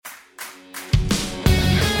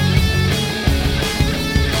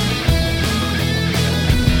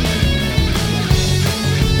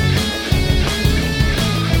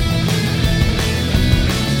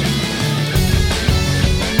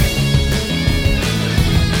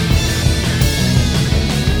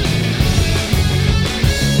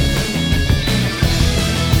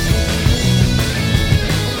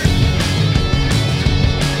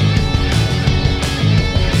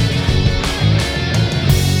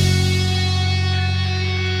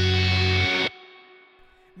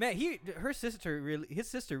Man, his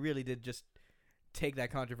sister really did just take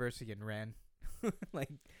that controversy and ran, like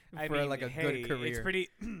I for mean, like a hey, good career. It's pretty.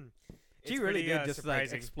 She it's really pretty, did just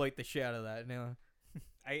surprising. like exploit the shit out of that. No.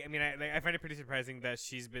 I mean, I find it pretty surprising that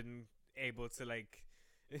she's been able to like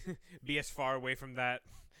be as far away from that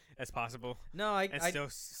as possible, No, and still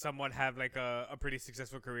somewhat have like a pretty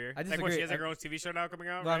successful career. I Like, what, disagree. she has her own TV show now coming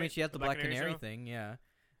out. Well, I right? mean, she has the Black Canary show? thing, yeah.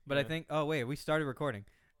 But I Yeah. think. Oh wait, we started recording.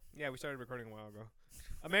 Yeah, we started recording a while ago.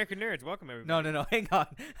 American Nerds, welcome everybody. No. Hang on.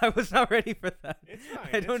 I was not ready for that. It's fine.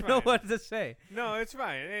 I it's don't know fine. what to say. No, it's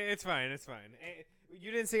fine. It's fine. It's fine.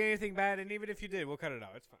 You didn't say anything bad, and even if you did, we'll cut it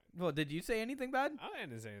out. It's fine. Well, did you say anything bad? I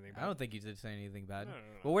didn't say anything bad. I don't think you did say anything bad. No.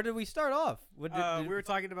 Well, where did we start off? What did, We were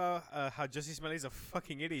talking about how Jussie Smolley's a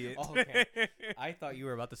fucking idiot. Oh, okay. I thought you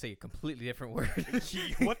were about to say a completely different word.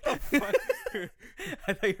 What the fuck?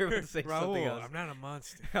 I thought you were about to say something Raul, else. I'm not a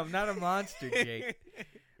monster. I'm not a monster, Jake.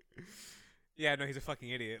 Yeah, no, he's a fucking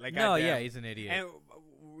idiot. Like, No, goddamn. yeah, he's an idiot. And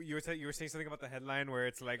you were saying something about the headline where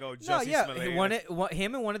it's like, oh, Jussie No, yeah, Smollett.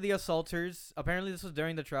 him and one of the assaulters. Apparently, this was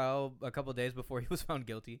during the trial, a couple of days before he was found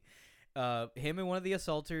guilty. Him and one of the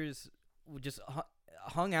assaulters just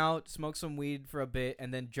hung out, smoked some weed for a bit,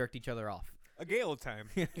 and then jerked each other off. A gay old time.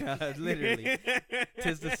 Literally,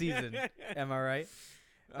 'tis the season. Am I right?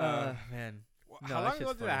 Man, How No, long that ago shit's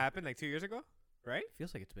did funny. that happen? Like 2 years ago, right?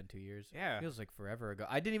 feels like it's been 2 years. Yeah. Feels like forever ago.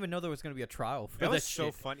 I didn't even know there was gonna be a trial for That was this so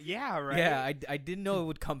shit. funny. Yeah, right. Yeah, I didn't know it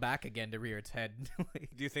would come back again to rear its head.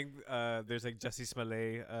 Do you think there's like Jussie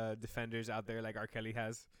Smollett defenders out there like R. Kelly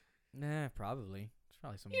has? Nah, probably. There's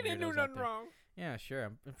probably some. He didn't do weirdos out nothing there. wrong. Yeah, sure.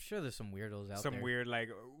 I'm sure there's some weirdos out Some there. weird like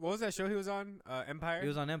what was that show he was on? Empire. He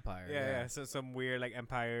was on Empire. yeah. So some weird like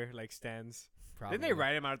Empire like stands. Probably. Didn't they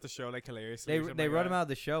write him out of the show like hilariously? They wrote him out of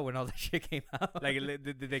the show when all that shit came out. Like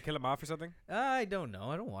did they kill him off or something? I don't know.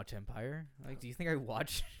 I don't watch Empire. Like, do you think I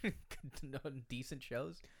watch decent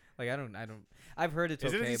shows? Like, I don't. I've heard it's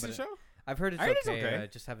Is okay. it a decent but show? I've heard it's I heard it's okay. okay. I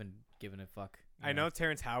just haven't given a fuck. I know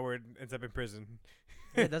Terrence Howard ends up in prison.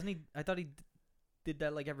 Yeah, doesn't he? I thought he did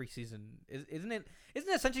that like every season. Isn't it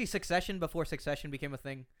essentially Succession before Succession became a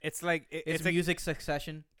thing? It's like It's like music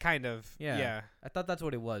Succession. kind of Yeah. I thought that's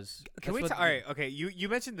what it was. Can we? All right. Okay. You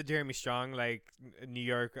mentioned the Jeremy Strong like New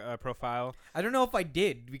York profile. I don't know if I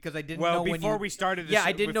did because I didn't know Well, when before you. we started. Yeah,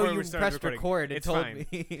 I didn't know before you we started pressed recording. record. It It's told fine.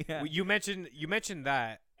 me. Yeah. You mentioned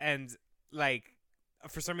that, and like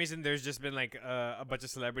for some reason, there's just been like a bunch of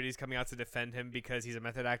celebrities coming out to defend him because he's a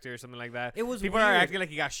method actor or something like that. It was People weird. are acting like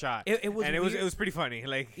he got shot. It was and weird. it was pretty funny.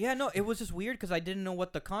 Like Yeah, no, it was just weird because I didn't know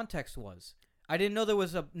what the context was. I didn't know there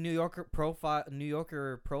was a New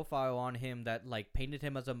Yorker profile on him that like painted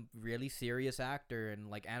him as a really serious actor, and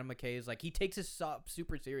like Adam McKay is like he takes his stuff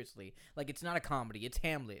super seriously. Like it's not a comedy, it's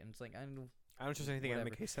Hamlet, and it's like I don't trust anything Adam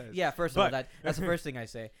Whatever. McKay says. yeah. First of all, But- that's the first thing I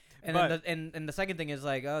say, and But- then and the second thing is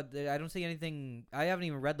like I don't see anything. I haven't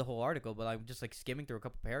even read the whole article, but I'm just like skimming through a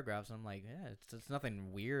couple paragraphs, and I'm like, yeah, it's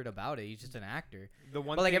nothing weird about it. He's just an actor. The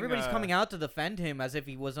one But like thing, everybody's coming out to defend him as if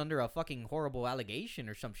he was under a fucking horrible allegation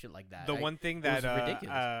or some shit like that. The one thing that was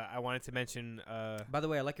ridiculous. I wanted to mention. By the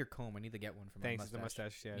way, I like your comb. I need to get one for my Thanks, it's the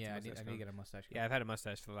mustache. mustache. Yeah, Yeah, I it's a need mustache to comb. get a mustache. Yeah, I've had a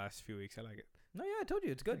mustache for the last few weeks. I like it. No, yeah, I told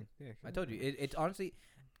you it's good. Yeah, I told you it's honestly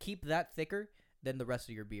keep that thicker than the rest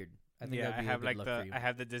of your beard. I think yeah, that'd I be have a good like look the for you. I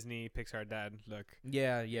have the Disney Pixar dad look.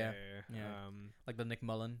 Yeah. Yeah. Like the Nick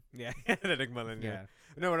Mullen. Yeah, the Nick Mullen. Yeah.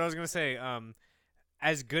 No, what I was gonna say.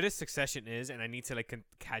 As good as Succession is, and I need to like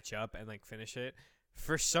catch up and like finish it.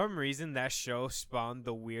 For some reason, that show spawned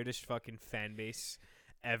the weirdest fucking fan base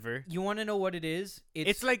ever. You want to know what it is?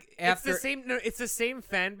 It's like after- it's the same. No, it's the same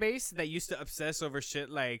fan base that used to obsess over shit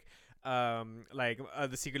like The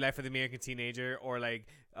Secret Life of the American Teenager or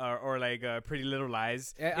Pretty Little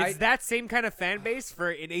Lies. It's that same kind of fan base for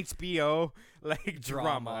an HBO like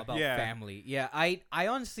drama about yeah. family. Yeah, I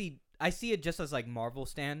honestly I see it just as like Marvel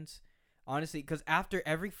stands. Honestly, because after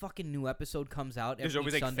every fucking new episode comes out, There's every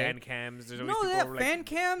always like Sunday, fan cams. There's always no, people yeah, like, fan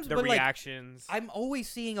cams, the but like reactions. I'm always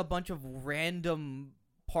seeing a bunch of random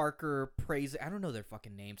Parker praise. I don't know their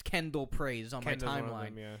fucking names. Kendall praise on Kendall's my one of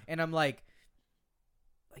timeline, them, yeah. and I'm like,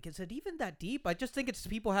 is it even that deep? I just think it's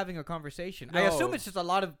people having a conversation. No. I assume it's just a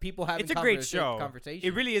lot of people having. It's a great show. Conversation.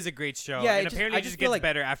 It really is a great show. Yeah, and I apparently it just just feel gets like-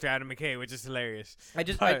 better after Adam McKay, which is hilarious. I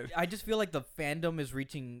just feel like the fandom is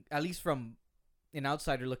reaching, at least from an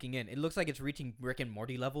outsider looking in, it looks like it's reaching Rick and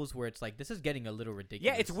Morty levels where it's like this is getting a little ridiculous.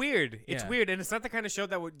 Yeah, it's weird. It's Yeah. weird, and it's not the kind of show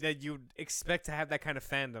that you'd expect to have that kind of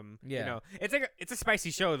fandom. Yeah. You know, it's like it's a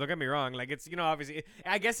spicy show. Don't get me wrong. Like it's obviously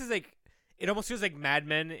I guess it's like it almost feels like Mad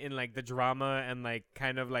Men in like the drama and like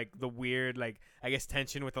kind of like the weird like I guess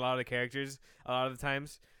tension with a lot of the characters a lot of the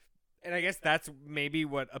times, and I guess that's maybe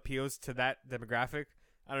what appeals to that demographic.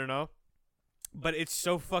 I don't know. But it's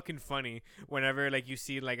so fucking funny whenever like you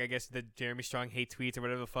see like I guess the Jeremy Strong hate tweets or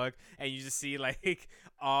whatever the fuck, and you just see like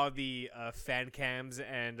all the fan cams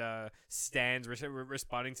and stands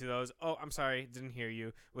responding to those. Oh, I'm sorry, didn't hear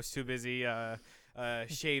you. Was too busy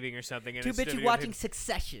shaving or something. And too busy watching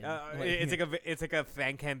Succession. It's like a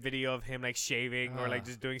fan cam video of him like shaving or like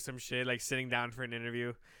just doing some shit, like sitting down for an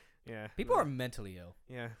interview. Yeah, people are mentally ill.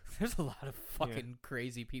 Yeah, there's a lot of fucking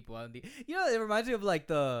crazy people on the. You know, it reminds me of like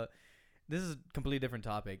the. This is a completely different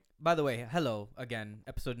topic. By the way, hello again,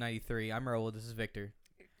 episode 93. I'm Raul. This is Victor.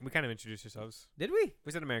 We kind of introduced ourselves. Did we?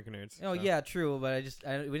 We said American Nerds. Oh, so. Yeah, true. But we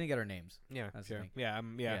didn't get our names. Yeah, that's sure. Yeah,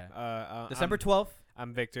 December 12th.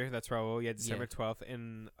 I'm Victor. That's Raul. Yeah, December 12th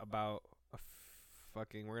in about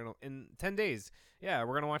in 10 days. Yeah,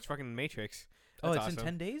 we're gonna watch fucking Matrix. That's it's awesome. in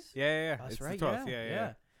 10 days? Yeah. That's it's right. The 12th.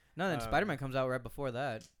 Yeah. No, then Spider-Man comes out right before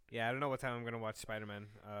that. Yeah, I don't know what time I'm gonna watch Spider-Man.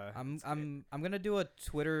 I'm gonna do a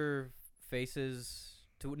Twitter Twitter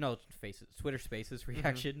Spaces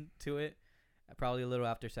reaction to it. Probably a little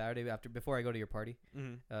after Saturday, before I go to your party,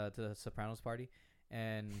 to the Sopranos party,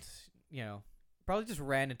 and probably just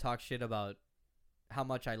ran and talk shit about how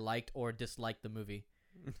much I liked or disliked the movie.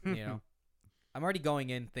 I'm already going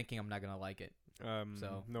in thinking I'm not gonna like it.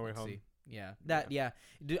 So No Way Home. See. Yeah,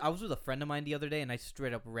 dude. I was with a friend of mine the other day, and I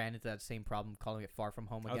straight up ran into that same problem, calling it Far From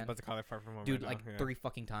Home again. I was about to call it Far From Home, dude. Right like 3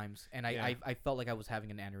 fucking times, and I felt like I was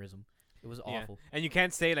having an aneurysm. It was awful. And you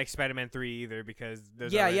can't say like Spider-Man 3 either because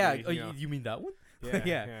there's you mean that one?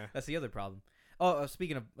 Yeah. That's the other problem. Oh,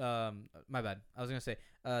 speaking of my bad. I was gonna say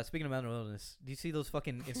speaking of mental illness, do you see those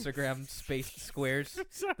fucking Instagram space squares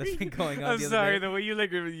that's been going on? I'm sorry, the way you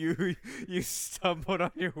like you stumbled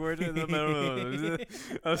on your word in the middle. That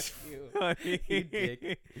was funny. You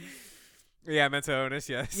dick. Yeah, mental illness.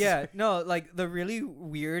 Yes. Yeah. No, like the really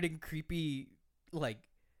weird and creepy like.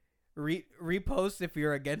 Repost if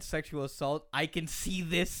you're against sexual assault. I can see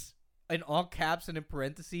this in all caps and in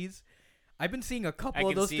parentheses. I've been seeing a couple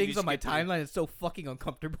of those things on my timeline. It's so fucking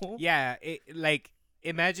uncomfortable. Yeah,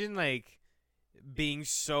 imagine like being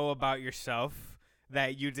so about yourself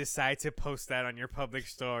that you decide to post that on your public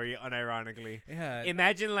story unironically. Yeah.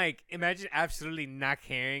 Imagine absolutely not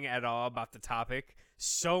caring at all about the topic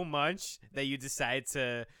so much that you decide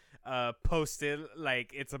to post it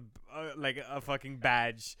like it's a fucking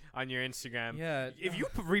badge on your Instagram. Yeah. If you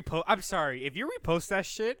repost that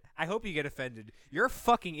shit, I hope you get offended. You're a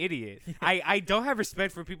fucking idiot. I don't have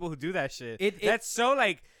respect for people who do that shit. That's so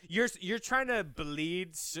like you're trying to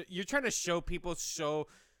bleed. You're trying to show people so.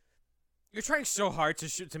 You're trying so hard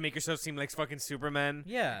to make yourself seem like fucking Superman.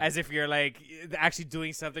 Yeah. As if you're like actually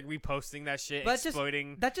doing something, reposting that shit, but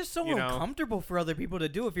exploiting. That's just so uncomfortable for other people to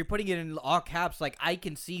do. If you're putting it in all caps, like I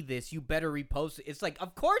can see this, you better repost it. It's like,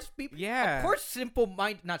 of course, people. Yeah. Of course,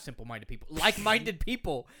 not simple-minded people, like-minded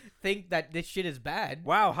people think that this shit is bad.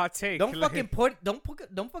 Wow, hot take. Don't fucking put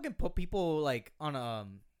people like on a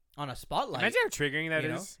spotlight. Imagine how triggering that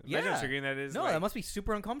is. Imagine how triggering that is. No, that must be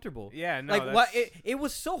super uncomfortable. Yeah, no. Like what? It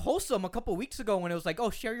was so wholesome a couple weeks ago when it was like,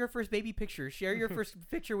 oh, share your first baby picture, share your first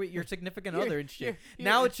picture with your significant other and shit.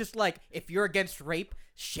 Now it's just like, if you're against rape,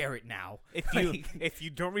 share it now. If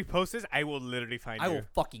you don't repost this, I will literally find you. I will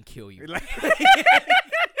fucking kill you.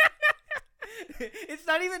 It's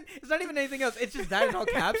not even anything else. It's just that in all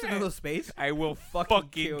caps in a little space. I will fucking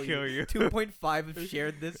kill you. 2.5 have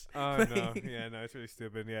shared this. Oh no, yeah, no, it's really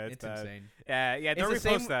stupid. Yeah, it's bad. Insane. Yeah, don't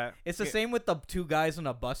repost that. It's the same with the 2 guys on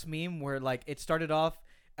a bus meme where like it started off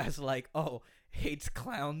as like, oh, hates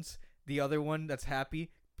clowns. The other one that's happy,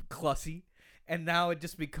 Clussy. And now it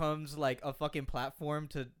just becomes like a fucking platform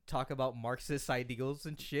to talk about Marxist ideals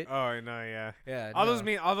and shit. Oh no, yeah. Yeah. All those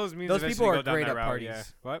memes. Those people are great at route, parties. Yeah.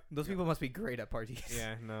 What? Those people must be great at parties.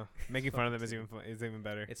 Yeah, no. Making fun of them is even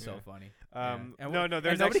better. It's so funny. No,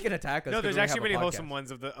 there's nobody can attack us. No, there's actually really wholesome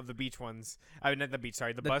ones of the beach ones. I mean, not the beach.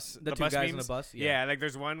 Sorry, the bus. The 2 bus guys memes. on the bus. Yeah, like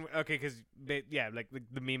there's one. Okay, because like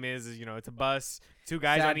the meme is it's a bus, 2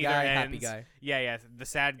 guys sad on either guy, end. happy guy. Yeah. The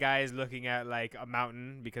sad guy is looking at like a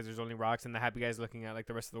mountain because there's only rocks, and the happy guy is looking at like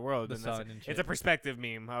the rest of the world. The and sun and shit. It's a perspective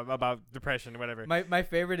meme about depression or whatever. My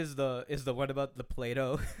favorite is the one about the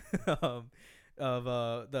Plato of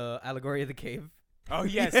the allegory of the cave. Oh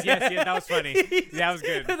yes, that was funny. Yeah, that was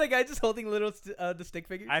good. The guy just holding little the stick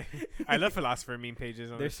figures. I love philosopher meme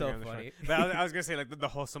pages. On They're Instagram, so funny. But I was gonna say like the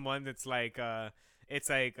wholesome one. That's like the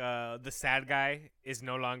sad guy is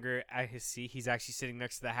no longer at his seat. He's actually sitting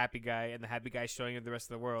next to the happy guy, and the happy guy is showing him the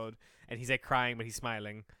rest of the world, and he's like crying, but he's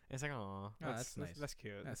smiling. And it's like, oh, that's nice. That's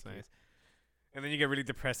cute. That's nice. And then you get really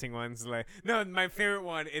depressing ones. Like, no, my favorite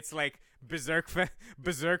one, it's like Berserk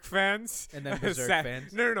fans. And then Berserk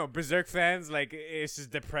fans. No. Berserk fans, like, it's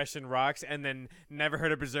just depression rocks. And then never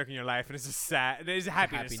heard of Berserk in your life. And it's just sad. It's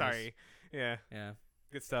happiness. Sorry. Yeah. Yeah.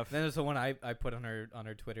 Good stuff. Then there's the one I put on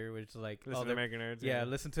her Twitter, which is like, Listen to American Nerds. Yeah,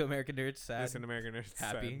 listen to American Nerds. Sad. Listen to American Nerds.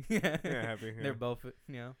 Happy. Yeah, happy. Yeah. They're both,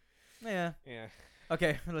 Yeah. Yeah.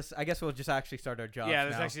 Okay, I guess we'll just actually start our jobs. Yeah,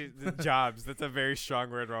 that's now. actually the jobs. That's a very strong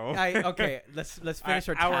word, Raul. Okay, let's finish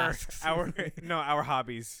our tasks. Our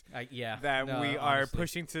hobbies. Yeah. That we are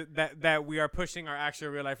pushing to that we are pushing our actual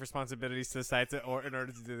real life responsibilities to the side in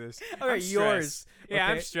order to do this. All right, yours. Yeah,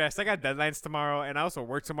 okay. I'm stressed. I got deadlines tomorrow, and I also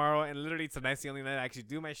work tomorrow, and literally tonight's the only night I actually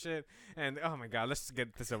do my shit. And oh my god, let's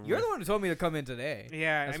get this over. You're with. the one who told me to come in today.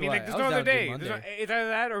 Yeah, That's I mean, why. like, there's I no was other down to do day. Monday. It's either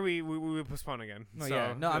that or we postpone again. Oh, so,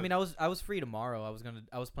 yeah. No, I mean, I was free tomorrow.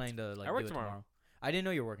 I was planning to like I work do it tomorrow. I didn't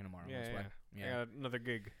know you were working tomorrow. Yeah, That's why. I got another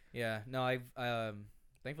gig. Yeah. No, I've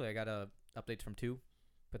thankfully I got updates from 2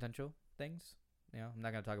 potential things. I'm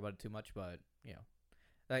not gonna talk about it too much, but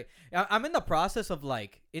like I'm in the process of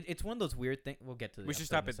like it's one of those weird things. We'll get to. We should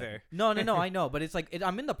stop it there. No, I know, but it's like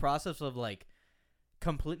I'm in the process of like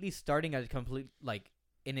completely starting an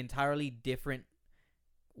entirely different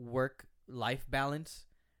work-life balance,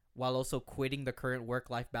 while also quitting the current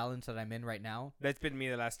work-life balance that I'm in right now. That's been me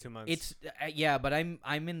the last 2 months. It's but I'm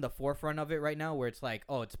in the forefront of it right now, where it's like,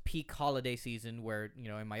 it's peak holiday season, where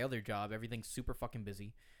in my other job everything's super fucking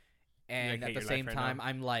busy, and at the same time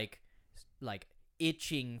I'm like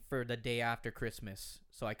itching for the day after Christmas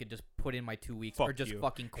so I could just put in my 2 weeks or just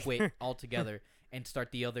fucking quit altogether and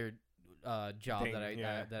start the other job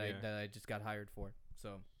that I just got hired for.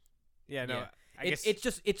 So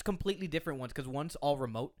it's completely different ones, because one's all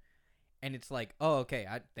remote, and it's like, okay,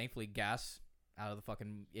 thankfully gas out of the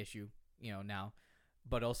fucking issue, now,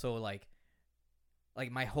 but also like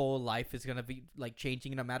my whole life is gonna be like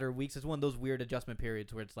changing in a matter of weeks. It's one of those weird adjustment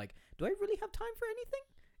periods where it's like, do I really have time for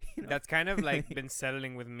anything? That's kind of like been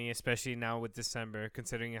settling with me, especially now with December,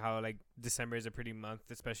 considering how like December is a pretty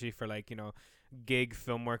month, especially for like gig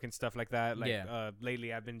film work and stuff like that. Like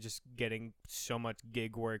lately I've been just getting so much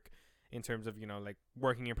gig work in terms of like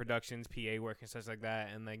working in productions, PA work and stuff like that,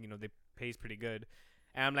 and like they pays pretty good.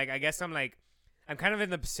 And I'm like, I guess I'm kind of in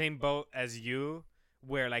the same boat as you,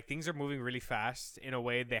 where like things are moving really fast in a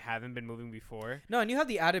way they haven't been moving before. No, and you have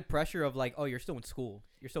the added pressure of like, you're still in school,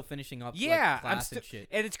 you're still finishing up class and shit.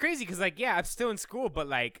 And it's crazy because like I'm still in school, but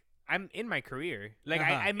like I'm in my career. Like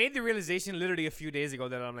I made the realization literally a few days ago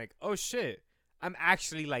that I'm like, oh shit, I'm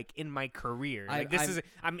actually like in my career. Like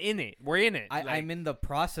I'm in it. We're in it. I'm in the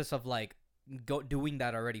process of like doing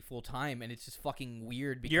that already full time, and it's just fucking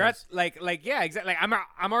weird because you're at exactly. Like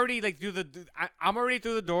I'm already like I'm already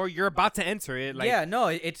through the door. You're about to enter it. Like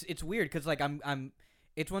it's weird because like I'm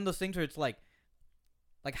it's one of those things where it's like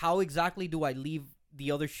how exactly do I leave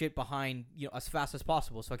the other shit behind as fast as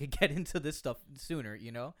possible so I could get into this stuff sooner,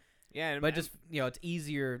 Yeah, but just it's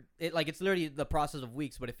easier. It's literally the process of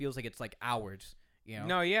weeks, but it feels like it's like hours.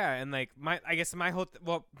 No, yeah, and like I guess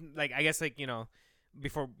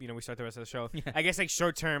before we start the rest of the show, I guess like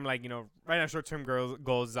short term, like right now short term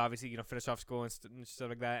goals is obviously finish off school and stuff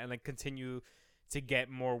like that, and like continue to get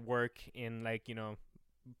more work in like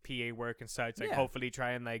PA work and such. Like hopefully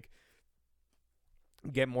try and like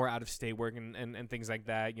get more out of state work and things like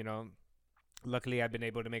that. Luckily I've been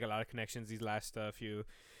able to make a lot of connections these last few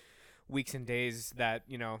weeks and days that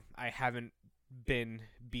I haven't been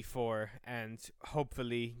before, and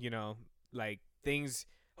hopefully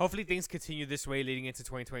hopefully things continue this way leading into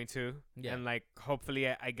 2022, and like hopefully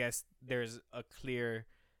I guess there's a clear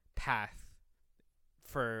path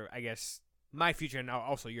for I guess my future and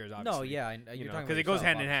also yours, obviously. No, yeah, because it goes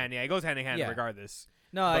hand in hand. Yeah, it goes hand in hand regardless.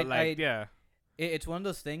 No, but it's one of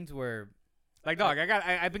those things where like dog,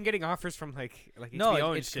 I've been getting offers from like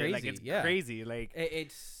HBO and shit. Crazy. Like it's crazy. Like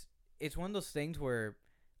it's one of those things where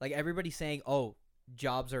like everybody's saying,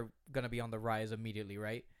 jobs are gonna be on the rise immediately,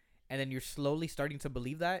 right? And then you're slowly starting to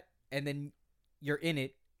believe that, and then you're in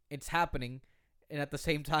it, it's happening, and at the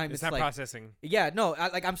same time it's not like processing. Yeah, no,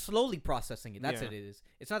 I'm slowly processing it. That's what it is.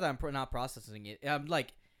 It's not that I'm not processing it. I'm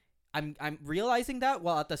like I'm realizing that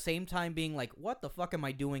while at the same time being like, what the fuck am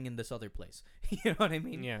I doing in this other place? You know what I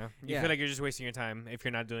mean? Yeah. You feel like you're just wasting your time if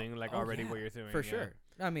you're not doing like already what you're doing. For sure.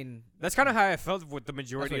 I mean, that's kind of how I felt with the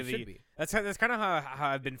majority of the year. That's kind of how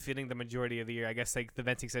I've been feeling the majority of the year. I guess like the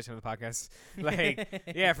venting session of the podcast.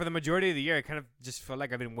 Like for the majority of the year, I kind of just felt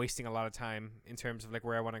like I've been wasting a lot of time in terms of like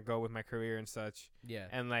where I want to go with my career and such. Yeah.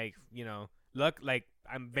 And like look, like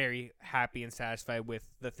I'm very happy and satisfied with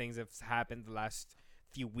the things that's happened the last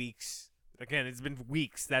few weeks. Again, it's been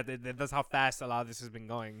weeks. That's how fast a lot of this has been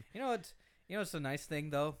going. You know, it's a nice thing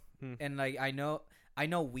though, and like I know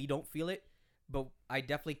we don't feel it, but I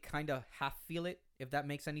definitely kind of half feel it, if that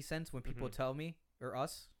makes any sense. When people tell me or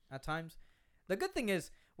us at times, the good thing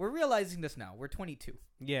is we're realizing this now. We're 22.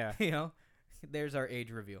 Yeah. You know, there's our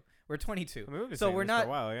age reveal. We're 22. I mean, so we're not. For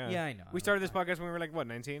a while, yeah. Yeah, I know. We started this podcast when we were like what,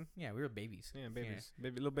 19? Yeah, we were babies. Yeah, babies,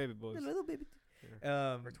 little baby boys. Little baby.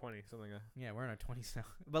 Yeah. We're 20, something like that. Yeah, we're in our 20s now,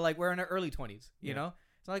 but like we're in our early 20s. You know,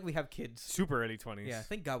 it's not like we have kids. Super early 20s. Yeah,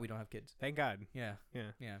 thank God we don't have kids. Thank God. Yeah.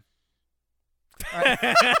 Yeah. Yeah.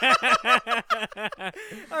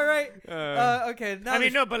 All right. Okay. Now I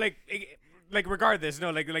mean, no, but like regardless,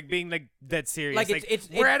 no, like being like dead serious. Like it's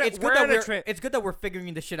good that we're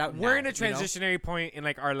figuring this shit out. We're now, in a transitionary point in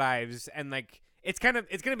like our lives, and like it's gonna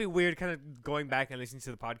be weird, kind of going back and listening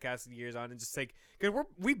to the podcast years on, and just like because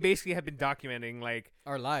we basically have been documenting like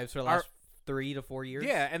our lives for the last 3 to 4 years.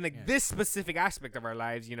 Yeah, and like this specific aspect of our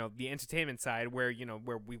lives, you know, the entertainment side, where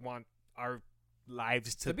we want our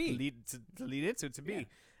lives to lead into to be,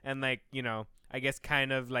 and like I guess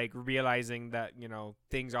kind of like realizing that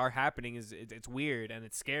things are happening it's weird and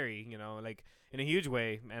it's scary, like in a huge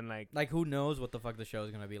way, and like who knows what the fuck the show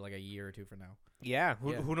is gonna be like a year or two from now.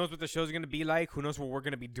 Who knows what the show's gonna be like? Who knows what we're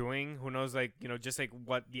gonna be doing? Who knows like just like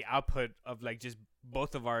what the output of like just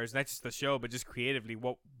both of ours, not just the show but just creatively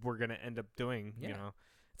what we're gonna end up doing.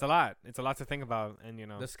 It's a lot to think about, and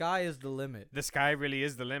the sky is the limit. The sky really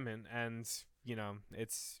is the limit, and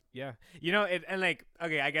it's it, and like,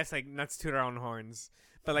 okay, I guess like not to toot our own horns,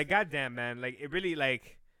 but like goddamn man, like it really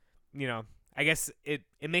like I guess it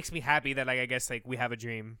makes me happy that like I guess like we have a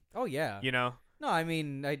dream. Oh yeah. No, I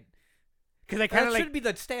mean because I kind of like should be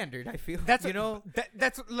the standard. I feel that's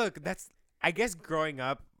that's I guess growing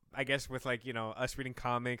up, I guess with like us reading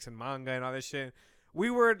comics and manga and all this shit. We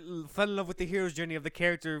fell in love with the hero's journey of the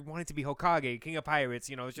character wanting to be Hokage, King of Pirates,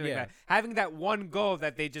 shit like that. Having that one goal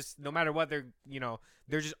that they just, no matter what, they're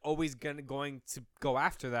just always going to go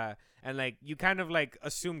after that. And like, you kind of like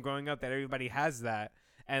assume growing up that everybody has that.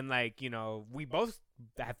 And like, we both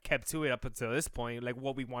have kept to it up until this point, like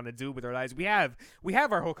what we want to do with our lives. We have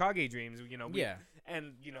our Hokage dreams,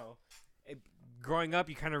 and growing up,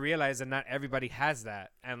 you kind of realize that not everybody has that,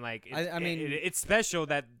 and like it's special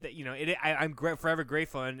that I'm forever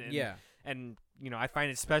grateful, and I find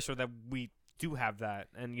it special that we do have that,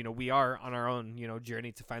 and we are on our own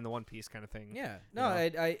journey to find the One Piece kind of thing.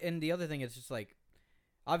 And the other thing is just like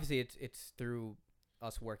obviously it's through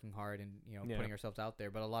us working hard and putting ourselves out there,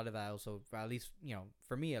 but a lot of that also, at least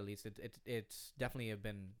for me at least, it's definitely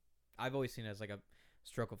been, I've always seen it as like a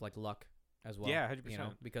stroke of like luck as well. Yeah,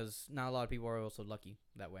 100%. Because not a lot of people are also lucky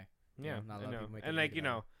that way. Yeah, not a lot of people make and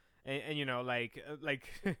like like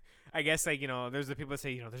I guess like there's the people that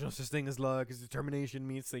say there's no such thing as luck, as determination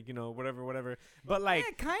meets like whatever. But like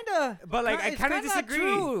kind of. But like I kind of disagree.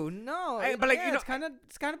 True. No, but like it's kind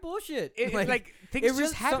of bullshit. Like things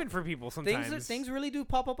just happen for people sometimes. Things really do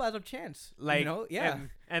pop up out of chance. Like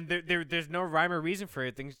and there's no rhyme or reason for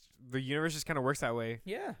it. The universe just kind of works that way.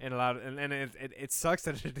 Yeah. And a lot of, and it sucks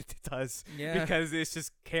that it does. Yeah. Because it's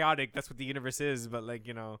just chaotic. That's what the universe is. But like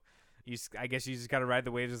I guess you just gotta ride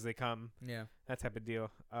the waves as they come. Yeah. That type of deal.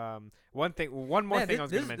 One more thing I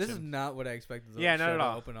was gonna mention. This is not what I expected. Not at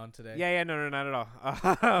all. To open on today. No, not at all.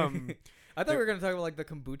 I thought we were gonna talk about like the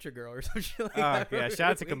Kombucha Girl or some shit like that. Yeah,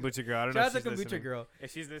 shout out to Kombucha Girl. I don't know if she's Kombucha listening. Girl.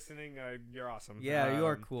 If she's listening, you're awesome. Yeah, you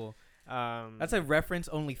are cool. That's a reference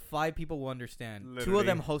only 5 people will understand. Literally. 2 of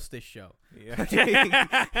them host this show. Yeah.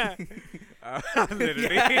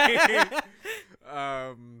 Literally.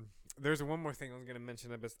 There's one more thing I was gonna mention.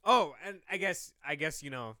 Oh, and I guess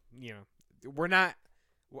we're not.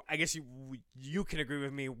 I guess you can agree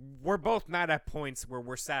with me. We're both not at points where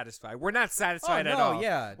we're satisfied. We're not satisfied at all.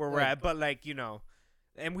 Yeah, where we're at, but like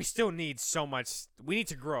and we still need so much. We need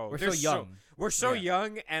to grow. We're so young. We're so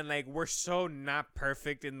young, and like we're so not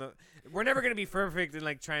perfect we're never gonna be perfect in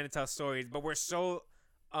like trying to tell stories, but we're so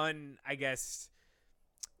I guess.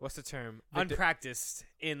 What's the term? Unpracticed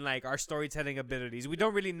in like our storytelling abilities. We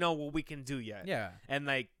don't really know what we can do yet. Yeah. And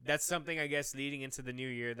like that's something I guess leading into the new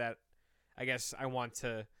year that I guess I want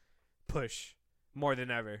to push more than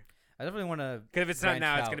ever. I definitely want to. Because if it's not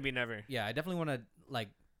now, it's gonna be never. Yeah, I definitely want to like.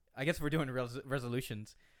 I guess we're doing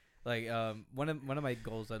resolutions. Like one of my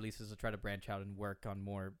goals at least is to try to branch out and work on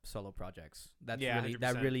more solo projects. That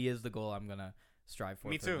really is the goal I'm gonna strive for.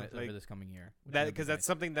 Me too. For this coming year. Because that's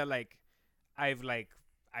something that like I've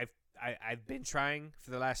been trying for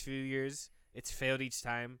the last few years. It's failed each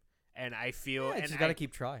time, and I feel you got to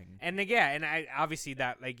keep trying. And and I obviously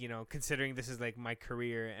that like considering this is like my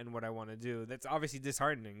career and what I want to do, that's obviously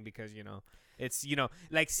disheartening because it's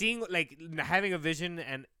like seeing like having a vision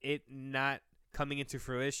and it not coming into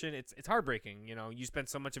fruition, it's heartbreaking. You know, you spend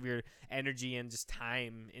so much of your energy and just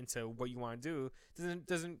time into what you want to do,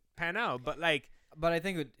 doesn't pan out. But like, but I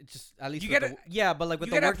think it just at least you gotta but like with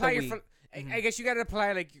you the gotta work apply that your. I guess you gotta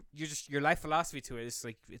apply like your life philosophy to it. It's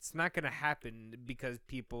like it's not gonna happen because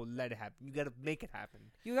people let it happen. You gotta make it happen.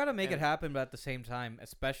 You gotta make it happen, but at the same time,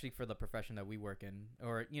 especially for the profession that we work in,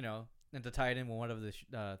 or you know, and to tie it in with one of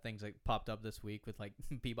the things that popped up this week with like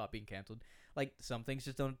Bebop being canceled, like some things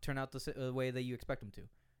just don't turn out the way that you expect them to.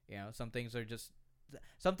 You know, some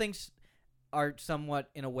things are somewhat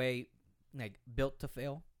in a way like built to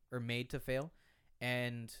fail or made to fail.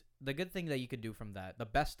 And the good thing that you could do from that, the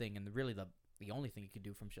best thing, and really the only thing you could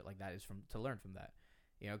do from shit like that is to learn from that,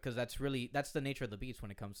 you know, because that's the nature of the beast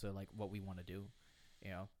when it comes to like what we want to do.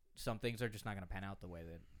 You know, some things are just not gonna pan out the way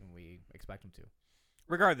that we expect them to.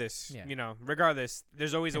 Regardless,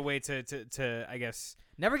 there's always a way to I guess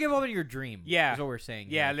never give up on your dream. Yeah, is what we're saying.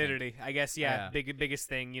 Yeah, literally. I guess biggest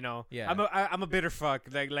thing. You know. Yeah. I'm a bitter fuck.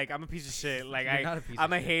 Like I'm a piece of shit. Like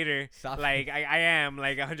I'm a shit. hater. Stop. Like I am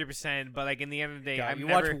like 100%. But like in the end of the day, God, you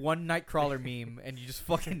watch one Nightcrawler meme and you just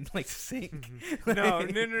fucking like sink. No.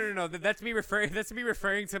 That's me referring. That's me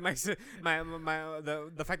referring to the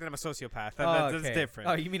fact that I'm a sociopath. That's different.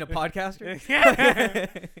 Oh, you mean a podcaster? Yeah.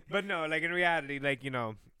 But no, like in reality, like you know,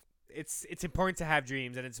 it's important to have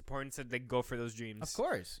dreams and it's important to like go for those dreams. Of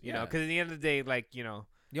course, you know, because at the end of the day, like you know,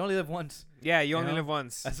 you only live once. Yeah, you only live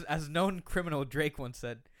once. As known criminal Drake once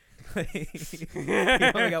said. You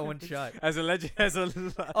only got one shot. Alleged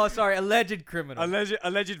criminal.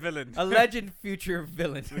 Alleged villain. Alleged future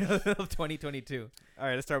villain of 2022. All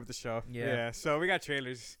right, let's start with the show. Yeah. So we got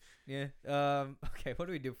trailers. Yeah. Okay. What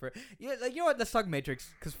do we do for? Yeah. Like, you know what? Let's talk Matrix.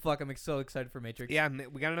 Cause fuck, I'm so excited for Matrix. Yeah,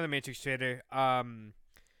 we got another Matrix trailer.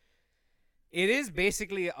 It is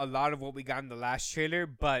basically a lot of what we got in the last trailer,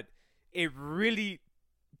 but it really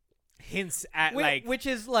hints at which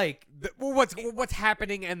is like what's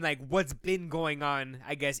happening and like what's been going on,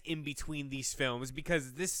 I guess, in between these films,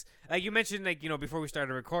 because this, like you mentioned, like you know, before we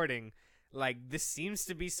started recording, like this seems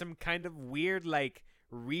to be some kind of weird like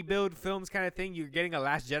rebuild films kind of thing. You're getting a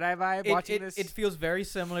Last Jedi vibe watching this. It feels very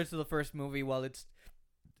similar to the first movie, while it's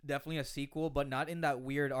definitely a sequel, but not in that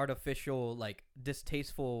weird artificial like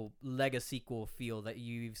distasteful Lego sequel feel that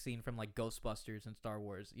you've seen from like Ghostbusters and Star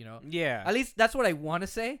Wars, you know. Yeah, at least that's what I want to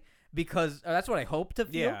say, because that's what I hope to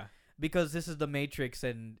feel. Yeah, because this is the Matrix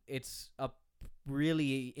and it's a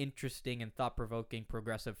really interesting and thought-provoking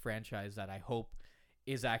progressive franchise that I hope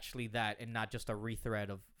is actually that and not just a rethread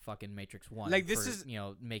of fucking Matrix 1. Like this is, you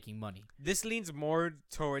know, making money. This leans more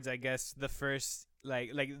towards, I guess, the first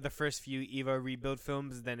like the first few Eva rebuild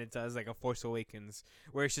films than it does like a Force Awakens,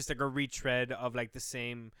 where it's just like a retread of like the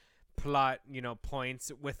same plot, you know,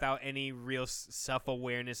 points without any real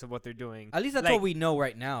self-awareness of what they're doing. At least that's like, what we know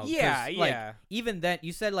right now. Yeah, like, yeah. Even then,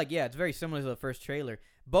 you said like, yeah, it's very similar to the first trailer.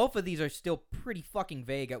 Both of these are still pretty fucking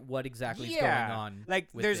vague at what exactly is going on. Like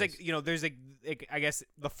there's this. Like, you know, there's like I guess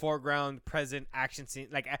the foreground, present action scene,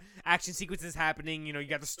 like action sequences happening. You know, you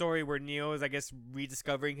got the story where Neo is, I guess,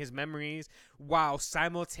 rediscovering his memories while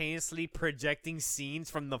simultaneously projecting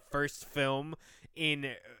scenes from the first film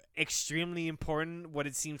in extremely important, what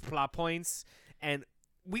it seems, plot points. And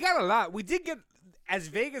we got a lot. We did get, as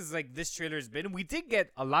vague as like this trailer has been, we did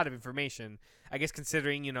get a lot of information, I guess,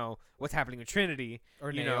 considering, you know, what's happening with Trinity.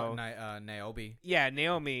 Or Naomi. Yeah,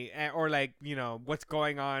 Naomi. Or like, you know, what's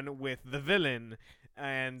going on with the villain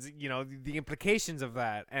and, you know, the implications of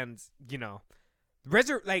that. And, you know,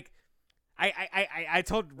 like, I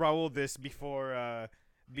told Raul this before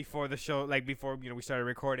the show, like before, you know, we started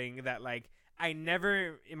recording, that like I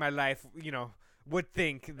never in my life, you know, would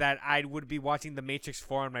think that I would be watching The Matrix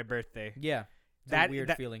 4 on my birthday. Yeah. That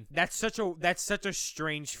weird feeling. That's such a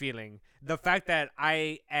strange feeling. The fact that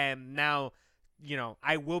I am now, you know,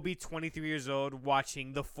 I will be 23 years old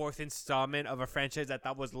watching the fourth installment of a franchise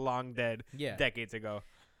that was long dead decades ago.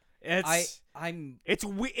 It's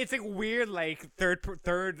like weird, like third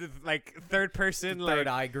person, like third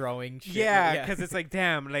eye growing shit. Yeah, because it's like,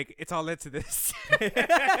 damn, like it's all led to this.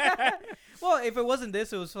 Well, if it wasn't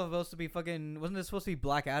this, it was supposed to be fucking. Wasn't it supposed to be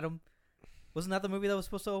Black Adam? Wasn't that the movie that was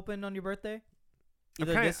supposed to open on your birthday?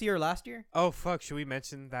 Either this year or last year? Oh fuck! Should we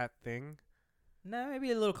mention that thing? No,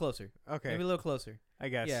 maybe a little closer. Okay, maybe a little closer. I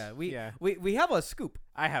guess. Yeah, we have a scoop.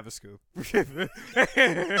 I have a scoop. Get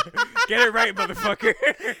it right, motherfucker.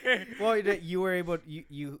 Well, you were able.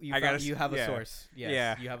 You have a source. Yes,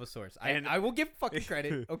 yeah. You have a source. And I will give fucking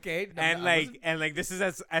credit. Okay. And this is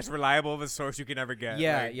as reliable of a source you can ever get.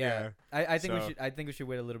 Yeah. I think we should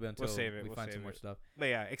wait a little bit until we find some more stuff. But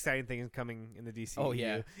yeah, exciting things coming in the DC. Oh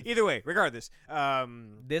yeah. Either way, regardless,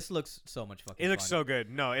 this looks so much fucking. It looks so good.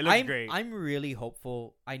 No, it looks great. I'm really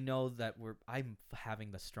hopeful. I know that I'm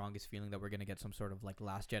having the strongest feeling that we're gonna get some sort of like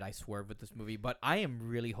Last Jedi swerve with this movie, but I am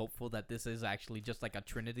really hopeful that this is actually just like a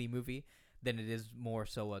Trinity movie than it is more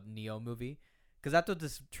so a Neo movie, because that's what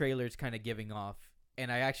this trailer is kind of giving off,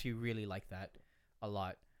 and I actually really like that a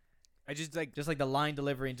lot. I just like the line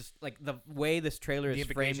delivery and just like the way this trailer is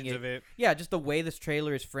framing it. Of it. Yeah, just the way this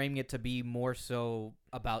trailer is framing it to be more so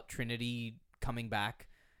about Trinity coming back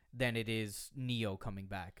than it is Neo coming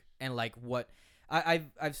back, and like what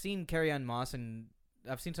I've seen Carrie-Anne Moss, and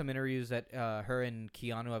I've seen some interviews that her and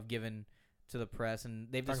Keanu have given to the press,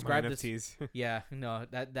 and they've described this. Yeah, no,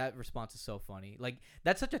 that response is so funny. Like,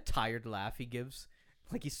 that's such a tired laugh he gives.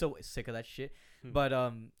 Like, he's so sick of that shit.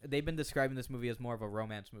 But they've been describing this movie as more of a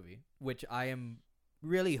romance movie, which I am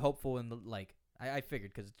really hopeful in the like. I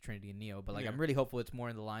figured because it's Trinity and Neo, but like I'm really hopeful it's more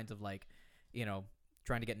in the lines of like, you know,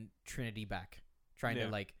 trying to get Trinity back, trying to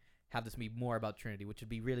like have this be more about Trinity, which would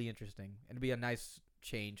be really interesting and it'd be a nice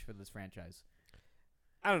change for this franchise.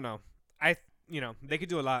 I don't know. They could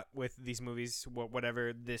do a lot with these movies,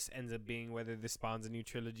 whatever this ends up being, whether this spawns a new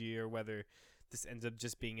trilogy or whether this ends up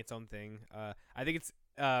just being its own thing. I think it's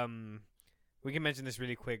we can mention this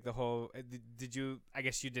really quick. The whole did you? I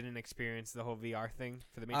guess you didn't experience the whole VR thing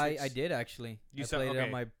for the Matrix. I did actually. I played it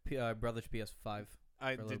on my brother's PS5.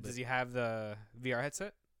 Does he have the VR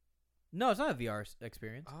headset? No, it's not a VR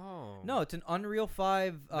experience. Oh. No, it's an Unreal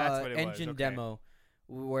 5 engine demo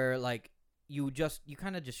where like you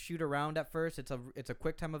kind of just shoot around at first. It's a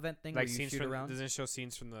quick time event thing like where you shoot around. Doesn't it show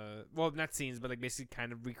scenes from not scenes, but like basically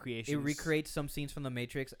kind of recreations. It recreates some scenes from the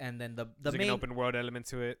Matrix, and then the There's main like an open world element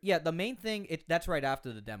to it. Yeah, the main thing that's right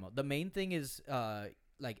after the demo. The main thing is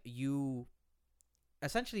like you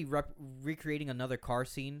essentially recreating another car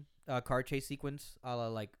chase sequence, a la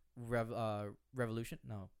like Revolution.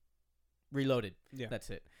 No, Reloaded. Yeah, that's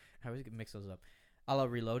it. I always mix those up. A la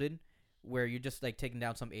Reloaded, where you're just like taking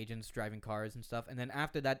down some agents driving cars and stuff, and then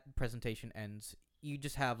after that presentation ends, you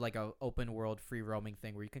just have like a open world free roaming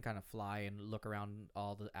thing where you can kind of fly and look around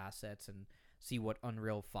all the assets and see what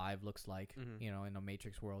Unreal 5 looks like, you know, in a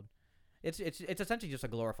Matrix world. It's essentially just a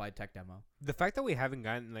glorified tech demo. The fact that we haven't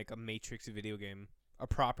gotten like a Matrix video game, a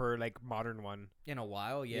proper like modern one in a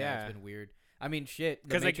while, it's been weird. I mean, shit,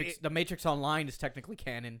 the Matrix Online is technically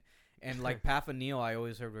canon, and like Path of Neo, I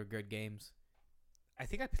always heard were good games. I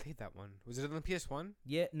think I played that one. Was it on the PS1?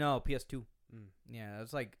 Yeah, no, PS2. Yeah, it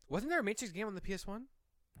was like... Wasn't there a Matrix game on the PS1?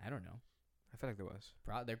 I don't know. I feel like there was.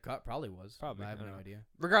 There probably was. Probably. I have no idea.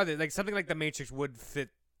 Regardless, like something like the Matrix would fit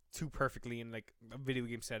too perfectly in like a video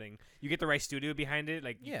game setting. You get the right studio behind it,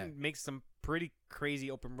 like you can make some pretty crazy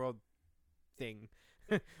open world thing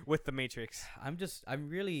with the Matrix. I'm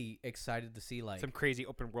really excited to see like some crazy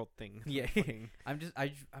open world thing. Yeah.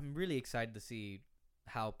 I'm really excited to see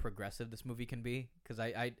how progressive this movie can be, because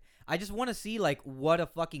I just want to see like what a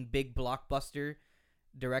fucking big blockbuster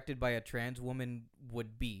directed by a trans woman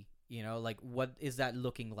would be, you know, like what is that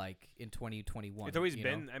looking like in 2021? It's always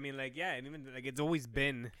been know? I mean like and even like it's always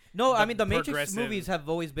been the Matrix movies have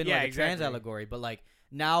always been like a trans allegory, but like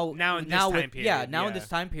now in this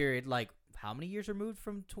time period, like how many years removed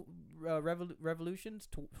from Revolutions?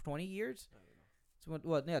 20 years? So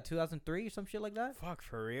what 2003 or some shit like that? Fuck,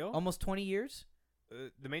 for real? Almost 20 years?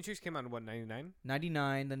 The Matrix came out in what, 99?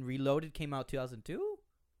 99, then Reloaded came out 2002?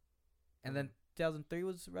 And then 2003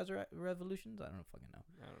 was Revolutions? I don't fucking know.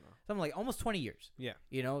 I don't know. Something like almost 20 years. Yeah.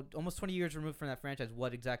 You know, almost 20 years removed from that franchise.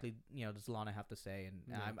 What exactly, you know, does Lana have to say?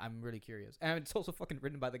 And I'm really curious. And it's also fucking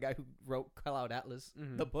written by the guy who wrote Cloud Atlas,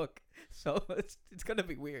 the book. So it's going to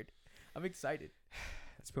be weird. I'm excited.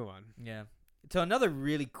 Let's move on. Yeah. So another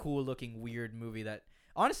really cool looking weird movie that...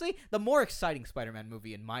 Honestly, the more exciting Spider-Man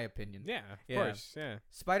movie, in my opinion. Yeah, of course, yeah.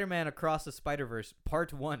 Spider-Man Across the Spider-Verse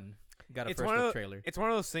Part 1 got a first look trailer. It's one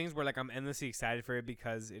of those things where, like, I'm endlessly excited for it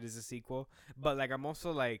because it is a sequel. But, like, I'm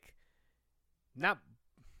also, like, not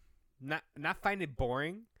find it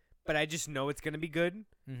boring, but I just know it's going to be good.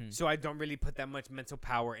 Mm-hmm. So I don't really put that much mental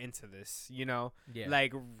power into this, you know? Yeah.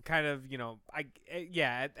 Like, kind of, you know,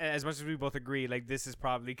 as much as we both agree, like, this is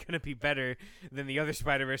probably going to be better than the other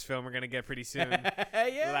Spider-Verse film we're going to get pretty soon.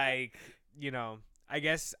 Yeah. Like, you know, I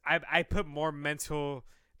guess I put more mental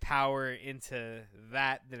power into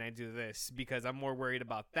that than I do this because I'm more worried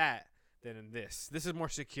about that than in this. This is more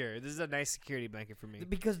secure. This is a nice security blanket for me.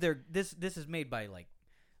 Because this is made by like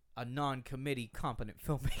a non-committee competent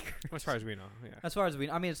filmmaker. As far as we know, yeah. As far as we,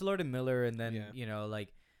 I mean, it's Lord and Miller, and then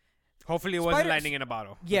like. Hopefully, it wasn't lightning in a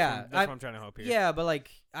bottle. Yeah, that's what I'm trying to hope here. Yeah, but like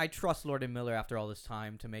I trust Lord and Miller after all this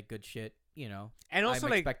time to make good shit. And also I'm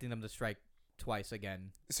like expecting them to strike twice again.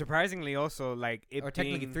 Surprisingly, also like it or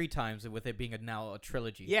technically 3 times with it being now a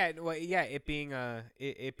trilogy. Yeah, well, yeah, it being a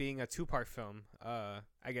 2-part film.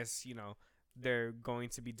 I guess they're going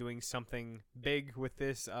to be doing something big with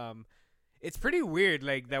this. It's pretty weird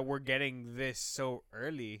like that we're getting this so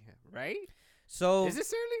early, right? So is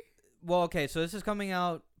this early? Well, okay, so this is coming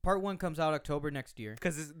out. Part 1 comes out October next year.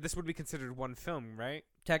 Because this would be considered one film, right?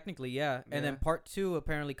 Technically, yeah. And then Part 2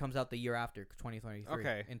 apparently comes out the year after, 2023.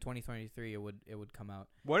 Okay. In 2023, it would come out.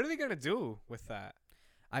 What are they gonna do with that?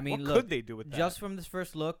 I mean, what could they do with that? Just from this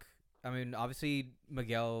first look, I mean, obviously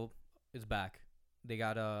Miguel is back. They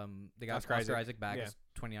got Oscar Isaac back as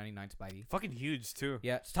 2099 Spidey. Fucking huge too.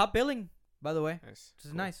 Yeah, stop billing, by the way. Nice. This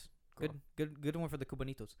is nice. Cool. Good one for the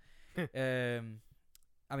Cubanitos.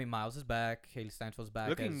 I mean, Miles is back. Haley Steinfeld's back.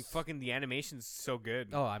 Looking fucking, the animation's so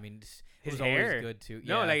good. Oh, I mean, his hair always good too.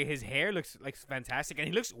 Yeah. No, like his hair looks like fantastic, and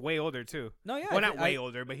he looks way older too. No, yeah. Well, not way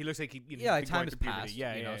older, but he looks like time has passed.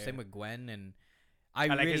 Yeah, same with Gwen, and I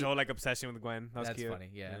like his whole like obsession with Gwen. That's cute. Funny.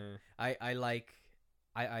 Yeah. I like.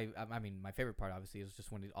 I mean, my favorite part obviously is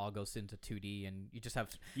just when it all goes into 2D and you just have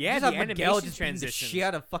the animation just transitions. Shit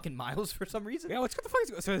out of fucking Miles for some reason. Yeah, what the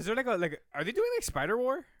fuck? So is there are they doing like Spider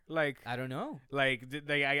War? Like I don't know. Like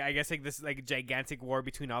I guess like this like gigantic war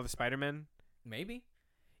between all the Spider-Men. Maybe.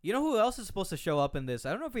 You know who else is supposed to show up in this?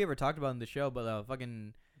 I don't know if we ever talked about it in the show, but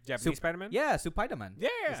fucking Japanese Spider-Man. Yeah, Spider-Man. Yeah,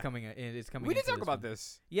 it's coming. It's coming. We did talk about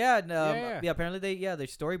this. Yeah, apparently they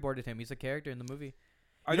storyboarded him. He's a character in the movie.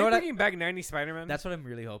 Are they bringing back 90s Spider-Man? That's what I'm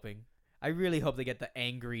really hoping. I really hope they get the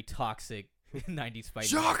angry, toxic 90s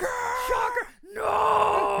Spider-Man. Shocker!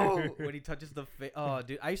 No! When he touches the face. Oh,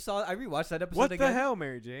 dude. I rewatched that episode what again. What the hell,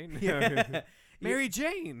 Mary Jane? Yeah. Mary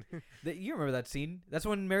Jane! You remember that scene? That's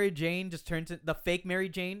when Mary Jane just turns the fake Mary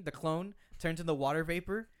Jane, the clone, turns into water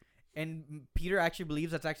vapor. And Peter actually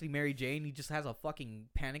believes that's actually Mary Jane. He just has a fucking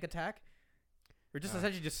panic attack. Or just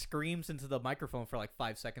essentially just screams into the microphone for like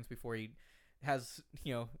 5 seconds before he has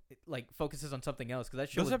like focuses on something else, because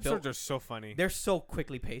that show those episodes are so funny. They're so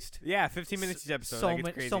quickly paced. Yeah, 15 minutes each episode.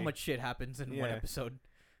 So much shit happens in one episode.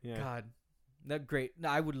 Yeah. God, that great. No,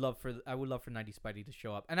 I would love for 90 Spidey to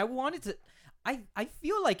show up, and I wanted to. I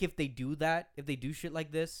feel like if they do that, if they do shit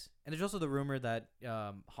like this, and there's also the rumor that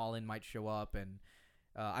Holland might show up, and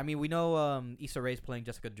I mean we know Issa Rae's playing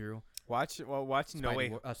Jessica Drew. Watch No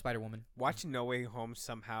Way Spider-Woman. Watch No Way Home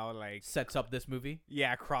somehow like sets up this movie.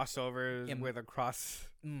 Yeah, crossovers with a cross.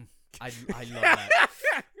 I love that.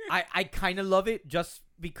 I kind of love it just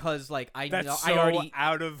because like I already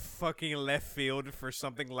out of fucking left field for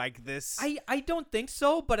something like this. I don't think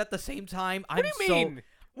so, but at the same time, What do you mean?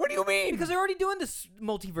 What do you mean? Because they're already doing this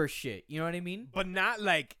multiverse shit. You know what I mean? But not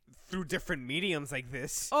like through different mediums like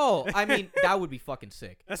this. Oh, I mean that would be fucking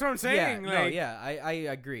sick. That's what I'm saying. I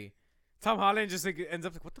agree. Tom Holland just like ends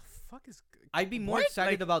up like, what the fuck is? I'd be more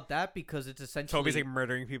excited about that because it's essentially Toby's like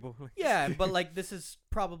murdering people. Yeah, but like this is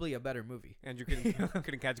probably a better movie. Andrew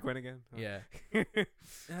couldn't catch Gwen again. Oh. Yeah.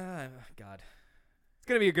 God. It's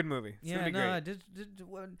gonna be a good movie. It's gonna be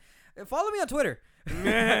great. Follow me on Twitter.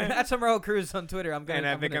 At Summerall Cruz on Twitter. I'm gonna. And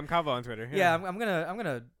at Vikram Kava on Twitter. Yeah, I'm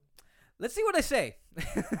gonna. Let's see what I say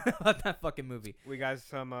about that fucking movie. We got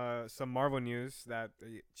some Marvel news that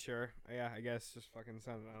sure, yeah, I guess just fucking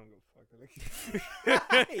some. I don't go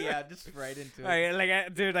fuck. Yeah, just right into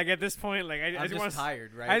it. Dude, like at this point, like I just want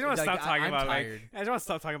tired, right? I just want to stop talking about tired. I just want to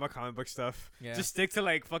stop talking about comic book stuff. Yeah. Just stick to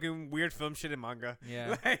like fucking weird film shit and manga.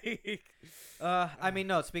 Yeah. Like, I mean,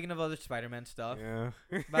 no. Speaking of other Spider-Man stuff. Yeah.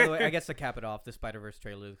 By the way, I guess to cap it off, the Spider-Verse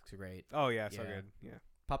trailer looks great. Oh yeah, so good. Yeah.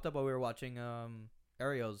 Popped up while we were watching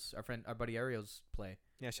Ario's, our buddy Ario's play.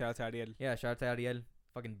 Yeah, shout out to Ariel. Yeah, shout out to Ariel.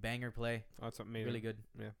 Fucking banger play. Oh, it's amazing. Really good.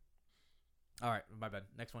 Yeah. All right, my bad.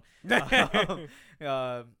 Next one.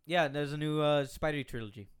 Yeah, there's a new Spidey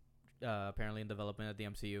trilogy, apparently in development at the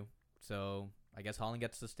MCU. So I guess Holland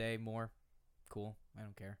gets to stay more. Cool. I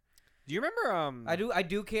don't care. Do you remember? I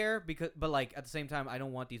do care but like at the same time, I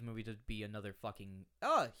don't want these movies to be another fucking.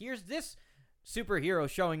 Oh, here's this superhero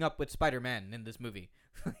showing up with Spider-Man in this movie.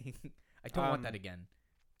 I don't want that again.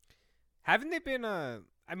 Haven't they been I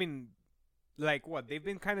mean, like what? They've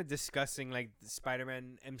been kind of discussing like the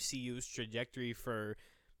Spider-Man MCU's trajectory for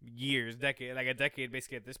years, a decade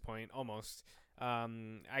basically at this point almost.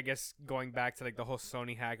 I guess going back to like the whole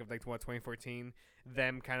Sony hack of like 2014,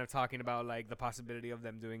 them kind of talking about like the possibility of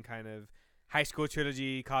them doing kind of high school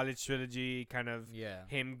trilogy, college trilogy, kind of Yeah.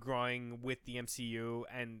 him growing with the MCU,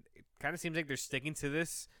 and it kind of seems like they're sticking to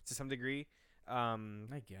this to some degree.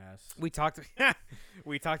 I guess. We talked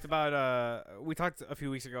we talked a few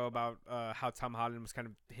weeks ago about how Tom Holland was kind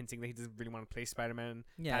of hinting that he doesn't really want to play Spider-Man.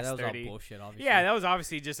 Yeah, past that was 30. all bullshit, obviously. Yeah, that was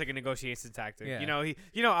obviously just like a negotiation tactic.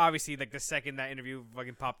 Yeah. Obviously, like the second that interview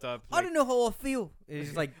fucking popped up, I don't know how I feel.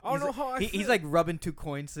 It's like I don't know how I feel. he's like rubbing 2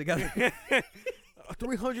 coins together.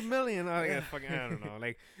 300 million. I don't know.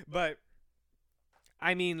 Like, but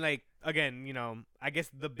I mean, like, again, I guess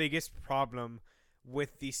the biggest problem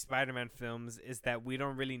with these Spider-Man films is that we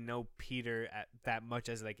don't really know Peter that much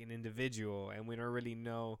as like an individual, and we don't really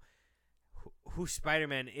know who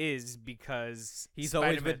Spider-Man is because He's Spider-Man,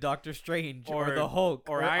 always with Doctor Strange or the Hulk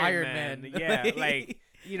or Iron Man. Yeah, like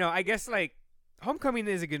I guess like Homecoming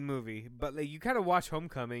is a good movie, but like you kind of watch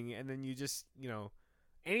Homecoming and then you just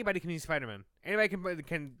anybody can be Spider-Man. Anybody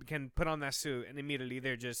can put on that suit and immediately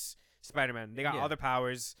they're just Spider-Man. They got all the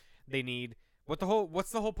powers they need. What's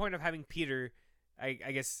the whole point of having Peter? I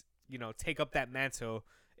guess take up that mantle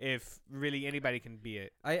if really anybody can be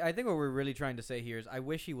it. I think what we're really trying to say here is I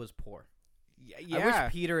wish he was poor. Yeah. I wish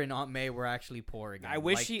Peter and Aunt May were actually poor again. I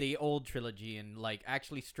wish like the old trilogy and like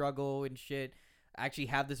actually struggle and shit. Actually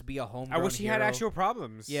have this be a homegrown I wish he had actual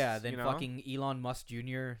problems. Yeah, then fucking Elon Musk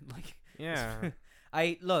Jr. Like yeah.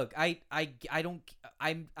 I'm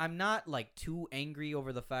not like too angry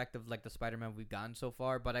over the fact of like the Spider-Man we've gotten so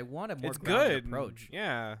far, but I want a more grounded approach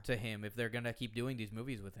to him if they're gonna keep doing these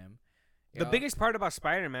movies with him. The biggest part about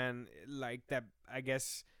Spider-Man, like that, I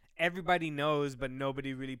guess everybody knows, but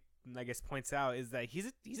nobody really, I guess, points out, is that he's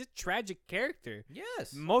a tragic character.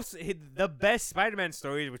 Yes. The best Spider-Man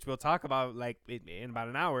stories, which we'll talk about like in about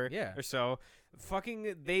an hour or so,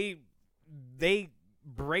 fucking they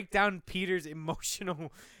break down Peter's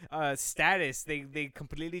emotional status. They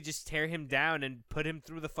completely just tear him down and put him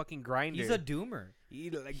through the fucking grinder. He's a doomer.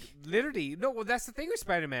 Literally. No, well, that's the thing with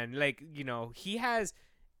Spider-Man. Like, he has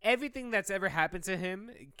everything that's ever happened to him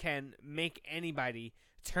can make anybody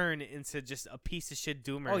turn into just a piece of shit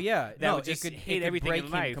doomer. Oh yeah, that would just hate everything break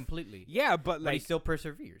in life him completely. Yeah, but like he still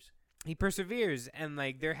perseveres. He perseveres, and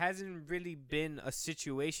like there hasn't really been a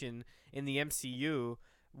situation in the MCU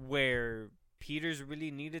where Peter's really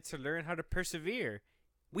needed to learn how to persevere.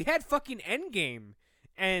 We had fucking Endgame,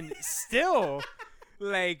 and still,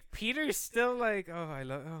 like Peter's still like, I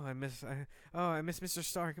miss Mr.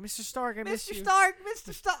 Stark, Mr. Stark, I miss you.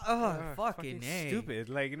 Mr. Stark. Oh, fucking stupid.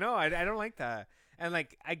 Like no, I don't like that. And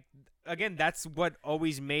like again, that's what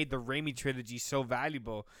always made the Raimi trilogy so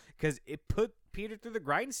valuable because it put Peter through the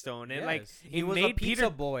grindstone and like he was a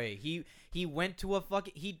pizza boy. He went to a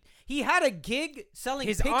fucking he had a gig selling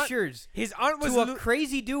pictures. His aunt was to a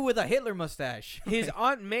crazy dude with a Hitler mustache. His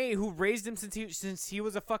Aunt May, who raised him since he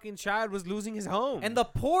was a fucking child, was losing his home. And the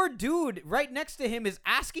poor dude right next to him is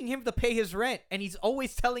asking him to pay his rent, and he's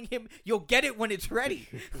always telling him, "You'll get it when it's ready."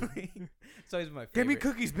 It's always my favorite. Give me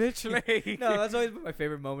cookies, bitch. No, that's always been my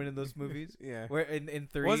favorite moment in those movies. Yeah. Where in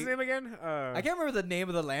 3. What's his name again? I can't remember the name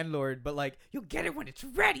of the landlord, but like, you'll get it when it's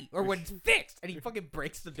ready or when it's fixed, and he fucking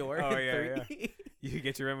breaks the door. Oh in 3. Yeah. You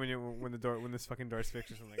get your rent when this fucking door's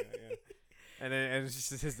fixed or something like that. Yeah. And then it's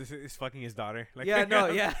just it's fucking his daughter. Like, yeah. No.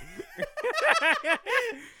 Yeah.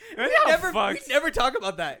 We never talk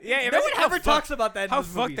about that. Yeah, no one ever talks about that. How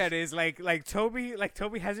fucked that is. Like Toby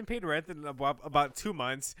hasn't paid rent in about 2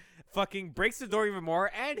 months. Fucking breaks the door even more,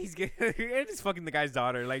 and he's fucking the guy's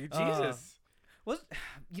daughter. Like Jesus.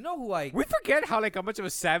 You know who we forget how much of a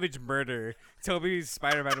savage murderer Toby's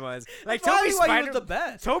Spider-Man was. Like Toby's was the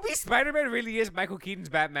best. Toby's Spider-Man really is Michael Keaton's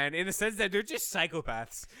Batman in the sense that they're just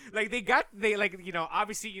psychopaths. Like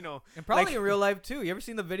obviously and probably in real life too. You ever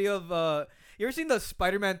seen the video of you ever seen the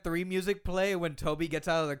Spider-Man 3 music play when Toby gets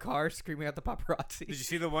out of the car screaming at the paparazzi? Did you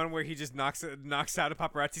see the one where he just knocks out a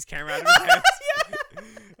paparazzi's camera out of his hands?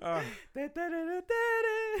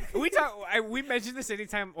 We mention this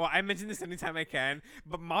anytime. Well, I mention this anytime I can.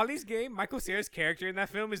 But Molly's Game, Michael Cera's character in that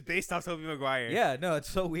film is based off Tobey Maguire. Yeah, no, it's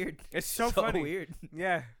so weird. It's so funny. Weird.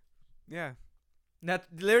 Yeah.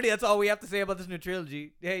 That's all we have to say about this new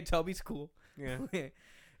trilogy. Hey, Toby's cool. Yeah.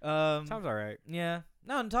 Tom's all right. Yeah.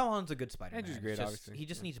 No, and Tom Holland's a good Spider-Man. Andrew's great, obviously. He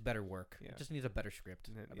just needs better work. Yeah. Just needs a better script,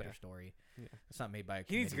 a better story. Yeah. It's not made by a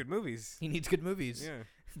He needs good movies. He needs good movies. Yeah.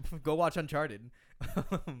 Go watch Uncharted.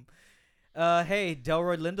 Hey,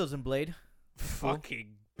 Delroy Lindo's in Blade.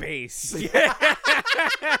 Fucking base. Yeah.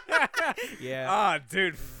 Ah,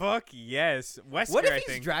 dude, fuck yes. Wesker, what if I he's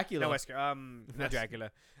think. Dracula? No, Wesker. Not Dracula.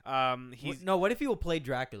 No, what if he will play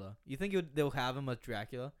Dracula? You think they'll have him as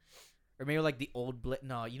Dracula? Or maybe like the old Blade.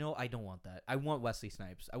 No, I don't want that. I want Wesley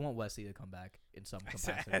Snipes. I want Wesley to come back in some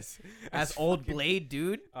capacity as old Blade,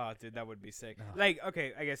 dude. Oh, dude, that would be sick. Ugh. Like,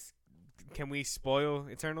 okay, I guess can we spoil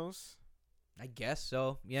Eternals? I guess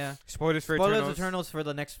so. Yeah. Spoilers for Eternals for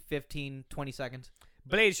the next 15, 20 seconds.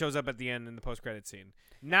 Blade shows up at the end in the post-credit scene.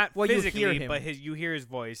 Not Well, physically, you hear him. but you hear his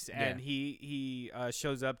voice, and Yeah. he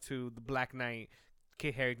shows up to the Black Knight,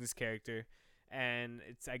 Kit Harington's character, and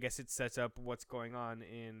I guess it sets up what's going on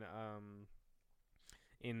in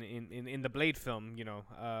the Blade film,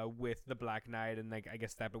 with the Black Knight, and like I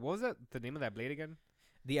guess that. But what was that? The name of that blade again?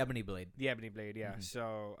 The Ebony Blade. The Ebony Blade. Yeah. Mhm.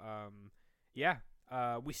 So yeah.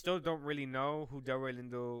 We still don't really know who Delroy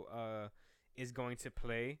Lindo is going to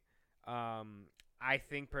play. I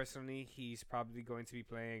think personally he's probably going to be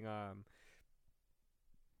playing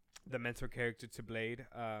the mentor character to Blade.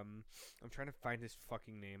 I'm trying to find his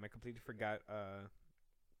fucking name. I completely forgot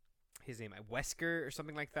his name. Wesker or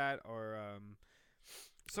something like that, or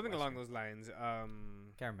something along Wesker. those lines.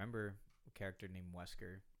 Can't remember a character named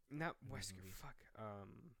Wesker. Not in the Wesker. movie. Fuck.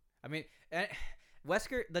 I mean,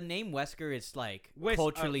 Wesker. The name Wesker is like Whistler.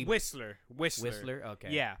 culturally Whistler. Whistler. Okay.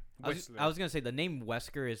 Yeah. I was, Whistler. I was gonna say the name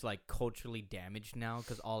Wesker is like culturally damaged now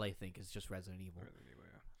because all I think is just Resident Evil,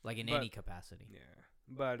 like in But- any capacity. Yeah.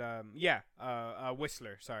 But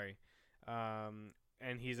Whistler, sorry.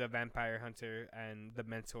 And he's a vampire hunter and the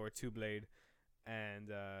mentor to Blade.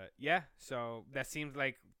 And so that seems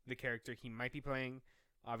like the character he might be playing.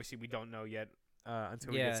 Obviously we don't know yet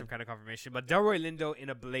until we Yeah. get some kind of confirmation. But Delroy Lindo in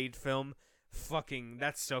a Blade film, fucking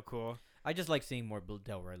that's so cool. I just like seeing more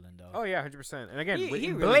Delroy Lindo. Oh yeah, 100%. And again, He in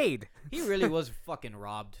really- Blade. He really was fucking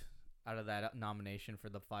robbed out of that nomination for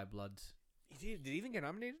the Five Bloods. Did he even get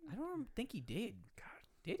nominated? I don't think he did. God.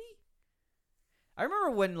 Did he? I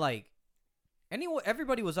remember when like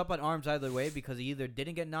everybody was up in arms either way because he either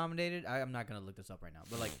didn't get nominated. I'm not gonna look this up right now,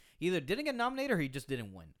 but like he either didn't get nominated or he just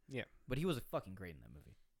didn't win. Yeah. But he was fucking great in that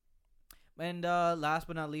movie. And last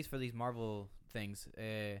but not least for these Marvel things,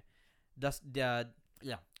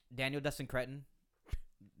 Daniel Dustin Cretton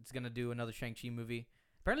is gonna do another Shang-Chi movie.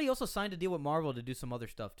 Apparently, he also signed a deal with Marvel to do some other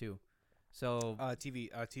stuff too. So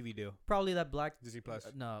TV deal. probably that Black. Disney Plus.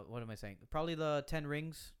 No, what am I saying? Probably the 10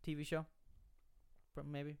 Rings TV show.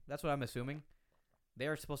 Maybe that's what I'm assuming. They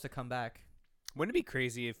are supposed to come back. Wouldn't it be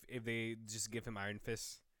crazy if they just give him Iron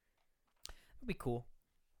Fist? That'd be cool.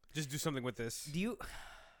 Just do something with this. Do you?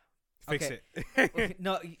 Fix okay. it. Okay,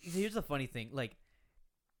 no, here's the funny thing. Like,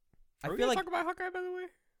 I Are we feel gonna like talk about Hawkeye, by the way?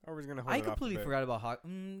 Or are we just gonna hold I it off a completely bit? forgot about Hawk.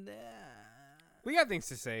 We got things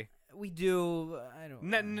to say. We do. I don't.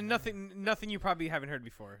 Nothing you probably haven't heard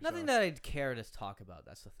before. Nothing so. that I'd care to talk about.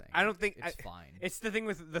 That's the thing. I don't think it's fine. It's the thing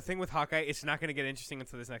with Hawkeye. It's not gonna get interesting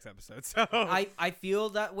until this next episode. So I feel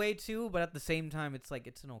that way too, but at the same time, it's like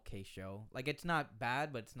it's an okay show. Like it's not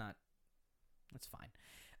bad, but it's not. It's fine.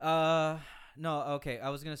 No, okay. I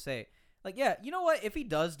was gonna say, like, yeah, you know what? If he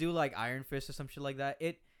does do like Iron Fist or some shit like that,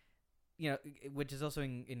 which is also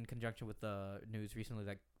in conjunction with the news recently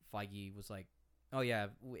that Feige was like, oh yeah,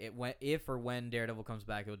 if or when Daredevil comes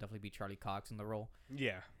back, it will definitely be Charlie Cox in the role.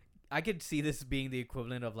 yeah. I could see this being the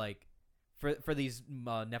equivalent of like, for these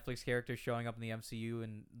Netflix characters showing up in the MCU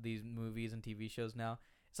and these movies and TV shows now.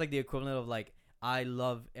 It's like the equivalent of like, I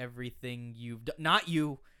love everything you've done, not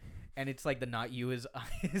you, and it's like the not you is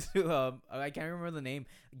I can't remember the name,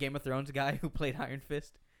 Game of Thrones guy who played Iron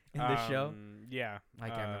Fist in the show. Yeah. I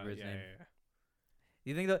can't remember his name. Yeah.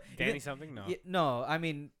 You think that Danny something? No. no, I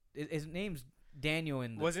mean his name's Daniel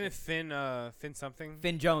in the Wasn't it Finn? Finn something?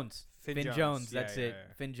 Finn Jones. Finn Finn Jones. Jones, Yeah, that's yeah, it.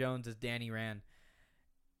 yeah. Finn Jones is Danny Rand.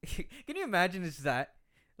 Can you imagine it's that?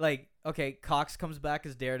 Like, okay, Cox comes back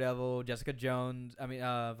as Daredevil, Jessica Jones,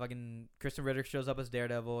 fucking Kristen Ritter shows up as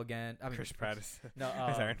Daredevil again. I mean, Chris Pratt is No,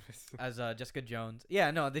 as Iron Fist. as Jessica Jones. Yeah,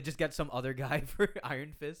 no, they just get some other guy for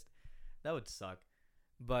Iron Fist. That would suck.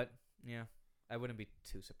 But, yeah, I wouldn't be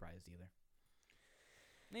too surprised either.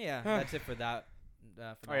 Yeah, that's it for that. For Oh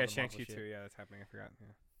all yeah, the Marvel Shang-Chi shit. too. Yeah, that's happening. I forgot. Yeah.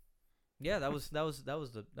 Yeah, that was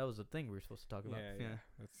the thing we were supposed to talk about. Yeah.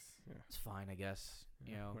 That's It's fine, I guess.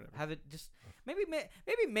 You Yeah, know, whatever. have it just maybe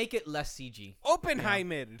make it less CG.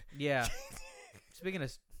 Oppenheimer. Yeah. speaking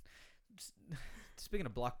of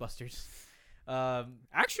blockbusters,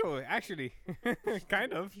 Actually,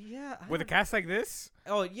 kind of. yeah. With a cast like this.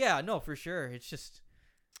 Oh yeah, no, for sure. It's just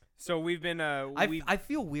So we've been I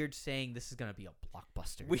feel weird saying this is gonna be a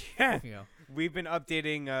blockbuster. You know. we've been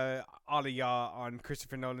updating all of y'all on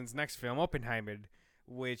Christopher Nolan's next film, Oppenheimer,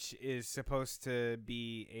 which is supposed to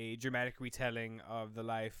be a dramatic retelling of the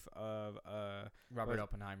life of Robert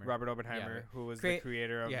Oppenheimer. Robert Oppenheimer, Yeah. who was the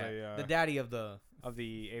creator of the daddy of the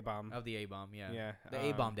A-bomb. A-bomb. Yeah. Yeah. The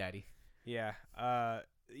A-bomb daddy. Yeah.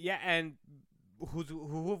 Yeah, and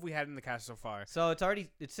who have we had in the cast so far? So it's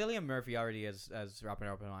Cillian Murphy already as Robert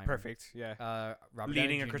Oppenheimer. Perfect. Yeah. Robert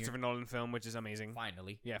Leading Downey a Jr. Christopher Nolan film, which is amazing.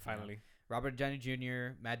 Finally. Yeah, finally. Robert Downey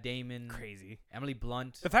Jr., Matt Damon, Crazy. Emily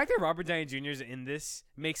Blunt. The fact that Robert Downey Jr. is in this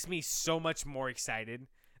makes me so much more excited.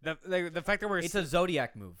 The fact that it's a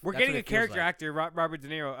Zodiac move. We're That's getting what a it feels character like. actor,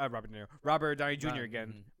 Robert Downey Jr.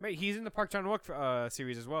 again. Right, he's in the Park Chan-wook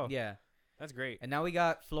series as well. Yeah. That's great. And now we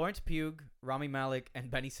got Florence Pugh, Rami Malek, and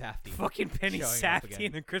Benny Safdie. Fucking Benny showing up Safdie again.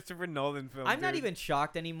 in a Christopher Nolan film. I'm not dude. even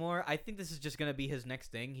shocked anymore. I think this is just gonna be his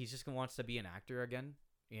next thing. He's just gonna wants to be an actor again.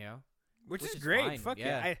 You know, Which is great. fine, Fuck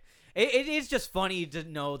yeah. yeah. It is just funny to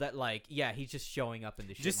know that he's just showing up in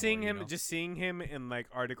the shit. Just seeing more, him, you know? just seeing him in like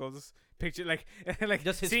articles, picture like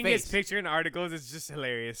Just his seeing face. his picture in articles is just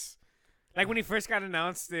hilarious. Like when he first got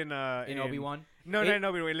announced in Obi-Wan. No,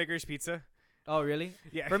 Licorice Pizza. Oh really?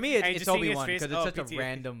 Yeah. For me, And it's just seeing his Obi-Wan face- because it's oh, such a PTA.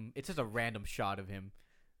 random. It's just a random shot of him.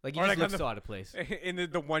 Like he Or just like on looks the- so out of place. In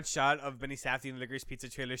the one shot of Benny Safdie in the Licorice Pizza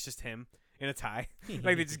trailer, it's just him in a tie.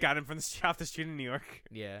 Like they just got him from off the street in New York.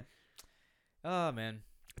 Yeah. Oh man.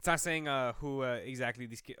 It's not saying who exactly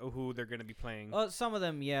who they're gonna be playing. Oh, some of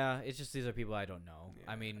them, yeah. It's just these are people I don't know. Yeah.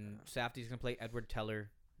 I mean, Safdie's gonna play Edward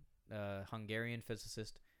Teller, Hungarian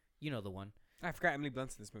physicist. You know the one. I forgot Emily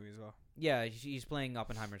Blunt's in this movie as well. Yeah, he's playing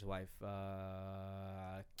Oppenheimer's wife,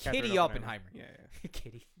 Catherine Kitty Oppenheimer. Yeah.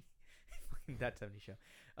 Kitty. That 70s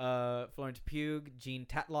show. Florence Pugh, Gene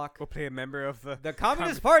Tatlock, We'll play a member of the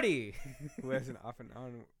Communist Party. who has an often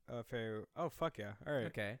on affair. Oh fuck yeah! All right.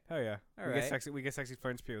 Okay. Hell yeah. All we right. get sexy. We get sexy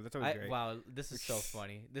Florence Pugh. That's always great. Wow, this is so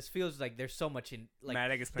funny. This feels like there's so much in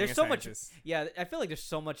Maddox is playing there's a so much- scientist. Yeah, I feel like there's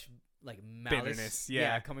so much malice, Bitterness,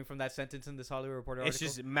 yeah. coming from that sentence in this Hollywood Reporter It's article.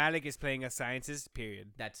 just Malik is playing a scientist. Period.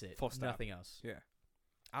 That's it. full stop. Nothing else. Yeah.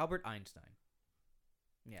 Albert Einstein.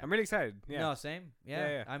 Yeah. I'm really excited. Yeah. No, same. Yeah.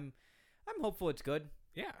 Yeah. I'm hopeful it's good.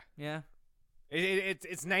 Yeah. Yeah.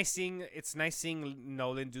 It's nice seeing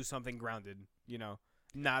Nolan do something grounded. You know,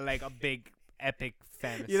 not like a big epic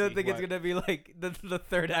fantasy. You don't think it's what- gonna be like the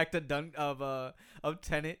third act of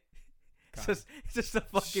Tenet? It's just a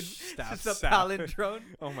fucking Stop, just a stop. palindrome.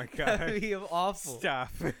 Oh my That'd god. be awful. Stop.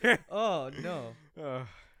 Oh no. Ugh.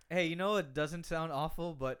 Hey, you know it doesn't sound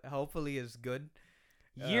awful, but hopefully is good.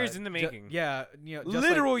 Years in the making. Yeah, you know, just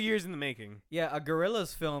Literal years in the making. yeah, a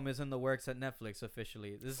Gorillaz film is in the works at Netflix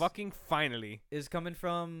officially. This Fucking finally. is coming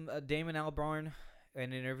from Damon Albarn in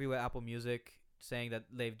an interview with Apple Music, saying that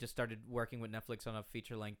they've just started working with Netflix on a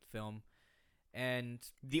feature-length film, and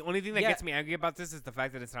The only thing that Yeah. gets me angry about this is the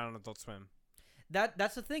fact that it's not on Adult Swim.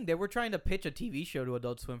 that's the thing. They were trying to pitch a TV show to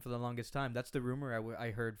Adult Swim for the longest time. That's the rumor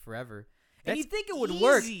I heard forever. And you That's think it would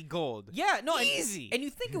work? Easy gold. Yeah, no, Easy. And you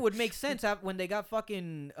think it would make sense when they got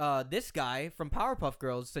fucking this guy from Powerpuff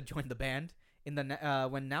Girls to join the band in the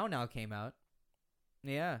when Now came out.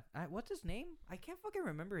 Yeah, what's his name? I can't fucking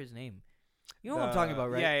remember his name. You know what I'm talking about,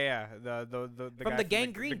 right? Yeah. The From guy the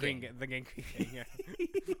Gang Green the Gang. the Gang Green Gang.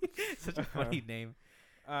 Yeah. Such a funny name.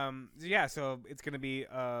 So it's gonna be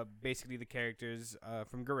basically the characters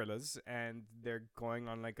from Gorillaz, and they're going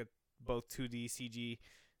on like a both 2D CG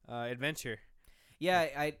adventure.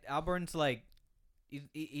 Yeah, Alburn's like,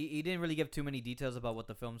 he didn't really give too many details about what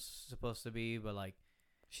the film's supposed to be, but like,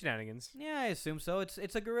 Shenanigans. yeah, I assume so. It's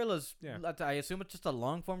a Gorillaz. Yeah. I assume it's just a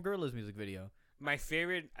long form Gorillaz music video. My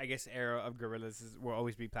favorite, I guess, era of Gorillaz will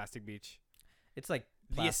always be Plastic Beach. It's like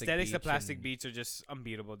The Plastic aesthetics of Beach Plastic and- Beach are just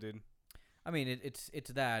unbeatable, dude. I mean, it's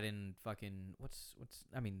that and fucking what's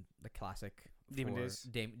I mean the classic Demon for Days.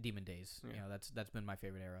 Demon Days. Yeah. You know, that's been my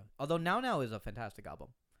favorite era. Although Now is a fantastic album.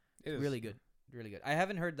 It is. Really good, really good. I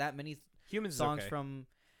haven't heard that many Humans songs is okay. from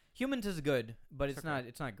Humans is good, but it's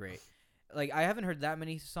okay. not great. Like I haven't heard that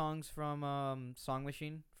many songs from Song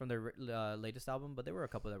Machine from their latest album, but there were a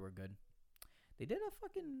couple that were good. They did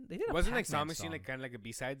a Wasn't like Pac-Man Song Machine song. like kind of like a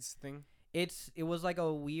B-sides thing? It was like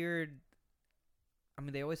a weird. I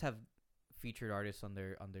mean, they always have featured artists on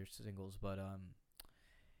their singles, but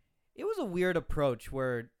it was a weird approach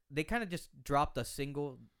where they kind of just dropped a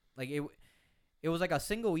single, like it was like a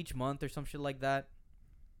single each month or some shit like that.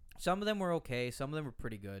 Some of them were okay, some of them were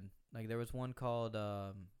pretty good. Like there was one called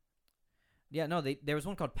there was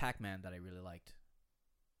one called Pac-Man that I really liked,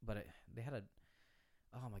 but they had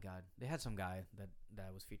oh my god, they had some guy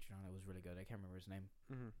that was featured on it. Was really good. I can't remember his name.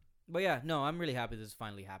 Mm-hmm. But yeah, no, I'm really happy this is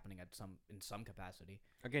finally happening in some capacity.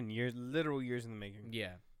 Again, literal years in the making.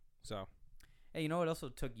 Yeah. So, Hey, you know what also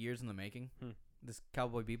took years in the making? Hmm. This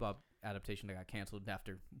Cowboy Bebop adaptation that got canceled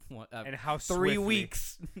after and how 3 swiftly,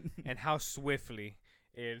 weeks. and how swiftly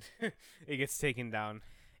it it gets taken down.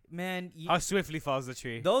 Man, How swiftly falls the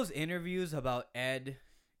tree. those interviews about Ed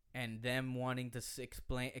and them wanting to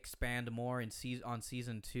expand more in on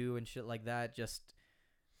season 2 and shit like that, just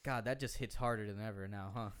God, that just hits harder than ever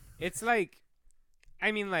now, huh? It's like,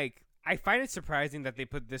 I mean, like, I find it surprising that they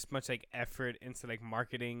put this much like effort into like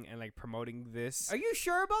marketing and like promoting this. Are you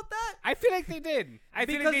sure about that? I feel like they did. I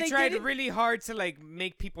feel like they tried didn't- really hard to like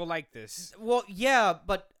make people like this. Well, yeah,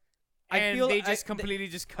 but And they just completely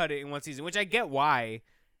just cut it in one season, which I get why.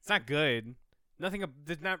 It's not good.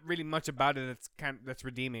 There's not really much about it that's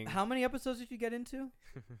redeeming. How many episodes did you get into?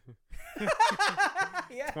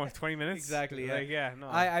 Yeah. 20 minutes? Exactly. Yeah. Like, yeah, no.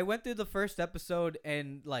 I went through the first episode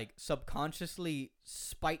and like subconsciously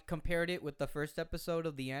compared it with the first episode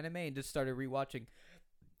of the anime and just started rewatching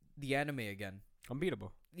the anime again.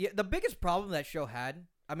 Unbeatable. Yeah, the biggest problem that show had,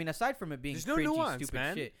 I mean, aside from it being There's no cringy, nuance, stupid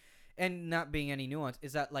man. shit, and not being any nuance,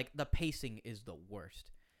 is that like the pacing is the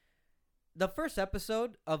worst. The first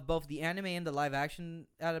episode of both the anime and the live action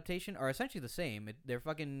adaptation are essentially the same. They're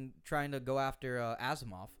fucking trying to go after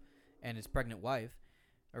Asimov and his pregnant wife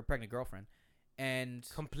or pregnant girlfriend, and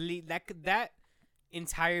Complete that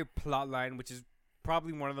entire plot line, which is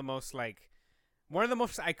probably one of the most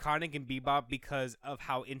iconic in Bebop because of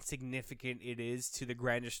how insignificant it is to the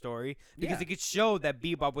grander story. Because Yeah. it could show that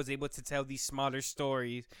Bebop was able to tell these smaller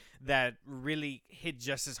stories that really hit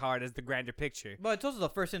just as hard as the grander picture. But it's also the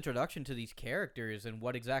first introduction to these characters and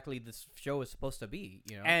what exactly this show is supposed to be,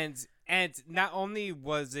 you know? And not only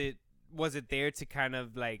was it there to kind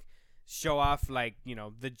of like show off like, you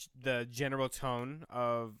know, the general tone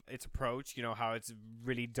of its approach, you know, how it's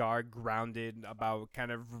really dark, grounded about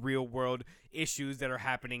kind of real world issues that are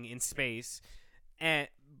happening in space,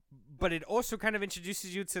 but it also kind of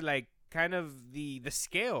introduces you to like kind of the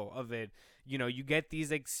scale of it. You know, you get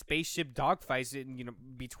these like spaceship dogfights, you know,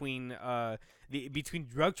 between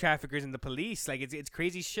drug traffickers and the police. Like it's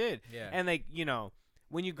crazy shit. Yeah. And like, you know,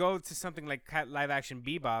 when you go to something like live action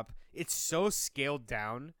Bebop, it's so scaled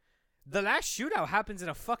down. The last shootout happens in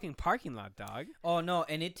a fucking parking lot, dog. Oh no,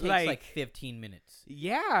 and it takes like 15 minutes.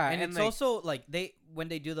 Yeah, And it's like, also like when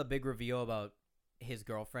they do the big reveal about his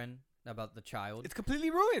girlfriend, about the child. it's completely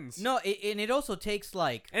ruined. No, and it also takes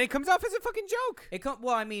like And it comes off as a fucking joke.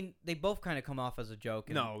 well, I mean, they both kind of come off as a joke.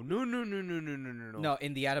 And No. No,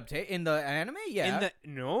 in the in the anime, yeah.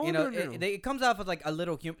 No. It comes off as like a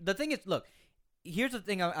little humor. The thing is, look, here's the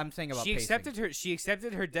thing I'm saying about She pacing.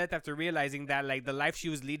 accepted her death after realizing that like the life she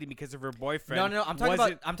was leading because of her boyfriend. No, I'm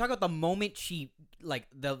talking about the moment she like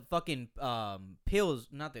the fucking pills,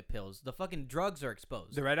 not the pills, the fucking drugs are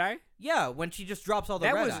exposed. The red eye. Yeah, when she just drops all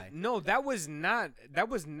the red eye. No, that was not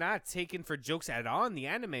taken for jokes at all in the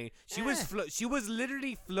anime. She was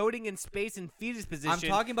literally floating in space in fetus position. I'm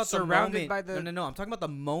talking about surrounded the moment. by the No. I'm talking about the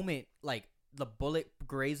moment like the bullet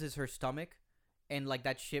grazes her stomach, and like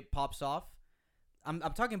that shit pops off. I'm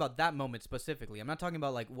talking about that moment specifically. I'm not talking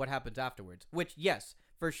about like what happens afterwards, which yes,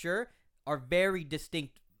 for sure, are very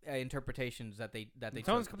distinct interpretations that they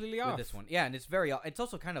tone's took completely with off. this one. Yeah, and it's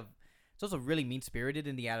also really mean spirited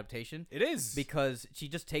in the adaptation. It is Because she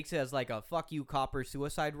just takes it as like a fuck you copper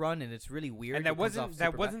suicide run, and it's really weird. and that wasn't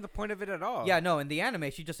the point of it at all. Yeah, no. In the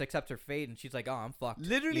anime, she just accepts her fate, and she's like, "Oh, I'm fucked."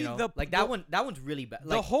 Literally, you know? that that one's really bad. The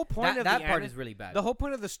Like, whole point of that the part anime- is really bad. The whole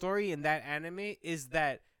point of the story in that anime is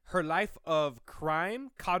that her life of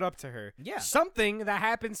crime caught up to her. Yeah. Something that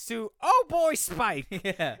happens to boy Spike.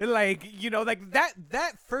 Yeah. Like, you know, like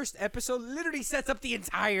that first episode literally sets up the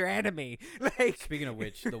entire anime. Like, Speaking of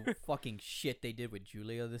which, the fucking shit they did with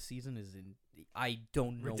Julia this season is I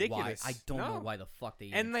don't know ridiculous. why. I don't know No. why the fuck they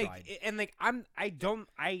and even like tried.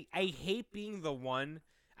 I hate being the one.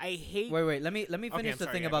 I hate Wait. Let me finish I'm the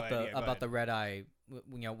sorry, thing yeah, about go ahead, the red eye. You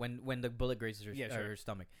know, when the bullet grazes her, Yeah, sure. her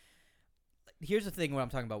stomach. Here's the thing. What I'm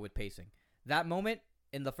talking about with pacing. That moment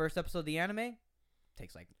in the first episode of the anime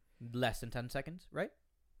takes like less than 10 seconds, right?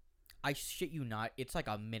 I shit you not. It's like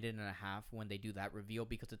a minute and a half when they do that reveal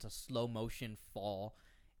because it's a slow motion fall,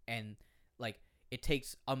 and like it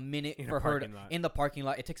takes a minute In a for her parking lot. in the parking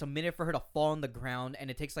lot. It takes a minute for her to fall on the ground,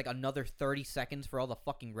 and it takes like another 30 seconds for all the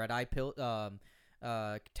fucking red eye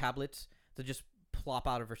tablets to just plop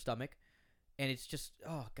out of her stomach, and it's just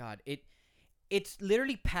it's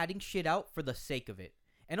literally padding shit out for the sake of it.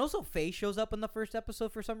 And also Faye shows up in the first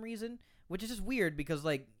episode for some reason, which is just weird because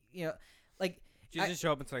like, you know, like she doesn't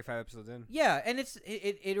show up until like 5 episodes in. yeah, and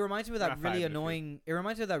it reminds me of that Not really 5, but a few. annoying. It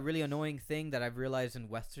reminds me of that really annoying thing that I've realized in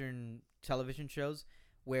Western television shows,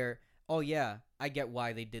 where I get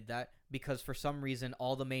why they did that, because for some reason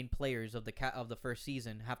all the main players of the first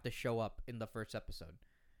season have to show up in the first episode.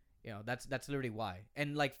 You know, that's literally why.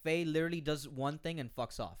 And like Faye literally does one thing and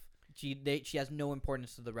fucks off. she has no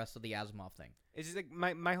importance to the rest of the Asimov thing. It's just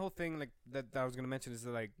like my whole thing like that I was gonna mention is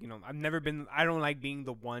that, like, you know, I don't like being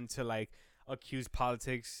the one to like accuse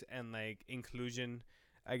politics and like inclusion,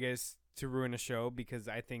 I guess, to ruin a show, because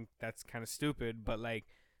I think that's kind of stupid. But like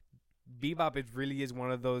Bebop, it really is one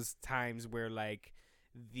of those times where like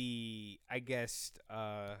I guess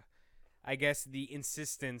the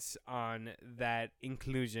insistence on that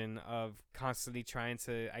inclusion of constantly trying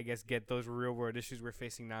to, I guess, get those real world issues we're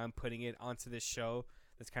facing now and putting it onto this show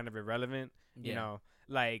that's kind of irrelevant. You know,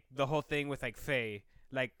 like the whole thing with like Faye,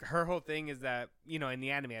 like her whole thing is that, you know, in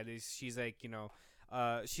the anime at least, she's like, you know,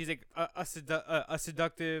 she's like a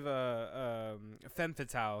seductive femme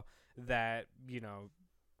fatale that, you know,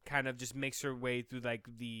 kind of just makes her way through like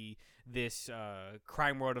this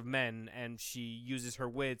crime world of men, and she uses her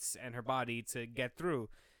wits and her body to get through.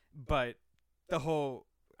 But the whole,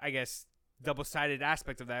 I guess, double-sided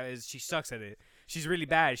aspect of that is she sucks at it. She's really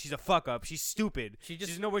bad. She's a fuck up. She's stupid. She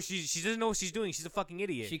doesn't know what she's doing. She's a fucking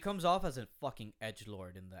idiot. She comes off as a fucking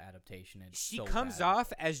edgelord in the adaptation, and she comes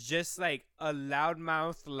off as just like a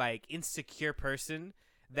loudmouth, like insecure person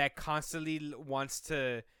that constantly wants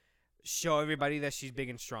to show everybody that she's big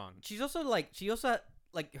and strong. She also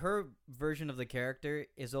her version of the character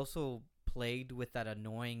is also plagued with that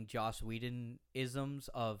annoying Joss Whedon isms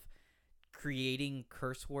of creating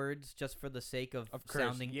curse words just for the sake of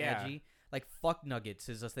sounding edgy. Like fuck nuggets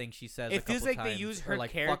is a thing she says. It feels like times. They use her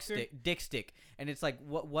like character, fuck dick stick, and it's like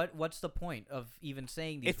what's the point of even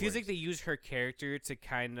saying these? It feels words? like they use her character to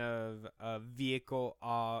kind of vehicle,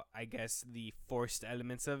 I guess, the forced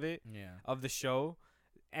elements of it, of the show.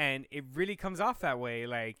 And it really comes off that way,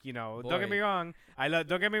 like, you know. Boy. Don't get me wrong.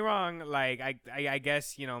 Don't get me wrong. Like, I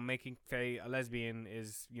guess, you know, making Faye a lesbian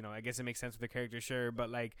is, you know, I guess it makes sense with the character, sure. But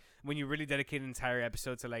like, when you really dedicate an entire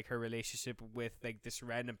episode to like her relationship with like this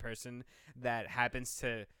random person that happens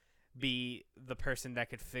to be the person that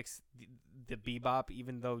could fix the Bebop,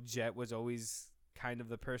 even though Jet was always kind of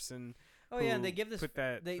the person. Oh yeah, and they give this.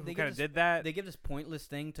 They kind of did that. They give this pointless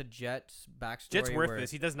thing to Jet's backstory. Jet's worthless.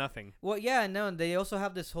 He does nothing. Well, yeah, no. And they also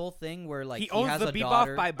have this whole thing where like he owns has the a Bebop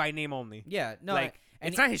daughter. by name only. Yeah, no, like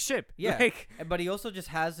it's not his ship. Yeah, like, but he also just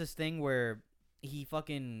has this thing where he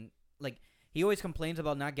fucking like he always complains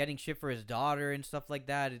about not getting shit for his daughter and stuff like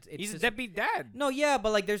that. He's a deadbeat dad. No, yeah,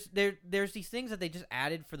 but like there's these things that they just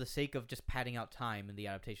added for the sake of just padding out time in the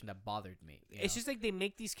adaptation that bothered me. It's just like they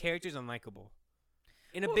make these characters unlikable.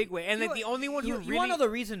 In a big way. And like the only one who really... You want to know the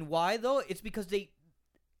reason why, though? It's because they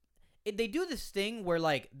do this thing where,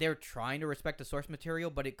 like, they're trying to respect the source material,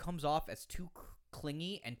 but it comes off as too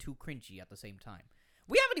clingy and too cringy at the same time.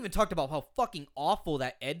 We haven't even talked about how fucking awful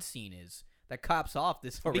that Ed scene is that cops off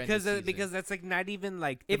this horrendous season. Because that's, like, not even,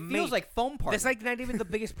 like... It feels like foam party. That's, like, not even the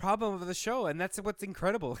biggest problem of the show, and that's what's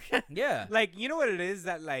incredible. Yeah. Like, you know what it is?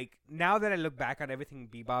 That, like, now that I look back on everything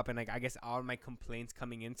Bebop and, like, I guess all my complaints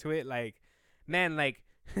coming into it, like... Man, like,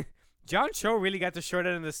 John Cho really got the short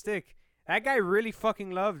end of the stick. That guy really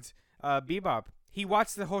fucking loved Bebop. He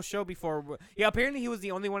watched the whole show before. Yeah, apparently he was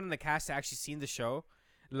the only one in the cast to actually seen the show,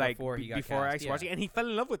 like before actually watching it, and he fell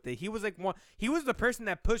in love with it. He was like he was the person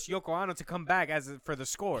that pushed Yoko Ono to come back for the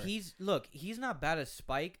score. He's not bad as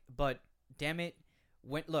Spike, but damn it,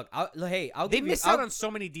 They missed out on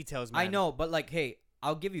so many details, man. I know, but like, hey,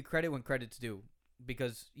 I'll give you credit when credit's due.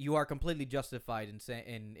 Because you are completely justified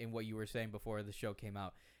in what you were saying before the show came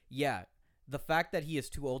out. Yeah, the fact that he is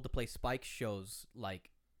too old to play Spike shows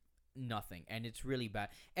like nothing, and it's really bad.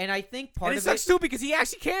 And I think part of it sucks too because he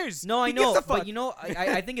actually cares. No, I know, but you know,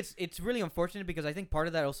 I think it's really unfortunate because I think part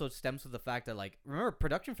of that also stems from the fact that like remember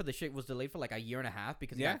production for the shit was delayed for like a year and a half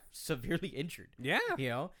because he got severely injured. Yeah, you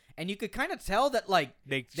know, and you could kind of tell that like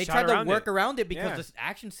they tried to work around it because the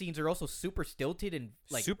action scenes are also super stilted and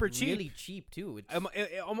like super cheap, really cheap too.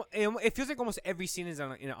 It feels like almost every scene is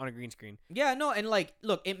on a green screen. Yeah, no, and like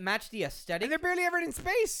look, it matched the aesthetic. And they're barely ever in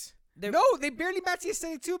space. No, they barely match the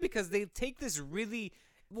aesthetic too because they take this really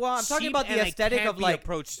I'm talking about the aesthetic of like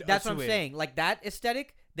approach. That's what I'm saying. Like that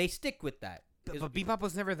aesthetic, they stick with that. But Bebop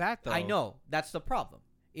was never that though. I know that's the problem.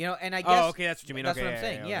 You know, and I guess. Oh, okay, that's what you mean. That's what I'm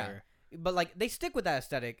saying. Yeah. But like they stick with that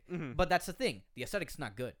aesthetic, but that's the thing. The aesthetic's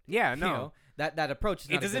not good. Yeah, no. You know, that approach is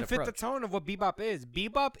not it doesn't fit the tone of what Bebop is.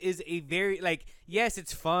 Bebop is a very like yes,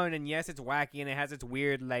 it's fun and yes, it's wacky and it has its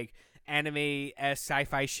weird like anime-esque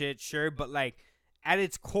sci-fi shit, sure, but like at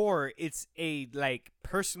its core, it's a like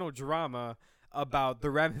personal drama about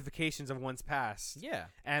the ramifications of one's past. Yeah.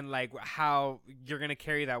 And like how you're gonna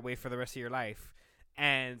carry that way for the rest of your life.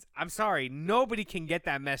 And I'm sorry, nobody can get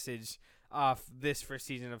that message off this first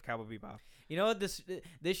season of Cowboy Bebop. You know what?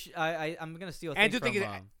 I'm gonna steal. And I do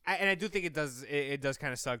think it does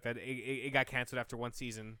kind of suck that it got canceled after one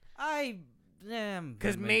season.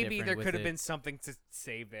 Because maybe there could have been something to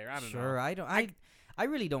save there. I don't know. Sure, I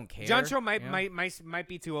really don't care. John Cho might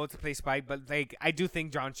be too old to play Spike, but like I do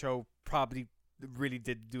think John Cho probably really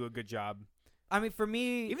did do a good job. I mean, for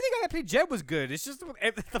me, even the guy that played Jed was good. It's just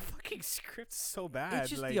the fucking script's so bad. It's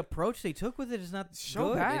just the approach they took with it is not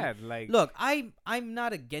so good. bad. Look, I'm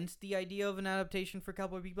not against the idea of an adaptation for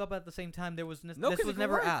Cowboy Bebop, but at the same time, this was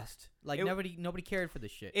never asked. Like nobody cared for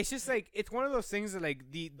this shit. It's just like it's one of those things that like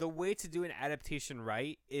the way to do an adaptation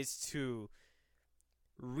right is to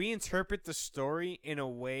reinterpret the story in a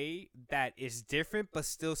way that is different but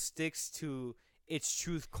still sticks to its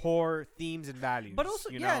truth, core themes and values. But also,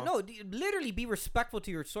 literally be respectful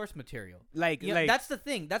to your source material. Like that's the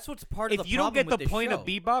thing. That's what's part of the problem. If you don't get the point show. of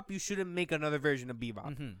Bebop, you shouldn't make another version of Bebop.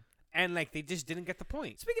 Mm-hmm. And like they just didn't get the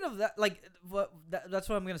point. Speaking of that, like that's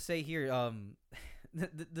what I'm gonna say here. This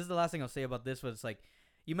is the last thing I'll say about this. Was like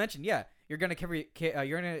you mentioned, you're gonna carry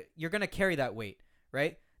that weight,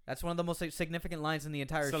 right? That's one of the most significant lines in the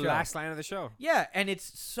entire show. It's the last line of the show. Yeah, and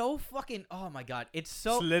it's so fucking. Oh my god, it's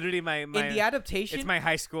literally my in the adaptation. It's my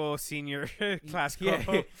high school senior class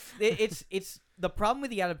quote. Yeah, it's the problem with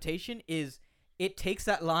the adaptation is it takes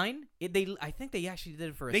that line. I think they actually did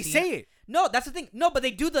it for a They scene. say it. No, that's the thing. No, but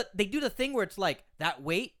they do the thing where it's like that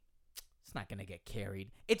weight. It's not gonna get carried.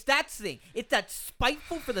 It's that thing. It's that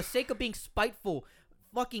spiteful for the sake of being spiteful.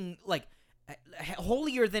 Fucking like.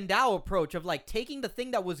 Holier than thou approach of like taking the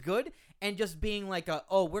thing that was good and just being like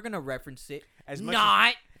we're gonna reference it as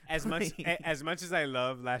much as much as I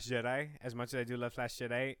love Last Jedi, as much as I do love Last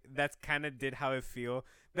Jedi, that's kind of did how it feel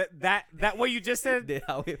that what you just said did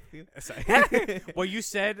how it feel. Sorry. what you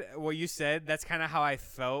said that's kind of how I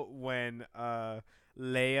felt when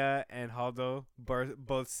Leia and Haldo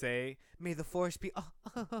both say, "May the Force be,"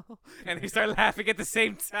 and they start laughing at the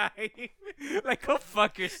same time. Like, go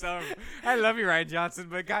fuck yourself. I love you, Rian Johnson,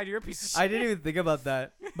 but God, you're a piece of shit. I didn't even think about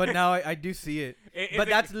that, but now I do see it. But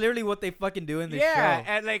that's literally what they fucking do in this show. Yeah,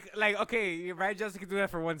 and like okay, Rian Johnson can do that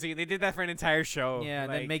for one scene. They did that for an entire show. Yeah,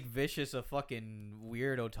 and then make Vicious a fucking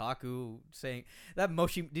weird otaku saying that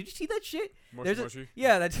Moshi. Did you see that shit? Moshi.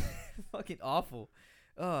 Yeah, that's fucking awful.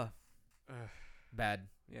 Bad.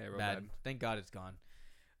 Yeah, real bad. Thank God it's gone.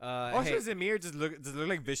 Also, Zamir just look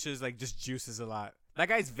like Vicious, like just juices a lot. That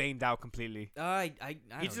guy's veined out completely. I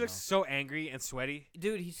he just looks so angry and sweaty.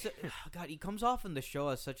 Dude, God, he comes off in the show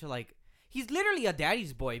as such a like. He's literally a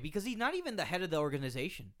daddy's boy because he's not even the head of the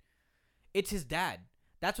organization. It's his dad.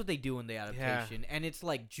 That's what they do in the adaptation. Yeah. And it's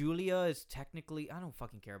like Julia is technically. I don't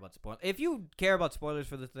fucking care about spoilers. If you care about spoilers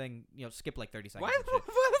for the thing, skip like 30 seconds. Why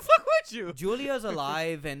the fuck would you? Julia's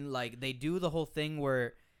alive, and like they do the whole thing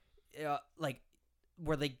where,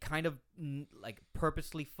 where they kind of like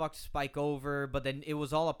purposely fucked Spike over, but then it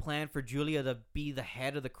was all a plan for Julia to be the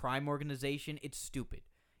head of the crime organization. It's stupid.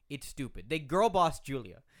 They girl boss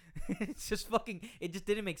Julia. It's just fucking. It just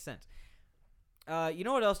didn't make sense. You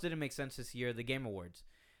know what else didn't make sense this year? The Game Awards.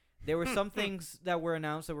 There were some things that were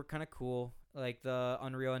announced that were kind of cool, like the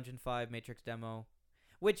Unreal Engine 5 Matrix demo,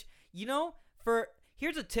 which,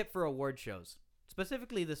 here's a tip for award shows,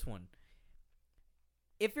 specifically this one.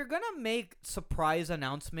 If you're going to make surprise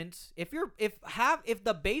announcements, if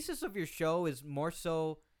the basis of your show is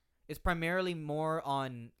primarily more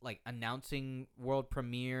on like announcing world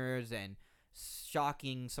premieres and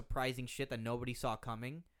shocking, surprising shit that nobody saw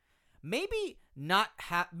coming, maybe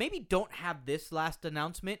don't have this last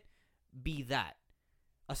announcement be that.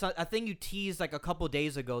 A thing you teased like a couple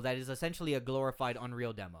days ago that is essentially a glorified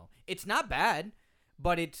Unreal demo. It's not bad,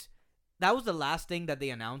 but that was the last thing that they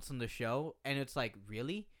announced on the show, and it's like,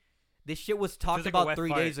 really? This shit was talked about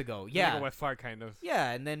 3 days ago. Yeah. Like a wet fart, kind of.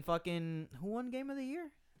 Yeah, and then fucking, who won Game of the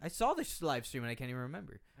Year? I saw this live stream and I can't even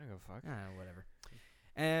remember. I don't give a fuck.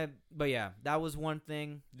 Whatever. But yeah, that was one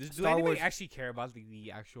thing. Do anybody actually care about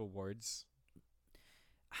the actual awards?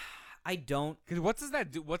 I don't. Cause what does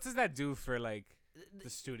that do for like the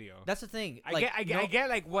studio? That's the thing. I get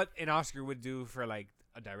like what an Oscar would do for like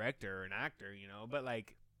a director or an actor, but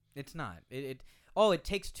like it's not. It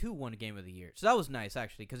Takes Two won Game of the Year, so that was nice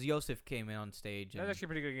actually, because Yosef came in on stage. That was actually a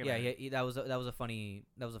pretty good game. Yeah, that was a funny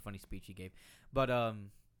speech he gave. But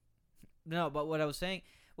no, but what I was saying,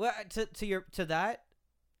 well, to that,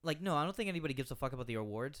 like, no, I don't think anybody gives a fuck about the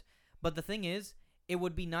awards. But the thing is, it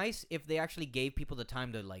would be nice if they actually gave people the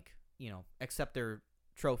time to like, accept their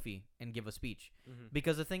trophy and give a speech. Mm-hmm.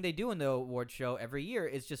 Because the thing they do in the award show every year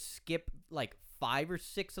is just skip like 5 or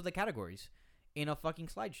 6 of the categories in a fucking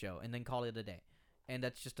slideshow and then call it a day. And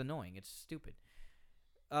that's just annoying. It's stupid.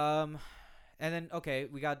 And And then, okay,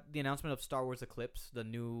 we got the announcement of Star Wars Eclipse, the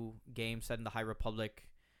new game set in the High Republic,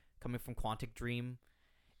 coming from Quantic Dream.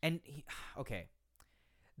 And, okay,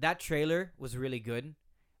 that trailer was really good.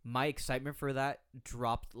 My excitement for that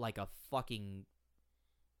dropped like a fucking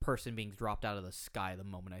person being dropped out of the sky the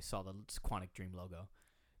moment I saw the Quantic Dream logo.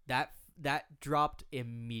 That dropped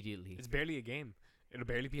immediately. It's barely a game. It'll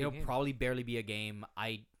barely be a game. It'll probably barely be a game.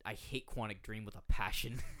 I hate Quantic Dream with a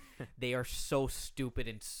passion. They are so stupid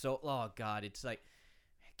and so... Oh, God. It's like...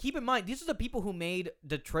 Keep in mind, these are the people who made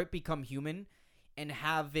Detroit Become Human and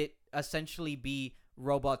have it essentially be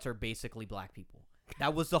robots are basically black people.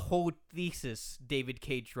 That was the whole thesis David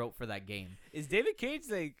Cage wrote for that game. Is David Cage,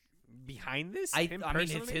 like, behind this? I mean,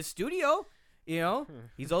 it's his studio. You know?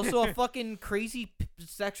 He's also a fucking crazy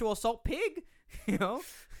sexual assault pig. You know?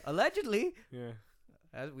 Allegedly. Yeah.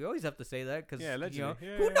 We always have to say that because, allegedly. You know,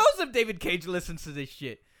 Yeah, who knows if David Cage listens to this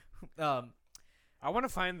shit? I want to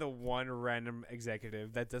find the one random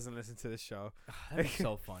executive that doesn't listen to this show. That'd be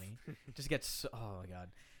so funny. Just gets so, oh my God.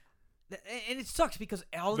 And it sucks because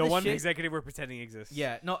all the this one shit, executive we're pretending exists.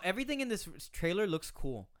 Yeah, no, everything in this trailer looks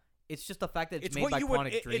cool. It's just the fact that it's made what by you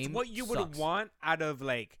Quantic Dream. It's what you would want out of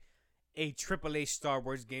like a AAA Star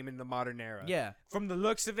Wars game in the modern era. Yeah, from the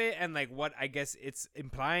looks of it and like what I guess it's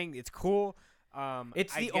implying, it's cool.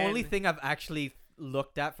 It's the only thing I've actually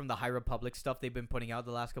looked at from the High Republic stuff they've been putting out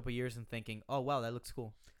the last couple of years and thinking, oh wow, that looks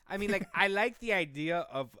cool. I mean, like I like the idea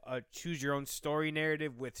of a choose your own story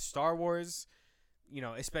narrative with Star Wars. You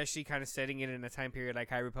know, especially kind of setting it in a time period like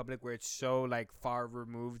High Republic where it's so like far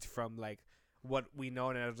removed from like what we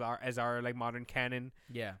know as our like modern canon.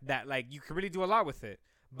 Yeah. That like you can really do a lot with it.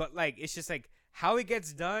 But like it's just like how it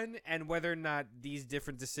gets done and whether or not these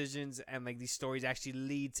different decisions and like these stories actually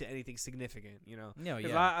lead to anything significant, you know. No,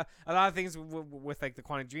 yeah. A lot of things with like the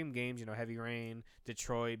Quantic Dream games, you know, Heavy Rain,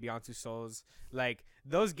 Detroit, Beyond Two Souls, like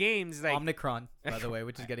those games, like Omnicron, by the way,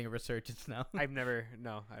 which is getting a resurgence now. I've never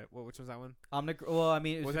which was that one? Well, I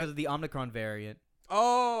mean, it's because of the Omnicron variant.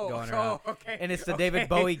 Going around. Okay. And it's the David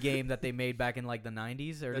Bowie game that they made back in like the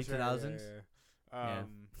 90s, early 2000s. Yeah.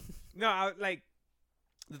 No, like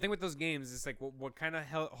the thing with those games is like what kind of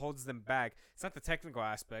holds them back. It's not the technical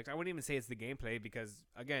aspect. I wouldn't even say it's the gameplay because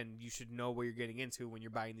again, you should know what you're getting into when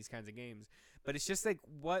you're buying these kinds of games. But it's just like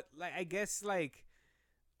I guess like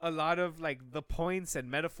a lot of like the points and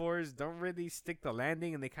metaphors don't really stick the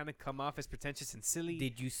landing and they kind of come off as pretentious and silly.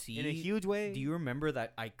 Did you see in a huge way? Do you remember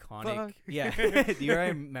that iconic? Fuck. Yeah. Do you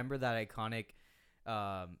remember that iconic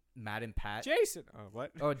Matt and Pat? Jason. Oh,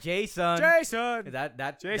 what? Oh, Jason. Jason.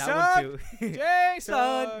 That Jason. That one too.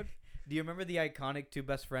 Jason. Do you remember the iconic Two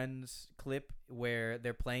Best Friends clip where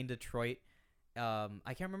they're playing Detroit? I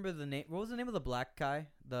can't remember the name. What was the name of the black guy?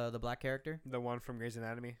 The black character? The one from Grey's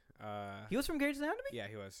Anatomy. He was from Grey's Anatomy? Yeah,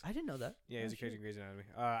 he was. I didn't know that. Yeah, he was a character in Grey's Anatomy.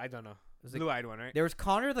 I don't know. Was Blue-eyed one, right? There was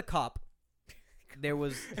Connor the cop. There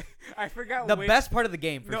was I forgot the best part of the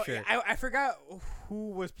game for sure. I forgot who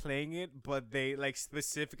was playing it, but they like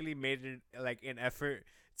specifically made it like an effort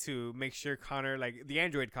to make sure Connor, like the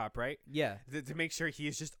android cop, right? Yeah. To make sure he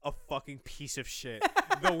is just a fucking piece of shit.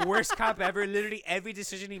 The worst cop ever. Literally every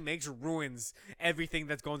decision he makes ruins everything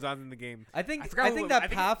that's going on in the game. I think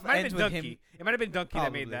that path ends with him. It might have been Dunkey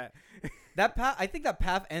that made that. I think that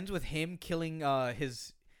path ends with him killing fucking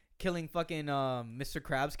Mr.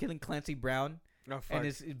 Krabs, killing Clancy Brown and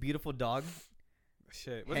his beautiful dog.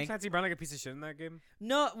 Shit. Wasn't Clancy Brown like a piece of shit in that game?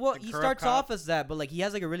 No, well, he starts off as that, but like he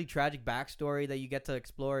has like a really tragic backstory that you get to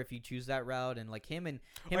explore if you choose that route, and like him and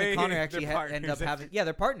Connor actually end up having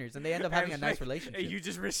they're partners and they end up having a nice relationship. You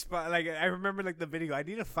just respond like I remember like the video. I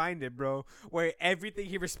need to find it, bro, where everything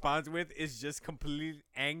he responds with is just complete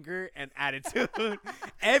anger and attitude.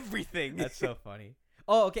 Everything. That's so funny.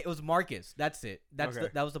 Oh, okay, it was Marcus. That's it. That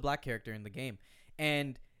was the black character in the game,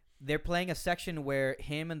 and they're playing a section where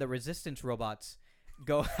him and the Resistance robots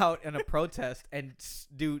go out in a protest and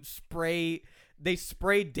spray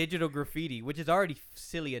digital graffiti, which is already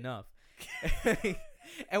silly enough.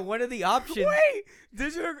 And one of the options,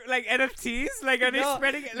 digital like NFTs, like are they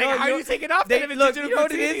spreading? Like how are you taking off? You know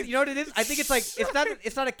what it is? You know what it is? I think it's like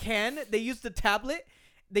it's not a can. They use the tablet.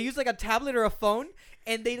 They use like a tablet or a phone,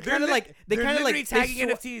 and they kind of like tagging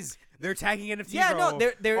NFTs. They're tagging NFTs. Yeah, bro.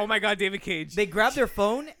 no, they're. Oh my god, David Cage. They grab their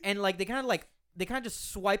phone and like they kind of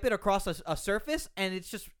just swipe it across a surface, and it's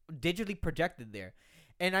just digitally projected there.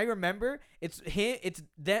 And I remember it's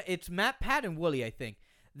Matt, Pat, and Wooly. I think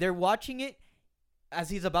they're watching it as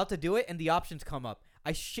he's about to do it, and the options come up.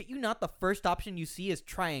 I shit you not, the first option you see is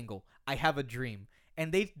triangle. I have a dream,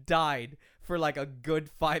 and they died for like a good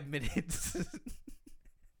 5 minutes.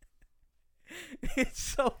 It's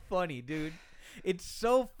so funny, dude. It's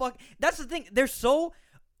so That's the thing. They're so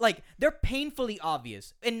like they're painfully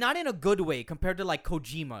obvious and not in a good way compared to like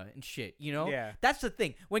Kojima and shit, you know? Yeah. That's the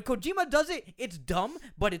thing. When Kojima does it, it's dumb,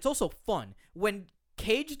 but it's also fun. When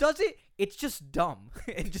Cage does it, it's just dumb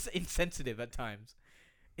and just insensitive at times.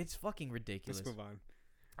 It's fucking ridiculous. Let's move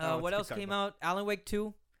on. What else came out? Alan Wake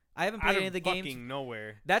 2. I haven't played any of the games. Fucking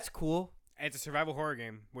nowhere. That's cool. It's a survival horror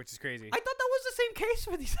game, which is crazy. I thought that was the same case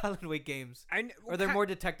for these Alan Wake games. Or they're more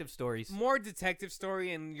detective stories. More detective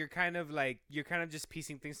story, and you're kind of just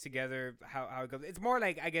piecing things together. How it goes. It's more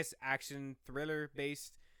like, I guess, action thriller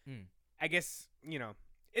based. I guess,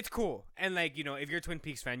 it's cool, and like, if you're a Twin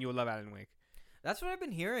Peaks fan, you will love Alan Wake. That's what I've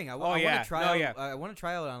been hearing. I want to try. I want to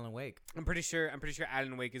try out Alan Wake. I'm pretty sure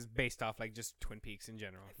Alan Wake is based off like just Twin Peaks in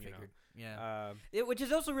general. I figured. Yeah. Which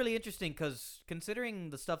is also really interesting because considering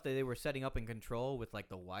the stuff that they were setting up in Control with like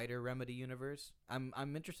the wider Remedy universe, I'm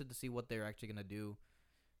interested to see what they're actually gonna do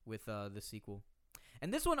with the sequel.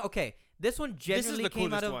 And this one genuinely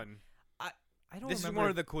came out of. One. I don't. This remember is one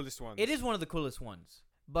of the coolest ones. It is one of the coolest ones,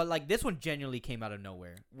 but like this one genuinely came out of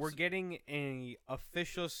nowhere. We're getting an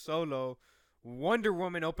official solo Wonder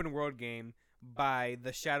Woman open world game by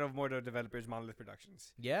the Shadow of Mordor developers, Monolith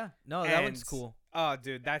Productions. Yeah, no, that one's cool. Oh,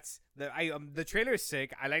 dude, that's the trailer is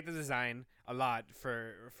sick. I like the design a lot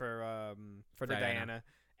for Diana,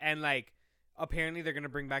 and like apparently they're gonna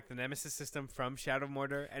bring back the Nemesis system from Shadow of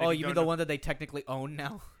Mordor. And you mean the one that they technically own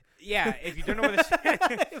now? Yeah, if you don't know what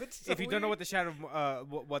the don't know what the Shadow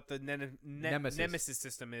of what the Nemesis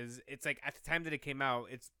system is, it's like at the time that it came out,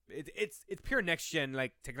 it's pure next gen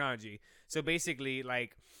like technology. So basically,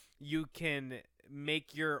 like you can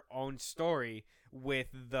make your own story with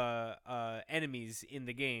the enemies in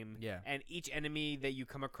the game. Yeah. And each enemy that you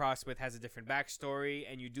come across with has a different backstory,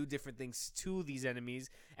 and you do different things to these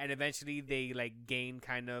enemies, and eventually they like gain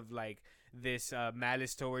kind of like this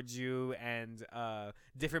malice towards you, and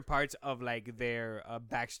different parts of like their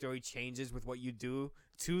backstory changes with what you do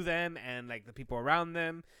to them and like the people around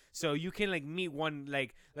them. So you can like meet one,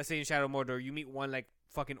 like let's say in Shadow of Mordor, you meet one like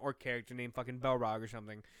fucking orc character named fucking Belrog or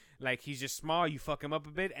something. Like he's just small, you fuck him up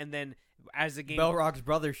a bit, and then as the game Belrog's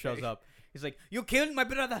brother shows up. He's like, "You killed my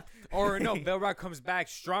brother." Or no, Belrog comes back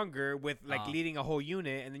stronger with like leading a whole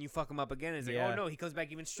unit, and then you fuck him up again. And it's like, oh no, he comes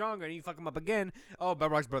back even stronger, and you fuck him up again. Oh,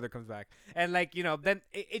 Belrog's brother comes back, and like then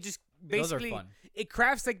it just basically it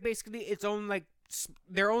crafts like basically its own like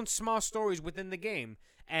their own small stories within the game,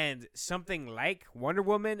 and something like Wonder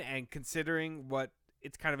Woman, and considering what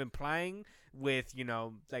it's kind of implying with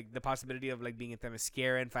like the possibility of like being in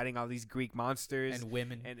Themyscira and fighting all these Greek monsters and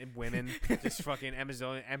women just fucking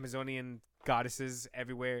Amazonian goddesses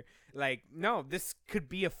everywhere. Like, no, this could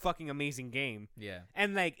be a fucking amazing game. Yeah.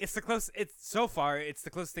 And like it's the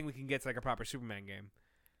closest thing we can get to like a proper Superman game.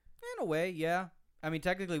 In a way, yeah. I mean,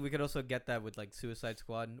 technically, we could also get that with like Suicide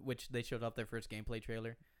Squad, which they showed off their first gameplay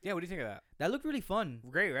trailer. Yeah, what do you think of that? That looked really fun.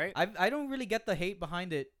 Great, right? I don't really get the hate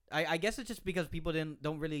behind it. I guess it's just because people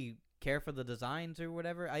don't really care for the designs or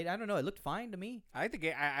whatever. I don't know. It looked fine to me. I like the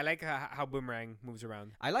game. I like how Boomerang moves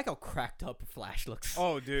around. I like how cracked up Flash looks.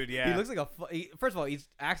 Oh, dude, yeah. He looks like first of all, he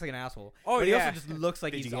acts like an asshole. Oh, but yeah. He also just looks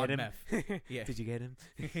like he's on meth. Yeah. Did you get him?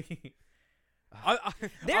 All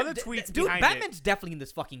the tweets dude, Batman's definitely in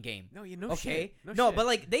this fucking game. No, you know. Okay, shit. No, but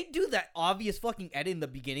like they do that obvious fucking edit in the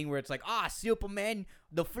beginning where it's like, Superman,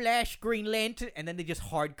 the Flash, Green Lantern, and then they just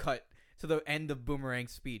hard cut to the end of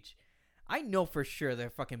Boomerang's speech. I know for sure they're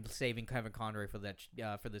fucking saving Kevin Conroy for that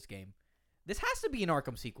for this game. This has to be an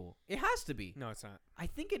Arkham sequel. It has to be. No, it's not. I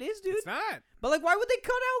think it is, dude. It's not. But like, why would they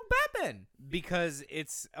cut out Batman? Because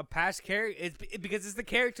it's a past character. Because it's the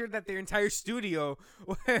character that their entire studio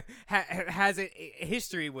has a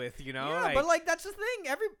history with. Yeah, but like that's the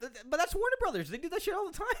thing. But that's Warner Brothers. They do that shit all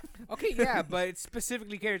the time. Okay, yeah, but it's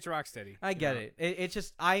specifically catered to Rocksteady. I get it. It's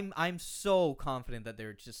just I'm so confident that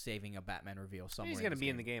they're just saving a Batman reveal somewhere. He's gonna be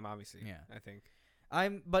in the game, obviously. Yeah, I think.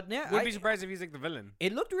 Wouldn't be surprised if he's like the villain.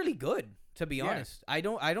 It looked really good, to be honest. I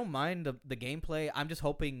don't mind the gameplay. I'm just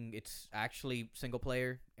hoping it's actually single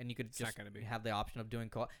player and you could just have the option of doing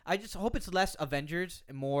co-op. I just hope it's less Avengers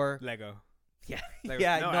and more Lego. Yeah, Lego.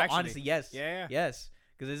 yeah. No, actually, honestly, yes. Yeah. Yes,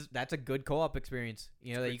 because that's a good co-op experience.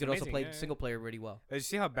 That you could also play single player really well. Did you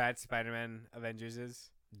see how bad Spider-Man Avengers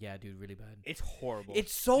is? Yeah, dude, really bad. It's horrible.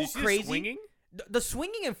 It's so crazy. The swinging? The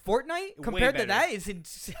swinging in Fortnite compared to that is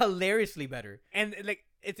hilariously better. And like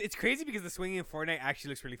it's crazy because the swinging in Fortnite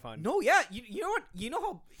actually looks really fun. No, yeah, you know what? You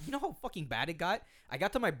know how fucking bad it got? I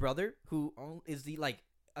got to my brother who is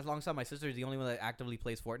alongside my sister is the only one that actively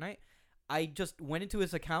plays Fortnite. I just went into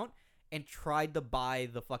his account and tried to buy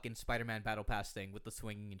the fucking Spider-Man Battle Pass thing with the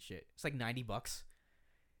swinging and shit. It's like $90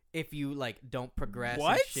 if you like don't progress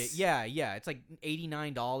and shit. Yeah, it's like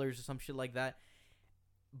 $89 or some shit like that.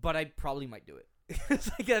 but I probably might do it. It's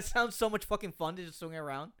like that sounds so much fucking fun to just swing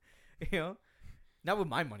around, you know. Not with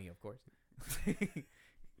my money, of course.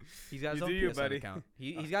 He's got his own PSN account.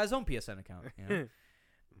 He's got his own PSN account. You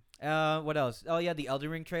know? What else? Oh yeah, the Elden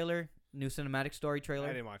Ring trailer, new cinematic story trailer.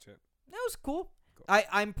 I didn't watch it. That was cool.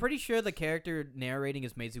 I'm pretty sure the character narrating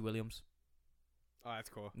is Maisie Williams. Oh, that's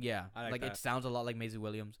cool. Yeah, I like that. It sounds a lot like Maisie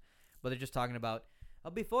Williams, but they're just talking about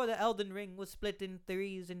before the Elden Ring was split in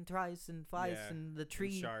threes and thrice and fives and the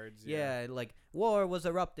tree shards. Yeah, like war was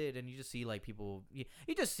erupted, and you just see like people. You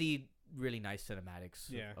just see really nice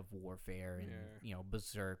cinematics of warfare and you know,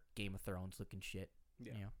 berserk Game of Thrones looking shit.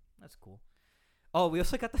 Yeah, you know, that's cool. Oh, we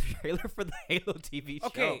also got the trailer for the Halo TV show.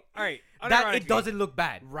 Okay, all right. That it doesn't look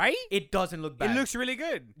bad, right? It doesn't look bad. It looks really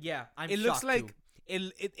good. Yeah, It looks like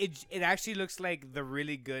it actually looks like the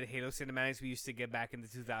really good Halo cinematics we used to get back in the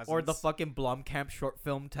 2000s. Or the fucking Blomkamp short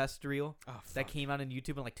film test reel that came out on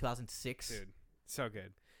YouTube in like 2006. Dude, so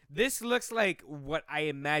good. This looks like what I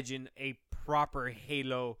imagine a proper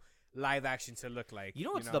Halo live action to look like. You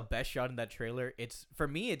know what's the best shot in that trailer? It's for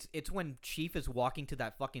me. It's when Chief is walking to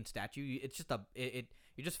that fucking statue. It's just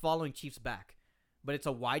you're just following Chief's back, but it's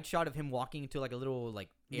a wide shot of him walking into like a little like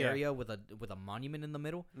area with a monument in the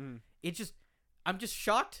middle. It's just. I'm just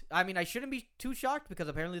shocked. I mean, I shouldn't be too shocked because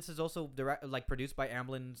apparently this is also produced by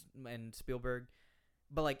Amblin and Spielberg,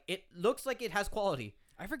 but like it looks like it has quality.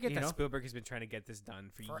 I forget that Spielberg has been trying to get this done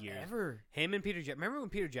for years. Him and Peter. Remember when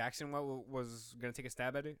Peter Jackson was gonna take a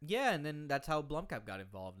stab at it? Yeah, and then that's how Blomkamp got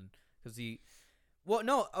involved because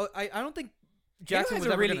I don't think Jackson was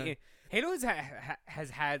ever gonna... Halo has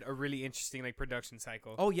had a really interesting like production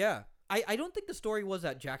cycle. Oh yeah. I don't think the story was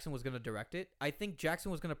that Jackson was going to direct it. I think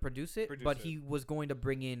Jackson was going to produce it, but he was going to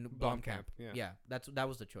bring in Blomkamp. Yeah, that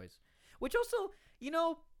was the choice. Which also, you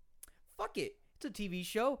know, fuck it. It's a TV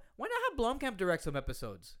show. Why not have Blomkamp direct some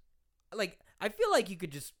episodes? Like, I feel like you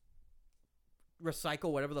could just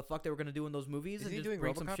recycle whatever the fuck they were going to do in those movies and just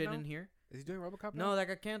bring some shit in here. Is he doing RoboCop now? No, that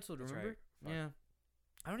got canceled, remember? Right. Yeah.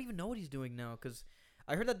 I don't even know what he's doing now because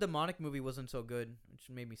I heard that Demonic movie wasn't so good, which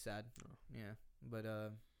made me sad. Oh. Yeah, but I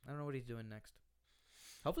don't know what he's doing next.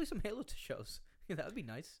 Hopefully some Halo shows. That would be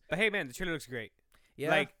nice. But hey, man, the trailer looks great. Yeah.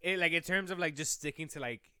 Like in terms of like just sticking to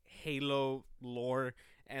like Halo lore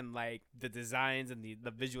and like the designs and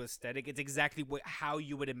the visual aesthetic, it's exactly how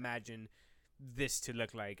you would imagine this to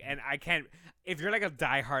look like. And I can't. If you're like a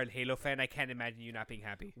diehard Halo fan, I can't imagine you not being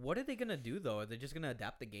happy. What are they gonna do though? Are they just gonna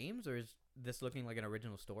adapt the games, or is this looking like an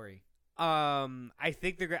original story? I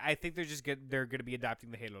think they're just they're gonna be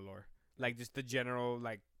adapting the Halo lore, like just the general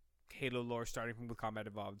like Halo lore starting from with Combat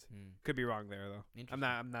Evolved. Could be wrong there though.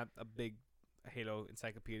 I'm not a big Halo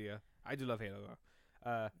encyclopedia. I do love Halo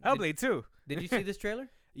though. Hellblade too. Did you see this trailer?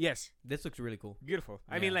 Yes. This looks really cool. Beautiful.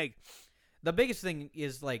 Yeah. I mean, like, the biggest thing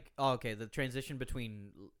is like, the transition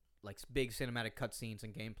between like big cinematic cutscenes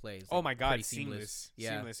and gameplay. Like, oh my god, seamless.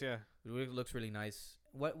 Yeah. Seamless. Yeah. It looks really nice.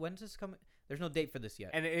 When's this coming? There's no date for this yet.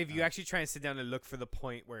 And if you actually try and sit down and look for the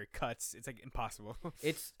point where it cuts, it's like impossible.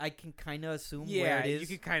 I can kind of assume where it is.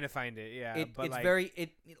 You can kind of find it. Yeah, but it's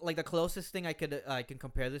like, like the closest thing I can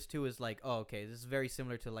compare this to is like, this is very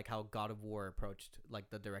similar to like how God of War approached like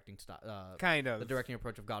the directing style. Kind of the directing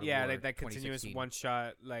approach of God of War. Yeah, like that continuous one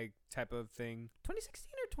shot like type of thing.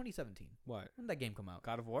 2016 or 2017? What? When did that game come out?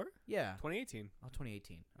 God of War? Yeah, 2018. Oh,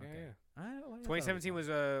 2018. Okay. Yeah. 2017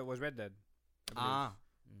 was Red Dead.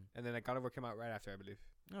 And then God of War came out right after, I believe.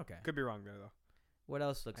 Okay. Could be wrong there, though. What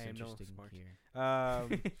else looks interesting here?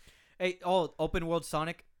 Hey, open world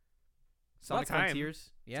Sonic. Sonic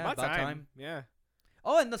Frontiers. Yeah, about time. Yeah.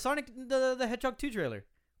 Oh, and the Sonic the Hedgehog 2 trailer,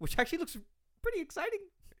 which actually looks pretty exciting.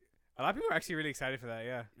 A lot of people are actually really excited for that,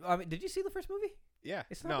 yeah. I mean, did you see the first movie? Yeah.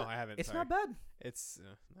 I haven't. It's not bad. It's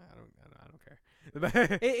I don't care.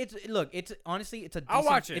 It's honestly it's a decent, I'll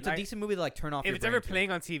watch it. It's a decent movie to like turn off. If it's ever playing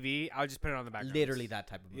on TV, I'll just put it on the background. Literally that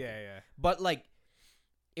type of movie. Yeah. But like,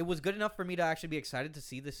 it was good enough for me to actually be excited to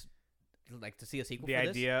see this, like to see a sequel. The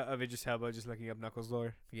idea of Idris Elba just looking up Knuckles'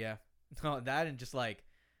 lore. Yeah. No, that and just like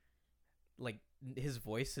his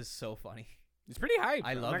voice is so funny. It's pretty hype.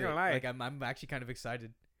 I love it. Lie. Like I'm actually kind of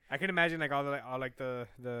excited. I can imagine like all the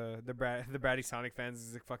bratty Sonic fans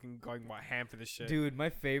is like fucking going ham for this shit. Dude, my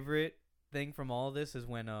favorite thing from all of this is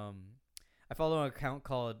when I follow an account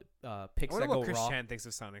called Pix That Go Raw. What Chris Chan thinks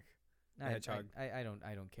of Sonic the Hedgehog. I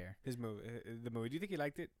don't care. His movie, the movie. Do you think he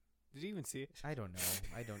liked it? Did you even see it? I don't know.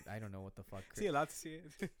 I don't know what the fuck. Is he allowed to see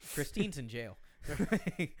it? Christine's in jail.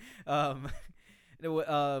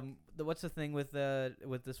 What's the thing with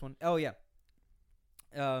this one? Oh yeah.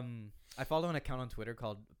 I follow an account on Twitter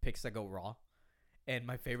called Pix That Go Raw, and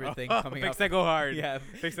my favorite thing coming up. Pix That Go Hard. Yeah,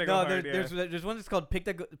 Pix That Go Hard. There's one that's called Pix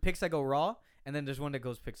That Go Raw, and then there's one that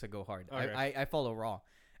goes Pixar Go Hard. Okay. I follow Raw,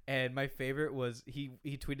 and my favorite was he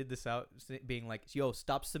tweeted this out being like, "Yo,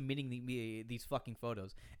 stop submitting these fucking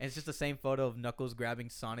photos." And it's just the same photo of Knuckles grabbing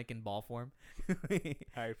Sonic in ball form.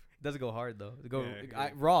 Hype. Doesn't go hard though. Yeah.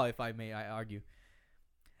 Raw, if I may, I argue.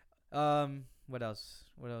 What else?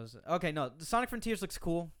 Okay, no, the Sonic Frontiers looks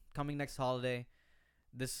cool. Coming next holiday.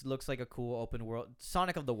 This looks like a cool open world.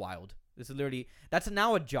 Sonic of the Wild. This is literally that's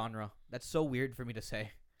now a genre. That's so weird for me to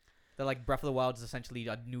say. That like Breath of the Wild is essentially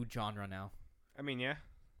a new genre now. I mean, yeah.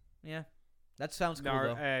 Yeah, that sounds cool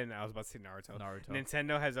though. And I was about to say Naruto.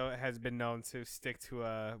 Nintendo has been known to stick to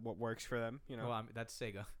what works for them. You know. Well, that's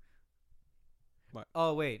Sega. What?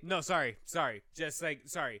 Oh wait. No, sorry. Just like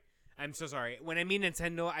sorry. I'm so sorry. When I mean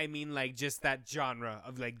Nintendo, I mean like just that genre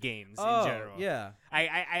of like games in general. Yeah.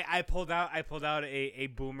 I pulled out a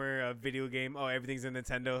boomer video game. Oh, everything's a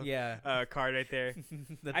Nintendo. Yeah. Card right there.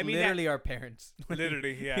 That's literally our parents.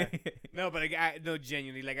 Literally, yeah. No, but like no,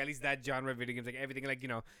 genuinely, like at least that genre of video games, like everything, like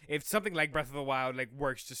if something like Breath of the Wild like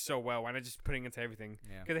works just so well, why not just putting it into everything?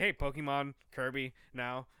 Yeah. Because hey, Pokemon, Kirby,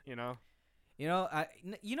 now You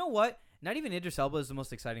know what? Not even Idris Elba is the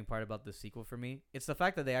most exciting part about this sequel for me. It's the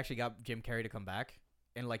fact that they actually got Jim Carrey to come back,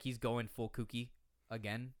 and like he's going full kooky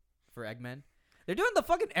again for Eggman. They're doing the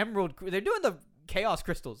fucking Emerald. They're doing the Chaos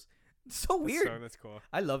Crystals. It's so weird. That's cool.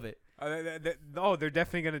 I love it. They're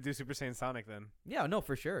definitely gonna do Super Saiyan Sonic then. Yeah, no,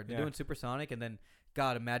 for sure. They're doing Super Sonic, and then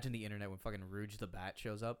God, imagine the internet when fucking Rouge the Bat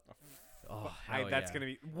shows up. Oh, that's gonna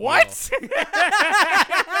be what?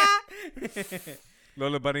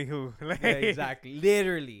 Lola Bunny who? Yeah, exactly.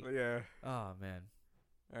 Literally. Yeah. Oh man.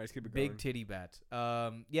 All right, let's keep it going. Big titty bat.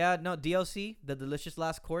 Yeah, no, DLC, the delicious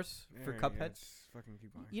last course for Cuphead. Yeah, just fucking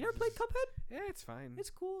keep going. You never played Cuphead? Yeah, it's fine. It's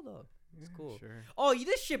cool though. It's cool. Sure. Oh,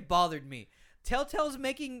 this shit bothered me. Telltale's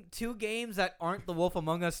making 2 games that aren't The Wolf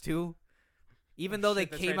Among Us 2. Even though they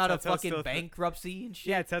came out of fucking bankruptcy and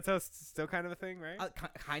shit. Yeah, Telltale's still kind of a thing, right?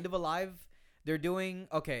 Kind of alive. They're doing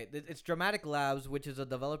it's Dramatic Labs, which is a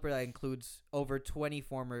developer that includes over 20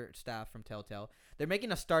 former staff from Telltale. They're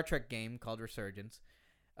making a Star Trek game called Resurgence,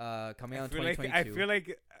 coming out in 2022. I feel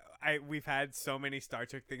like we've had so many Star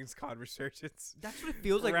Trek things called Resurgence. That's what it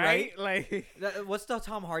feels like, right? Like what's the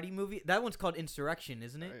Tom Hardy movie? That one's called Insurrection,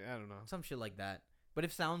 isn't it? I don't know. Some shit like that. But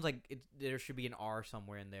it sounds like there should be an R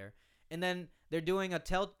somewhere in there. And then they're doing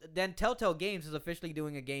Telltale Games is officially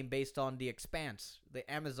doing a game based on The Expanse, the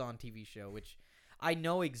Amazon TV show, which I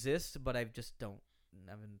know exists, but I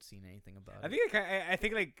haven't seen anything about it. I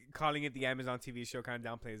think like calling it the Amazon TV show kind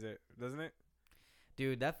of downplays it, doesn't it?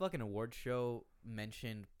 Dude, that fucking award show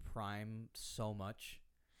mentioned Prime so much.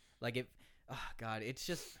 Like God, it's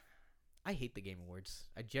just I hate the Game Awards.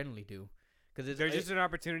 I generally do. Because they're just an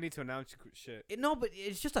opportunity to announce shit. But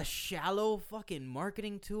it's just a shallow fucking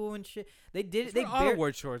marketing tool and shit. They did it. All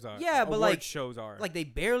award shows are. Yeah, but award shows are. Like they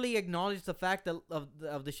barely acknowledged the fact that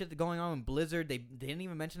of the shit that's going on in Blizzard. They didn't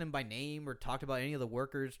even mention him by name or talked about any of the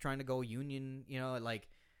workers trying to go union.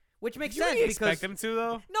 Which makes sense. You expect them to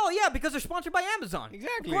though? No, yeah, because they're sponsored by Amazon.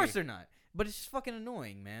 Exactly. Of course they're not. But it's just fucking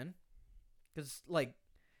annoying, man. Because look,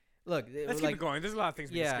 let's keep it going. There's a lot of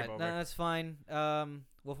things we can skip over. Yeah, that's fine.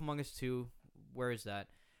 Wolf Among Us 2. Where is that?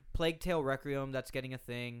 Plague Tale Requiem, that's getting a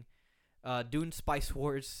thing. Dune Spice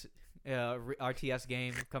Wars RTS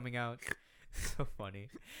game coming out. So funny.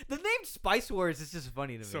 The name Spice Wars is just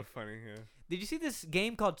funny to me. So funny, yeah. Did you see this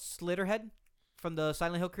game called Slitterhead from the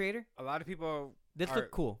Silent Hill creator? A lot of people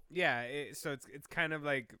look cool. Yeah, so it's kind of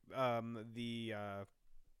like it's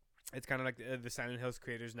kind of like the Silent Hills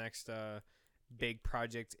creator's next big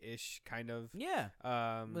project-ish kind of. Yeah.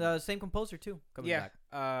 Same composer too coming back.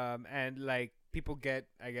 And like people get,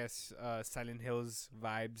 I guess, Silent Hills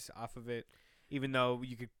vibes off of it, even though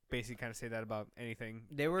you could basically kind of say that about anything.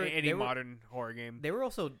 Any modern horror game. They were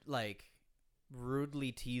also like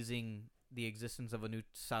rudely teasing the existence of a new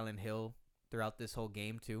Silent Hill throughout this whole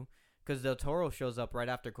game too, because Del Toro shows up right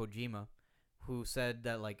after Kojima, who said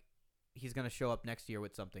that like he's gonna show up next year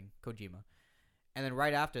with something. Kojima, and then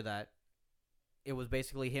right after that, it was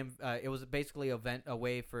basically him. It was basically a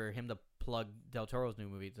way for him to plug Del Toro's new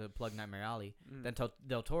movie, to plug Nightmare Alley. Then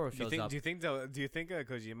Del Toro shows up. Do you think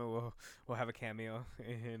Kojima will have a cameo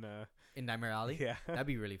in Nightmare Alley? Yeah, that'd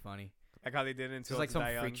be really funny. Like how they did in Just like some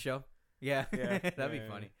freak show. Yeah, that'd be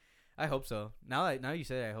funny. I hope so. Now you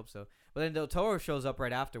say it, I hope so. But then Del Toro shows up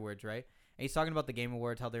right afterwards, right? And he's talking about the Game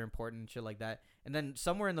Awards, how they're important and shit like that. And then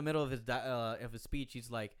somewhere in the middle of his speech,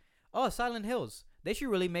 he's like, "Oh, Silent Hills. They should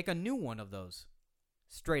really make a new one of those."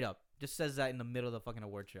 Straight up. Just says that in the middle of the fucking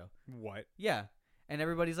award show. What? Yeah. And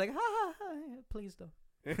everybody's like, ha ha ha, please don't.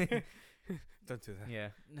 Don't do that. Yeah.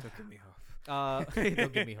 Don't give me hope.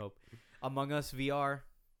 Don't give me hope. Among Us VR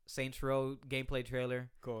Saints Row gameplay trailer.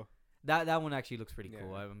 Cool. That one actually looks pretty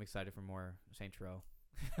cool. Yeah. I'm excited for more Saints Row.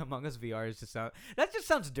 Among Us VR is just just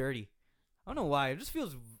sounds dirty. I don't know why. I just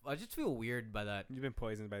feel weird by that. You've been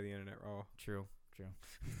poisoned by the internet, Raul. True.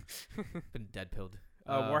 Been dead pilled.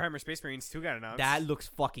 Warhammer Space Marines 2 got announced. That looks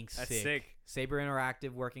fucking sick. That's sick. Saber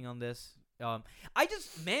Interactive working on this. I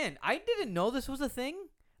didn't know this was a thing.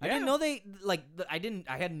 Yeah. I didn't know they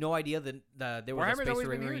I had no idea that there was Warhammer's a Space always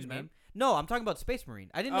been Marine huge, game. man. No, I'm talking about Space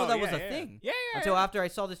Marine. I didn't know that was a thing until after I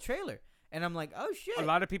saw this trailer, and I'm like, oh shit. A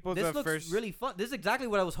lot of people. This looks really fun. This is exactly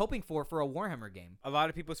what I was hoping for a Warhammer game. A lot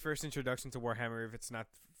of people's first introduction to Warhammer, if it's not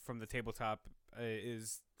from the tabletop,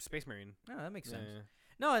 is Space Marine. Oh, that makes sense. Yeah.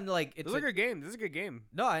 No, and like This is a good game. This is a good game.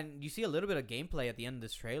 No, and you see a little bit of gameplay at the end of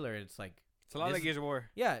this trailer. And it's like it's a lot like Gears of War.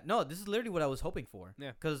 Yeah, no, this is literally what I was hoping for.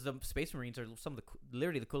 Yeah, because the Space Marines are some of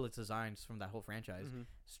literally the coolest designs from that whole franchise. Mm-hmm.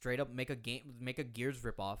 Straight up, make a Gears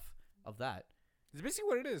ripoff of that. It's basically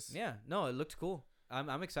what it is. Yeah, no, it looks cool.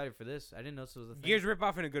 I'm excited for this. I didn't know this was a thing. Gears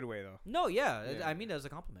ripoff in a good way though. No, yeah. I mean that as a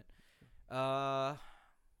compliment.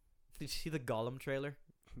 Did you see the Gollum trailer?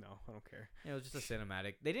 No, I don't care. Yeah, it was just a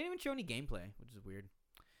cinematic. They didn't even show any gameplay, which is weird.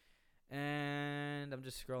 And I'm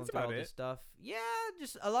just scrolling through all this stuff. Yeah,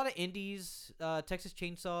 just a lot of indies. Texas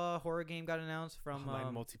Chainsaw horror game got announced from my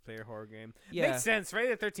multiplayer horror game. Yeah. Makes sense.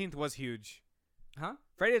 Friday the 13th was huge. Huh?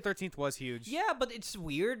 Friday the 13th was huge. Yeah, but it's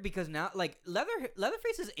weird because now, like,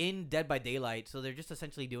 Leatherface is in Dead by Daylight, so they're just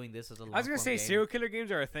essentially doing this as a long I was gonna say game. serial killer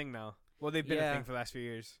games are a thing now. Well, they've been a Yeah. thing for the last few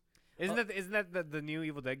years. Isn't that the new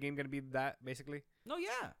Evil Dead game gonna be that basically? No,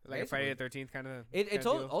 yeah, Like a Friday the 13th kind of. It's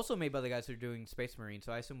also made by the guys who are doing Space Marine,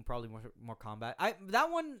 so I assume probably more combat. That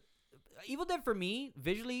one, Evil Dead for me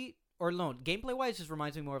visually or no gameplay wise just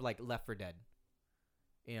reminds me more of like Left 4 Dead.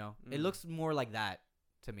 You know, it looks more like that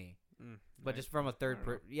to me. But just from a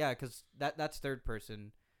because that's third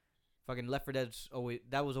person. Fucking Left 4 Dead's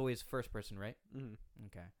was always first person, right? Mm-hmm.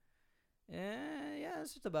 Okay. Yeah,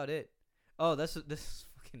 that's just about it. Oh, this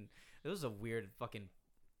fucking. It was a weird fucking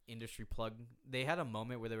industry plug. They had a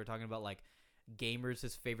moment where they were talking about like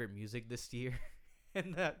gamers' favorite music this year,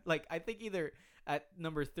 and that like I think either at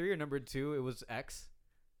number 3 or number 2 it was X,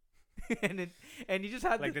 and you just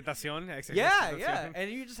had like Tentacion. Yeah, and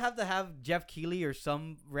you just have to have Jeff Keighley or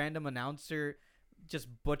some random announcer just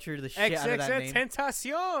butcher the shit out of that name.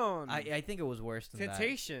 Tentacion. I think it was worse than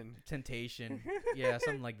Temptation. Yeah,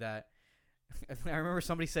 something like that. I remember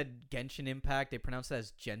somebody said Genshin Impact. They pronounced it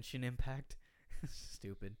as Genshin Impact.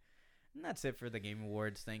 Stupid. And that's it for the Game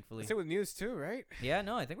Awards, thankfully. That's it with news too, right? Yeah,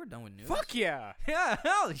 no, I think we're done with news. Fuck yeah! Yeah,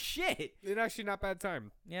 holy shit! It's actually not bad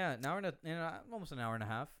time. Yeah, almost an hour and a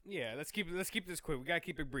half. Yeah, let's keep this quick. We gotta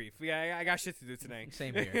keep it brief. I got shit to do tonight.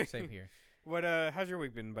 Same here. What how's your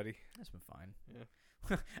week been, buddy? It's been fine.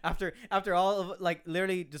 Yeah. after all of like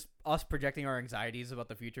literally just us projecting our anxieties about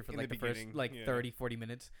the future for like the first 30, 40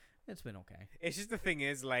 minutes. It's been okay. It's just the thing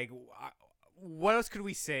is like, what else could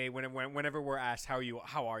we say whenever we're asked how are you?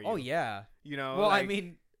 Oh yeah. You know. Well, I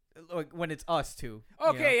mean, like when it's us too.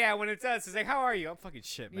 Okay, yeah. When it's us, it's like, how are you? I'm fucking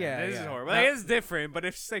shit, man. Yeah, this is horrible. Like, it's different, but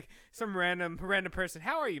if it's like some random person,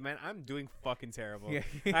 how are you, man? I'm doing fucking terrible. Yeah.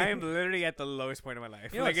 I am literally at the lowest point of my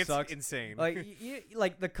life. You know, like it's sucks? insane. Like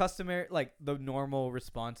like the customary, like the normal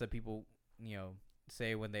response that people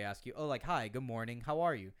say when they ask you, oh, like hi, good morning, how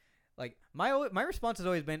are you? Like my response has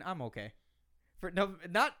always been, I'm okay.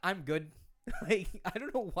 Not I'm good. Like I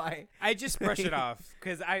don't know why. I just brush it off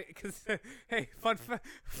because hey,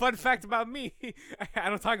 fun fact about me, I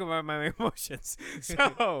don't talk about my emotions.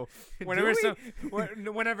 So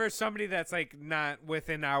whenever somebody that's like not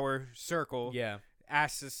within our circle,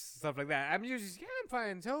 asks us stuff like that, I'm usually I'm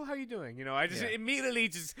fine. So how you doing? You know, I just immediately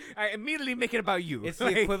make it about you. It's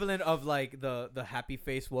the equivalent of like the happy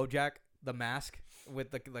face Wojak, the mask.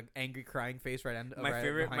 With the angry crying face right end. My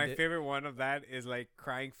favorite one of that is like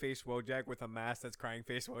crying face Wojak with a mask that's crying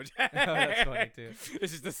face Wojak. Oh, that's funny too.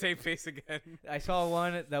 It's just the same face again. I saw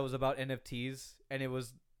one that was about NFTs and it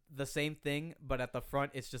was the same thing, but at the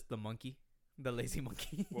front it's just the monkey, the lazy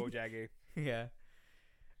monkey. Wojak. Yeah.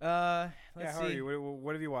 How are you?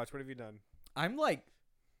 What have you watched? What have you done? I'm like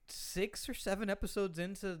 6 or 7 episodes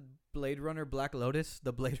into Blade Runner Black Lotus,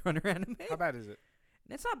 the Blade Runner anime. How bad is it?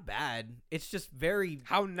 It's not bad. It's just very...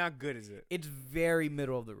 How not good is it? It's very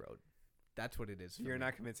middle of the road. That's what it is. You're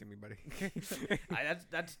not convincing me, buddy.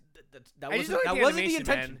 That wasn't the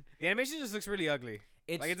intention. Man. The animation just looks really ugly.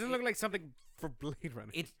 It doesn't look like something for Blade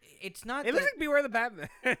Runner. It's not. It looks like Beware the Batman.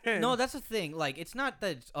 No, that's the thing. Like, it's not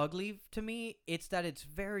that it's ugly to me. It's that it's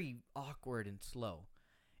very awkward and slow,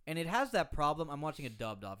 and it has that problem. I'm watching it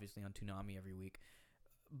dubbed, obviously, on Toonami every week,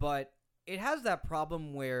 but it has that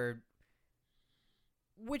problem where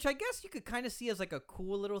which I guess you could kind of see as like a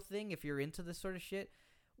cool little thing if you're into this sort of shit,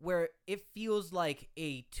 where it feels like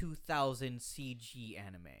a 2000 CG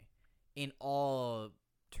anime in all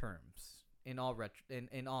terms, in all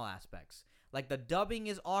in all aspects. Like the dubbing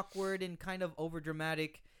is awkward and kind of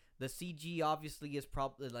overdramatic. The CG obviously is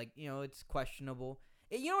probably like, it's questionable.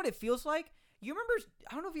 You know what it feels like? You remember,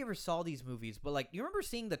 I don't know if you ever saw these movies, but like, you remember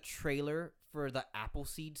seeing the trailer for the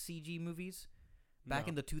Appleseed CG movies back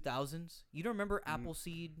in the 2000s? You don't remember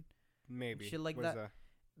Appleseed? Maybe. Shit like that.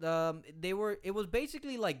 It was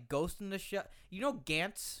basically like Ghost in the Shell. You know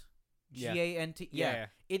Gantz? Gant? Yeah.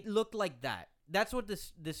 It looked like that. That's what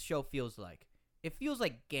this show feels like. It feels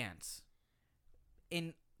like Gantz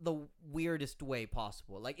in the weirdest way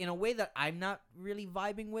possible. Like in a way that I'm not really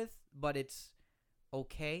vibing with, but it's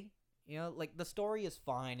okay. Like the story is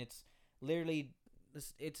fine. It's literally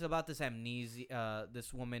it's about this amnesia,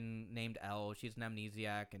 this woman named Elle. She's an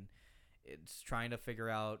amnesiac, and it's trying to figure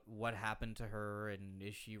out what happened to her, and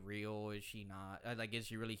is she real? Is she not? Like, is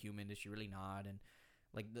she really human? Is she really not? And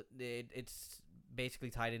like it's basically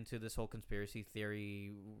tied into this whole conspiracy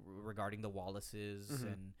theory regarding the Wallaces,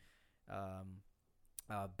 and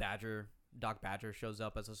Doc Badger shows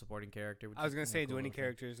up as a supporting character. Which I was gonna say, cool do any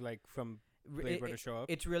characters like from Blade Runner show up?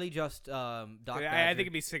 It's really just Doc Badger. I think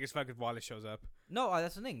it'd be sick as fuck if Wallace shows up. No,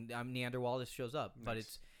 that's the thing. Neander Wallace shows up, but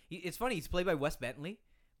it's funny. He's played by Wes Bentley,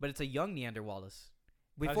 but it's a young Neander Wallace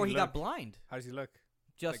before he got blind. How does he look?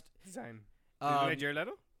 Just like design. Does he look like Jared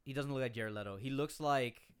Leto? He doesn't look like Jared Leto. He looks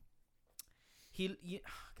like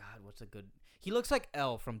God, what's a good? He looks like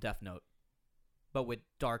Elle from Death Note, but with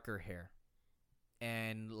darker hair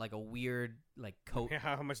and like a weird like coat.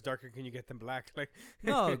 How much darker can you get than black? Like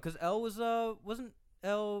no, because Elle wasn't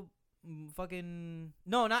Elle fucking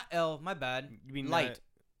not Elle. My bad. You mean Light?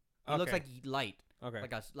 It looks like Light. Okay.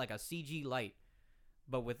 Like a CG Light,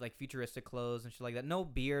 but with like futuristic clothes and shit like that. No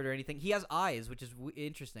beard or anything. He has eyes, which is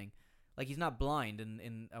interesting. Like he's not blind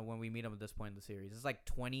in when we meet him at this point in the series. It's like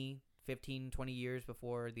 20 years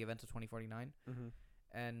before the events of 2049.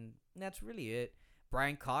 And that's really it.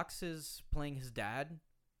 Brian Cox is playing his dad,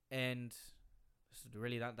 and there's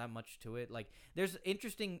really not that much to it. Like there's an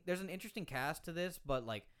interesting cast to this, but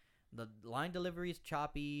like the line delivery is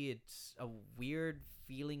choppy. It's a weird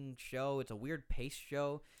feeling show. It's a weird pace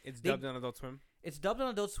show. It's dubbed on Adult Swim. It's dubbed on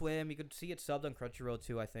Adult Swim. You could see it subbed on Crunchyroll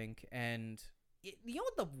too, I think. And you know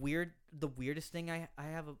what the weirdest thing I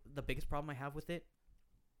have, the biggest problem I have with it?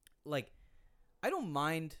 Like, I don't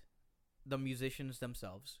mind the musicians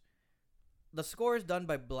themselves. The score is done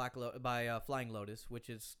by Flying Lotus, which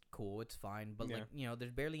is cool. It's fine, but like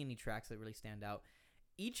there's barely any tracks that really stand out.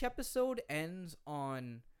 Each episode ends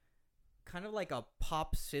on kind of like a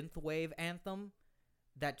pop synthwave anthem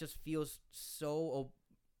that just feels so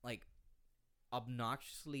like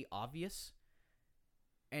obnoxiously obvious.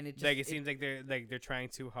 And it just, like it seems like they're trying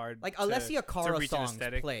too hard. Like Alessia Cara songs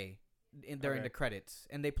play during the credits,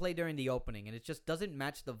 and they play during the opening, and it just doesn't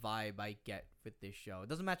match the vibe I get with this show. It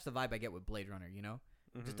doesn't match the vibe I get with Blade Runner.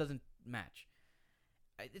 It just doesn't match.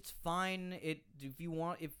 It's fine. If you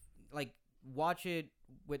want, watch it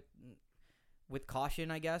with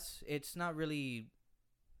caution, I guess. It's not really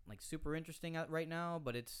like super interesting right now,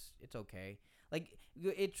 but it's okay. Like,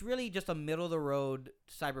 it's really just a middle of the road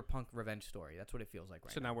cyberpunk revenge story. That's what it feels like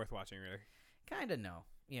right now. So not worth watching, really. Kind of no.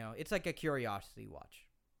 It's like a curiosity watch.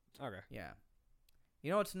 Okay. Yeah.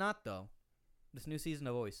 You know it's not though? This new season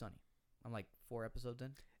of Always Sunny. I'm like 4 episodes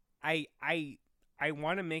in. I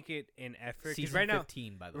want to make it an effort. Season right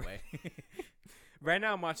 15, by the way. Right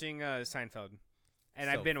now I'm watching Seinfeld, and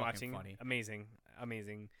So I've been fucking watching. funny. Amazing.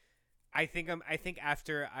 I think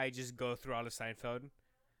after I just go through all of Seinfeld,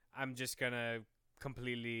 I'm just gonna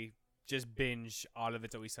completely just binge all of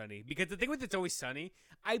It's Always Sunny. Because the thing with It's Always Sunny,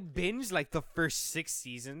 I binged like the first 6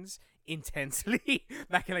 seasons intensely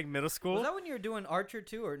back in like middle school. Was that when you were doing Archer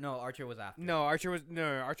too, or no? Archer was after. No, Archer was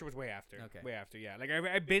way after. Okay. Way after. Yeah, like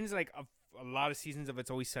I binged like a lot of seasons of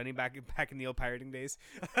It's Always Sunny back in the old pirating days.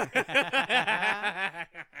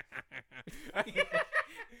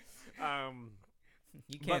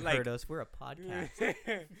 You can't hurt us. We're a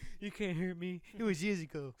podcast. You can't hurt me. It was years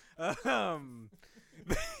ago.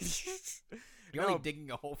 You're only digging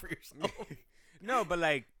a hole for yourself. No, but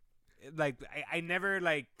like I never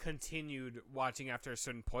like continued watching after a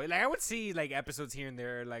certain point. Like I would see like episodes here and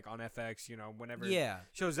there, like on FX, whenever it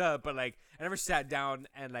shows up. But like I never sat down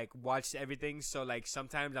and like watched everything. So like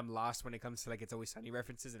sometimes I'm lost when it comes to like It's Always Sunny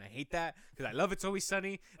references, and I hate that because I love It's Always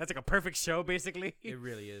Sunny. That's like a perfect show, basically. It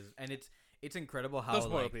really is, and it's incredible how. Don't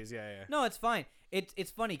spoil, please. Yeah. No, it's fine. It's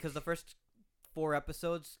funny because the first 4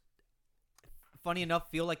 episodes funny enough,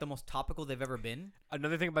 feel like the most topical they've ever been.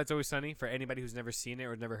 Another thing about It's Always Sunny, for anybody who's never seen it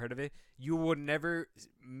or never heard of it, you would never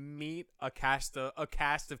meet a cast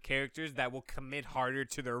of characters that will commit harder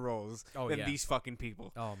to their roles than these fucking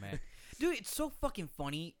people. Oh man, dude, it's so fucking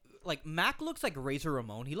funny. Like Mac looks like Razor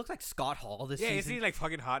Ramon. He looks like Scott Hall this season. Yeah, isn't he like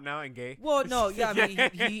fucking hot now and gay? Well, no, yeah, I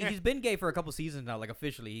mean he's been gay for a couple seasons now. Like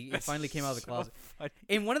officially, he finally came out of the closet. Funny.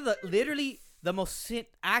 In one of the the most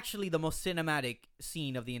cinematic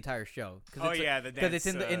scene of the entire show. The dance. Because it's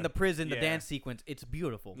in the prison, the dance sequence. It's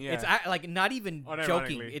beautiful. Yeah. It's like not even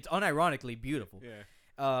joking. It's unironically beautiful.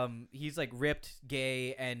 Yeah. He's like ripped,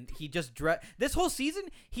 gay, and he just this whole season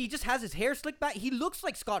he just has his hair slicked back. He looks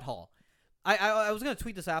like Scott Hall. I was gonna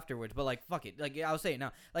tweet this afterwards, but like fuck it. Like I'll say it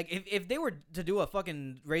now. Like if they were to do a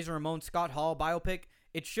fucking Razor Ramon Scott Hall biopic,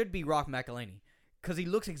 it should be Rock McElhenney, because he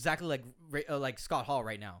looks exactly like Scott Hall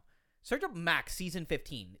right now. Search up Max season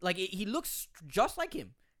 15. Like he looks just like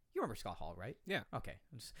him. You remember Scott Hall, right? Yeah. Okay.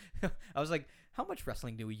 I was like, how much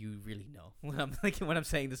wrestling do you really know when I'm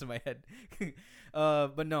saying this in my head?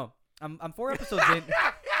 But no, I'm 4 episodes in.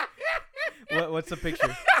 What's the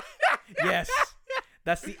picture? Yes.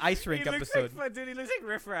 That's the ice rink episode. Dude, he looks like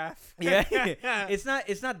Riff Raff. Yeah, it's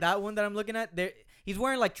not that one that I'm looking at. He's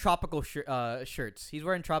wearing like tropical shirts. He's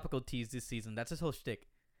wearing tropical tees this season. That's his whole shtick.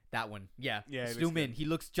 That one, yeah. Zoom in. He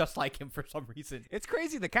looks just like him for some reason. It's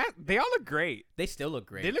crazy. The cat. They all look great. They still look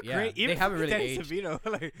great. They look great. Even they haven't really Danny aged.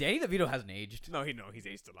 DeVito, Danny DeVito hasn't aged. No, he's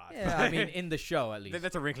aged a lot. Yeah, I mean in the show at least.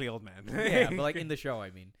 That's a wrinkly old man. Yeah, but like in the show, I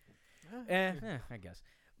mean. I guess.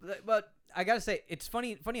 But I gotta say, it's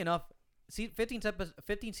funny enough. 15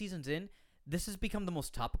 seasons in, this has become the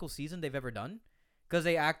most topical season they've ever done, because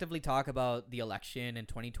they actively talk about the election in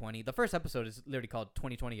 2020. The first episode is literally called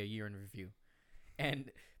 2020: A Year in Review, and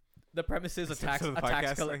the premise is a tax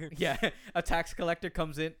collector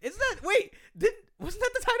comes in. Wasn't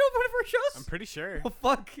that the title of one of our shows? I'm pretty sure. Oh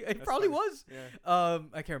fuck, it probably was. Yeah.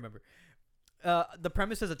 I can't remember. The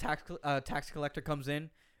premise is a tax collector comes in,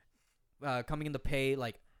 coming in to pay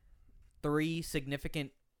like 3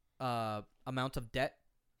 significant amounts of debt,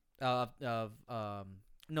 not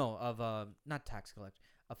tax collector,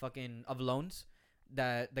 of loans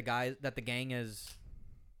that the gang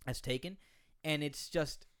has taken, and it's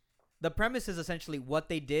just the premise is essentially what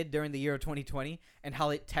they did during the year of 2020 and how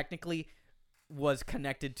it technically was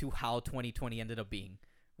connected to how 2020 ended up being,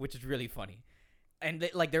 which is really funny. And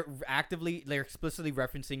they're explicitly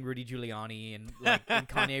referencing Rudy Giuliani and and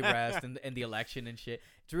Kanye West and the election and shit.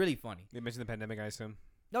 It's really funny. They mentioned the pandemic, I assume.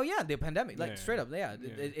 Oh yeah, the pandemic, straight up,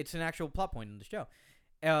 it's an actual plot point in the show.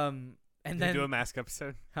 And Did then they do a mask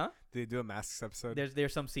episode? Huh? Did they do a masks episode?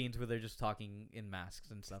 There's some scenes where they're just talking in masks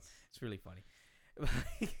and stuff. It's really funny.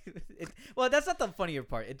 Well, that's not the funnier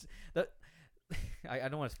part. It's the I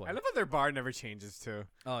don't want to spoil. I love how their bar never changes too.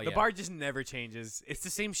 Oh yeah, the bar just never changes. It's the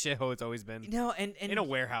same shithole it's always been. No, and in a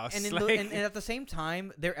warehouse, and, and at the same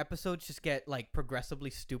time, their episodes just get like progressively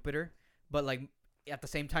stupider, but like at the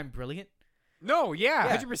same time brilliant. No,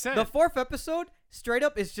 yeah, 100%. The 4th episode, straight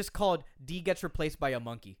up, is just called D Gets Replaced by a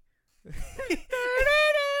Monkey. And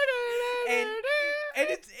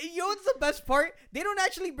it's what's the best part? They don't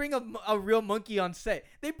actually bring a real monkey on set.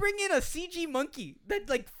 They bring in a CG monkey that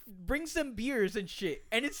like brings them beers and shit.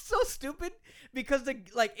 And it's so stupid because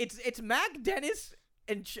it's Mac, Dennis,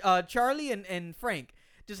 and Charlie and Frank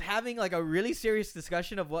just having like a really serious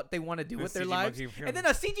discussion of what they want to do with their lives, and then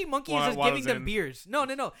a CG monkey is just giving them beers. No,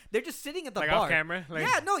 they're just sitting at the bar. Off camera?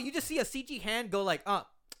 You just see a CG hand go like,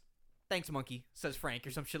 thanks, monkey, says Frank,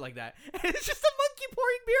 or some shit like that. And it's just a monkey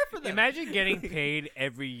pouring beer for them. Imagine getting paid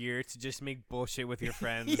every year to just make bullshit with your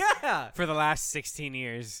friends. Yeah. For the last 16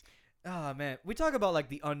 years. Oh man, we talk about like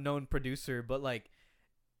the unknown producer, but like,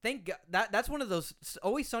 thank God that's one of those.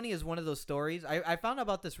 Always Sunny is one of those stories. I found out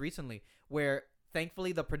about this recently where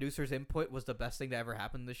thankfully the producer's input was the best thing that ever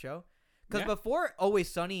happened in the show. Because before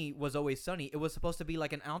Always Sunny was Always Sunny, it was supposed to be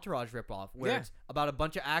like an Entourage ripoff where it's about a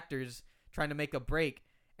bunch of actors trying to make a break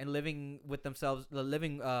and living with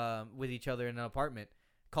each other in an apartment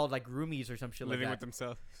called like roomies or some shit like that. Living with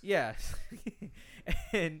themselves. Yeah.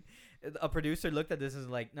 And a producer looked at this and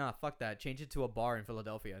was like, nah, fuck that. Change it to a bar in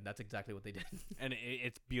Philadelphia. And that's exactly what they did. And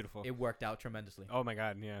it's beautiful. It worked out tremendously. Oh my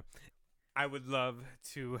God, yeah. I would love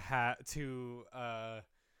to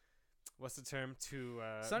what's the term?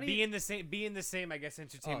 Be in the same I guess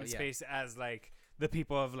entertainment space as like the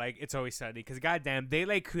people of like It's Always Sunny, because goddamn, they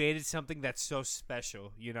like created something that's so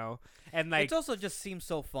special, you know. And like it also just seems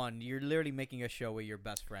so fun. You're literally making a show with your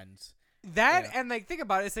best friends. And like think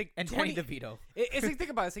about it, it's like Danny DeVito. It's like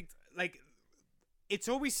think about it, it's like It's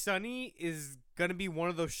Always Sunny is gonna be one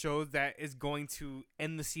of those shows that is going to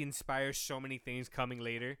endlessly inspire so many things coming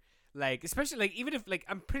later. Like, especially like even if like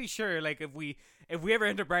I'm pretty sure like if we ever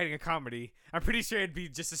end up writing a comedy, I'm pretty sure it'd be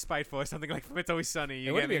just as spiteful or something like It's Always Sunny.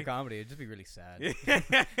 It wouldn't be a comedy. It'd just be really sad.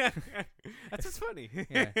 That's just funny.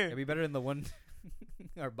 Yeah, it'd be better than the one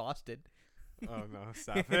our boss did. Oh no,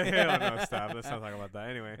 stop! Oh no, stop! Let's not talk about that.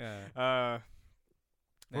 Anyway, what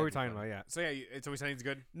were we talking about? Yeah. So yeah, It's Always Sunny is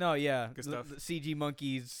good. No, yeah, Good stuff. The CG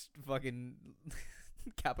monkeys, fucking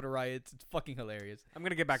Capitol riots. It's fucking hilarious. I'm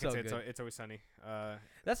gonna get back So into good. It's Always Sunny.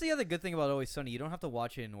 That's the other good thing about Always Sunny. You don't have to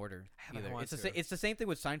watch it in order haven't either. watched It's it. it's the same thing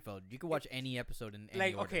with Seinfeld. You can watch any episode in any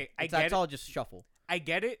like, order. okay, I That's get all just shuffle. I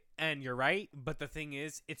get it, and you're right. But the thing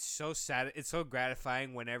is, it's so sad. It's so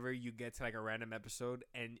gratifying whenever you get to like a random episode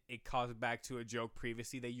and it calls back to a joke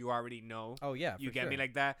previously that you already know. Oh yeah, You for get sure. me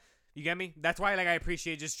like that? You get me? That's why like I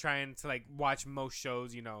appreciate just trying to like watch most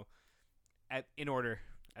shows, you know, in order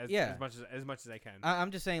as much as I can.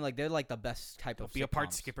 I'm just saying, like, they're like the best type of Be a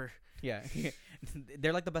part sitcoms. skipper. Yeah,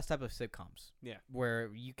 they're like the best type of sitcoms. Yeah. Where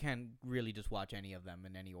you can really just watch any of them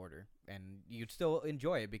in any order, and you'd still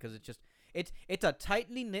enjoy it because it's just it's a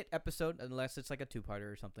tightly knit episode, unless it's like a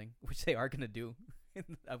 2-parter or something, which they are gonna do, which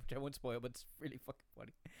I won't spoil, but it's really fucking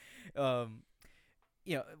funny.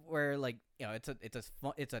 You know, where like, you know,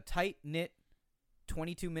 it's a tight knit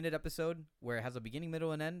 22-minute episode where it has a beginning,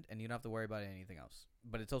 middle, and end, and you don't have to worry about anything else.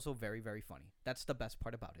 But it's also very, very funny. That's the best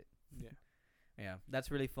part about it. Yeah. Yeah, that's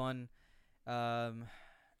really fun.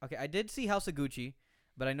 Okay, I did see House of Gucci,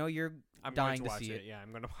 but I know you're I'm dying going to watch see it. Yeah,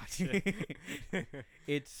 I'm gonna watch it.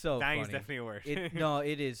 It's so Dying funny. is definitely a word. No,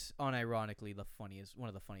 it is unironically one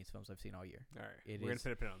of the funniest films I've seen all year. All right, It we're is-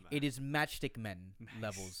 gonna put a pin on that. It is Matchstick Men Nice.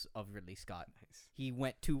 levels of Ridley Scott. Nice.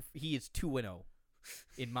 He is 2-0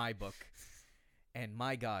 in my book, and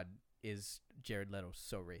my God, is Jared Leto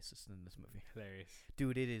so racist in this movie, Hilarious.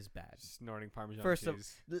 dude? It is bad. Snorting Parmesan First of-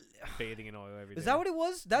 cheese, bathing in oil every day. Is that what it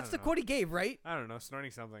was? That's the don't know. quote he gave, right? I don't know. Snorting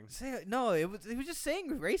something. No, it was just saying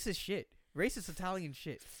racist shit, racist Italian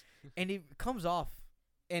shit, and it comes off.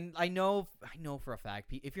 And I know for a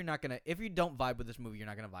fact, if you don't vibe with this movie, you're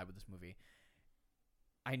not gonna vibe with this movie.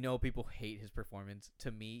 I know people hate his performance.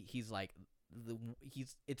 To me, he's like,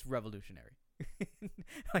 it's revolutionary,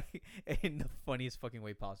 like in the funniest fucking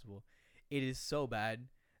way possible. It is so bad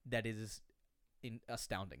that it is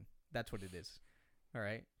astounding. That's what it is. All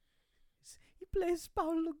right. He plays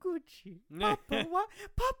Paolo Gucci. Papa,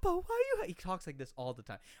 why you? He talks like this all the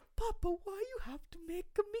time. Papa, why you have to make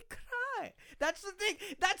me cry? That's the thing.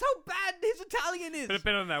 That's how bad his Italian is. Put a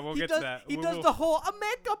pin on that. We'll get does, to that. He We'll- does we'll- the whole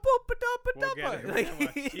America We'll get it. Come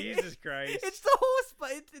on. Jesus Christ. It's the whole.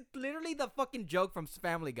 It's literally the fucking joke from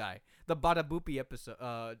Family Guy, the Bada Boopy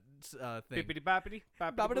episode. Thing. Bippity boppity.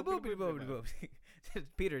 Babada boopity boopity boopity.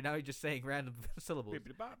 Peter, now you're just saying random syllables.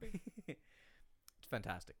 Bippity boppity. It's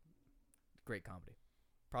fantastic. Great comedy.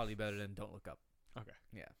 Probably better than Don't Look Up. Okay.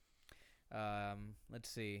 Yeah. Let's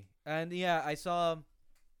see. And yeah, I saw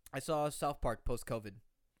South Park post COVID.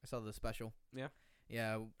 I saw the special. Yeah.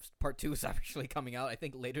 Yeah. Part 2 is actually coming out, I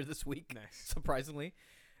think, later this week. Nice. Surprisingly.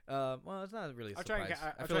 Well, it's not really a I'll try surprise.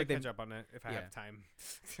 and I feel like catch up on it if I yeah. have time.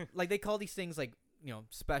 like they call these things like, you know,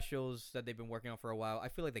 specials that they've been working on for a while. I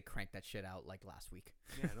feel like they cranked that shit out like last week.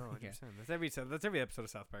 Yeah, no, 100%. That's every episode of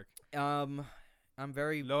South Park. I'm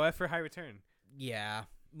very Low effort, high return. Yeah.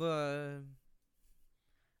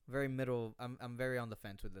 Very middle. I'm very on the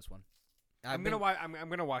fence with this one. I'm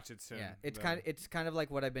gonna watch it soon. Yeah, it's though. kind of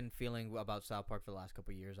like what I've been feeling about South Park for the last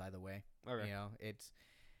couple of years. Either way, Okay. you know,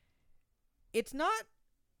 it's not.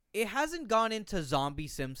 It hasn't gone into zombie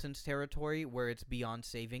Simpsons territory where it's beyond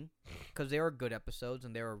saving, because there are good episodes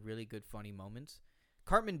and there are really good funny moments.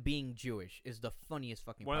 Cartman being Jewish is the funniest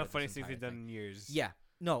fucking. One part of the funniest this things entire they've done thing. in years. Yeah,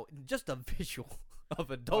 no, just the visual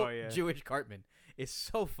of adult yeah. Jewish Cartman is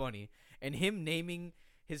so funny, and him naming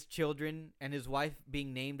his children and his wife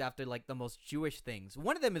being named after like the most Jewish things.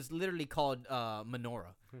 One of them is literally called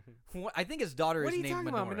Menorah. I think his daughter What are is you named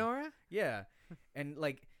talking Menorah. about, Menorah? Yeah, and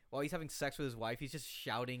like while he's having sex with his wife, he's just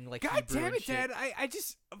shouting like God Hebrew damn and it, shit. Dad! I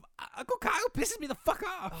just Uncle Kyle pisses me the fuck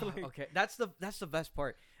off. Oh, okay, that's the best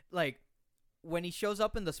part. Like when he shows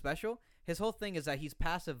up in the special, his whole thing is that he's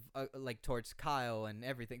passive, like towards Kyle and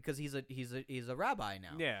everything, because he's a rabbi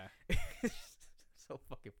now. Yeah. So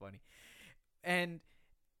fucking funny. And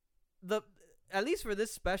at least for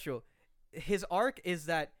this special, his arc is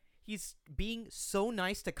that he's being so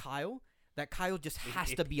nice to Kyle that Kyle just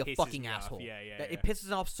has to be a pisses fucking me off. asshole. Yeah. That it pisses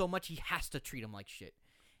him off so much he has to treat him like shit.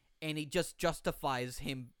 And it just justifies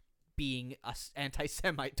him being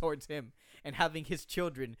anti-Semite towards him and having his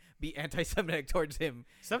children be anti-Semitic towards him.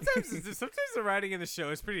 Sometimes the writing in the show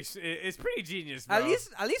is pretty genius. Bro.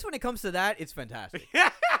 At least when it comes to that, it's fantastic.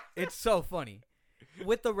 It's so funny.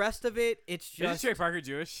 with the rest of it, it's just. Is Trey Parker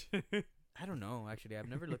Jewish? I don't know. Actually, I've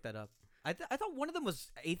never looked that up. I thought one of them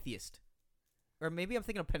was atheist, or maybe I'm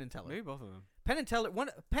thinking of Penn and Teller. Maybe both of them. Penn and Teller,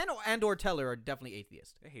 Penn and or Teller are definitely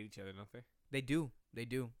atheist. They hate each other, don't they? They do.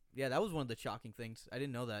 Yeah, that was one of the shocking things. I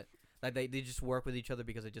didn't know that. Like they just work with each other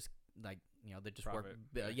because they just like they just Profit.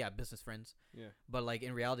 work. Business friends. Yeah. But like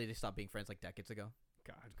in reality, they stopped being friends like decades ago.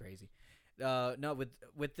 God, it's crazy. No,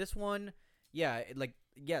 with this one,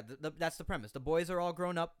 that's the premise. The boys are all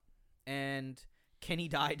grown up, and Kenny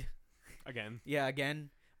died. Again. Yeah, again.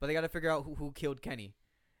 But they got to figure out who killed Kenny,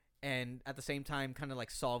 and at the same time, kind of like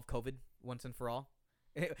solve COVID once and for all.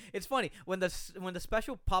 It's funny when the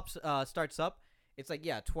special starts up. It's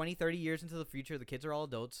like 20, 30 years into the future. The kids are all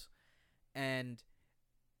adults, and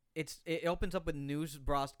it opens up with news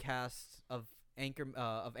broadcasts of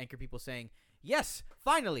anchor people saying, "Yes,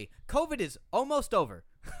 finally, COVID is almost over."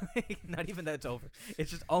 Not even that it's over.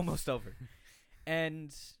 It's just almost over.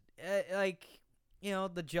 And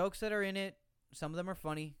the jokes that are in it, some of them are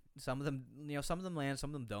funny. Some of them land, some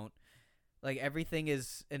of them don't. Like everything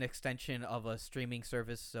is an extension of a streaming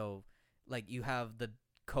service. So like you have the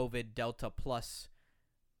COVID Delta Plus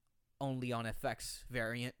only on FX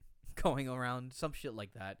variant going around, some shit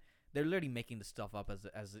like that. They're literally making the stuff up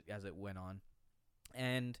as it went on.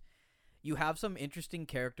 And you have some interesting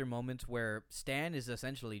character moments where Stan is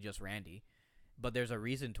essentially just Randy, but there's a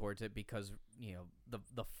reason towards it because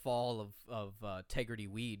the fall of Tegrity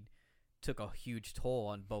Weed took a huge toll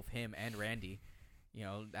on both him and Randy.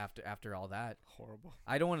 After all that, horrible.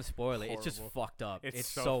 I don't want to spoil it. It's just fucked up. It's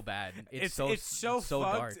so bad. It's so fucked,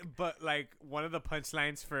 dark. But like one of the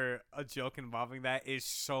punchlines for a joke involving that is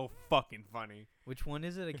so fucking funny. Which one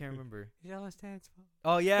is it? I can't remember. It's all Stan's fault.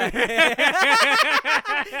 Oh yeah.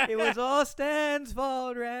 It was all Stan's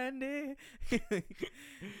fault, Randy.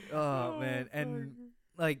 Oh man, and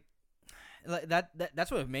like that's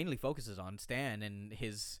what it mainly focuses on, Stan and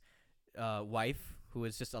his wife, who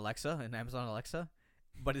is just Alexa and Amazon Alexa.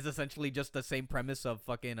 But it's essentially just the same premise of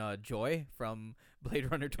fucking Joy from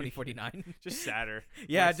Blade Runner 2049. Just sadder.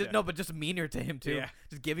 Yeah, but just meaner to him too. Yeah.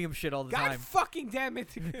 Just giving him shit all the time. God fucking damn it.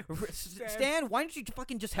 Stan, why don't you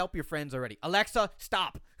fucking just help your friends already? Alexa,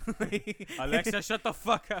 stop. Alexa, shut the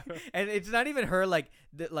fuck up. And it's not even her like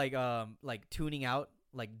tuning out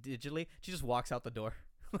like digitally. She just walks out the door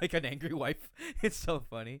like an angry wife. It's so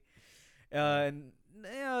funny. And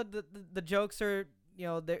the jokes are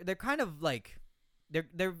they're kind of like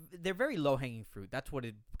they're very low hanging fruit. That's what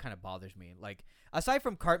it kind of bothers me. Like aside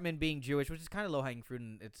from Cartman being Jewish, which is kind of low hanging fruit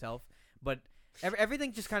in itself, but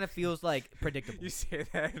everything just kind of feels like predictable. You say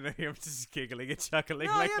that, and I'm just giggling and chuckling.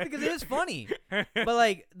 No, like because it is funny. But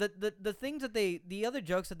like the things that the other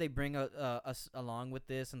jokes that they bring us along with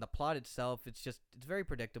this and the plot itself, it's very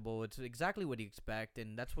predictable. It's exactly what you expect,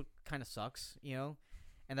 and that's what kind of sucks,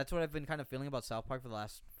 And that's what I've been kind of feeling about South Park for the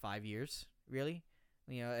last 5 years, really.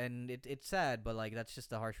 And it's sad, but like that's just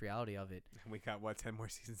the harsh reality of it. We got 10 more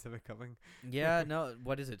seasons of it coming. Yeah, no,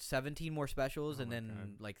 what is it? 17 more specials, and then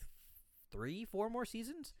God. like 3-4 more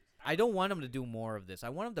seasons. I don't want them to do more of this. I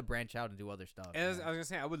want them to branch out and do other stuff. I was gonna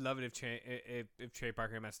say I would love it if Trey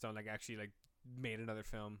Parker and Matt Stone actually made another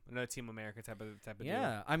film, another Team America type of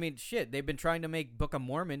yeah, deal. I mean, shit. They've been trying to make Book of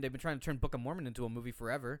Mormon. They've been trying to turn Book of Mormon into a movie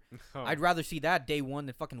forever. Oh. I'd rather see that day one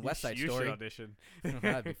than fucking West Side you Story. Should audition.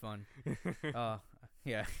 That'd be fun.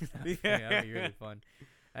 Yeah, that'd be really fun.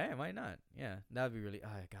 Hey, why not? Yeah, that'd be really. Oh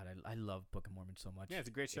God, I love Book of Mormon so much. Yeah, it's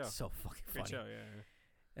a great show. It's so fucking funny. Great show,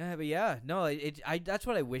 yeah. But yeah, no, that's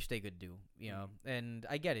what I wish they could do, And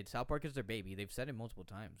I get it. South Park is their baby. They've said it multiple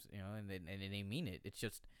times, and they mean it. It's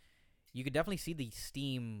just you could definitely see the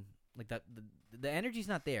steam, like that. The energy's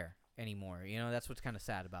not there anymore. That's what's kind of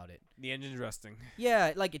sad about it. The engine's rusting.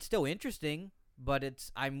 Yeah, like it's still interesting, but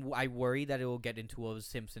I worry that it will get into a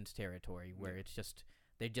Simpsons territory where it's just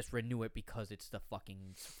they just renew it because it's the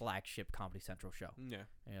fucking flagship Comedy Central show. Yeah.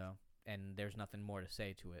 And there's nothing more to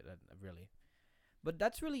say to it, really. But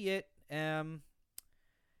that's really it. Hey,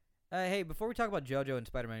 before we talk about JoJo and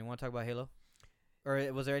Spider-Man, you want to talk about Halo? Or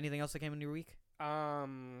was there anything else that came in your week? I've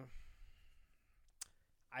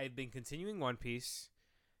been continuing One Piece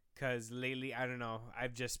because lately, I don't know,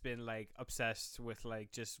 I've just been obsessed with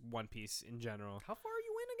just One Piece in general. How far are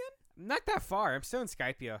you in again? Not that far. I'm still in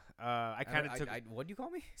Skypia. I kind of took. What do you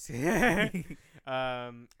call me?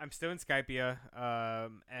 I'm still in Skypia,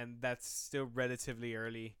 and that's still relatively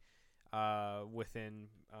early. Within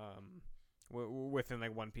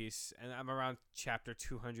One Piece, and I'm around chapter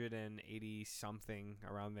 280 something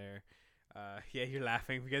around there. Yeah, you're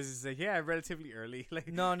laughing because it's relatively early.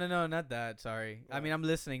 No, not that. Sorry. I mean, I'm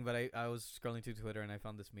listening, but I was scrolling through Twitter and I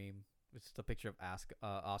found this meme. It's just a picture of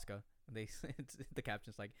Asuka. They the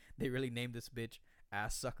caption's like, they really named this bitch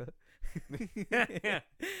Ass Sucker.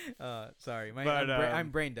 Sorry, I'm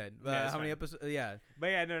brain dead. How many episodes? Yeah, but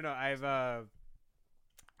yeah, no.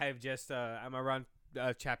 I've just I'm around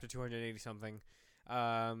chapter 280 something.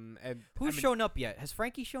 And who's shown up yet? Has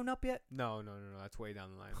Frankie shown up yet? No. That's way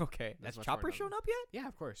down the line. Okay, has Chopper shown up yet? Yeah,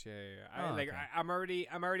 of course. Yeah. I'm already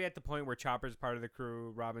at the point where Chopper's part of the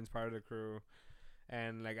crew, Robin's part of the crew,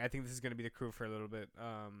 and like I think this is gonna be the crew for a little bit.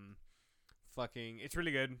 It's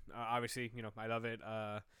really good. Obviously, I love it.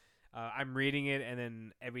 I'm reading it, and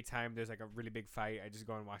then every time there's like a really big fight, I just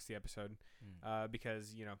go and watch the episode.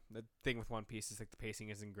 Because the thing with One Piece is like the pacing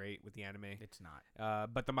isn't great with the anime. It's not.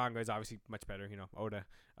 But the manga is obviously much better. Oda.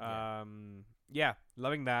 Yeah,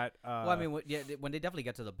 loving that. Well, I mean, when they definitely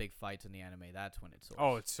get to the big fights in the anime, that's when it's.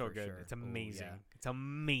 Oh, it's so good. Sure. It's amazing. Ooh, yeah. It's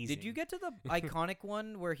amazing. Did you get to the iconic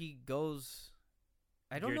one where he goes?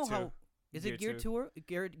 I don't know how. Is it Gear 2 or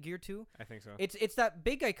Gear 2? I think so. It's that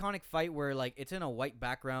big iconic fight where like it's in a white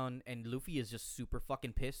background and Luffy is just super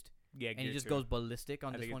fucking pissed. Yeah, and he just goes ballistic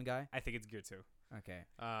on this one guy. I think it's Gear 2. Okay.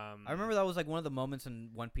 I remember that was like one of the moments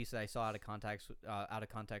in One Piece that I saw out of context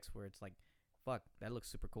where it's like, fuck, that looks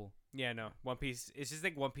super cool. Yeah, no. One Piece, it's just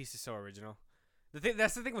like One Piece is so original.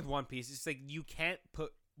 That's the thing with One Piece. It's like you can't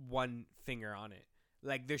put one finger on it.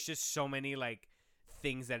 Like there's just so many like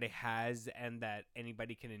things that it has and that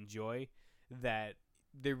anybody can enjoy that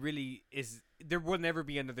there will never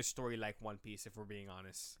be another story like One Piece if we're being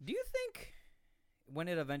honest. Do you think when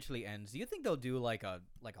it eventually ends, do you think they'll do like a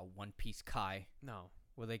One Piece Kai? No.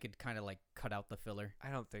 Where they could kind of like cut out the filler? I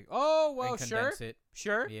don't think. Oh, well, sure.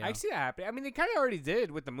 Sure. Yeah. I see that happening. I mean, they kind of already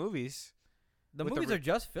did with the movies. The movies are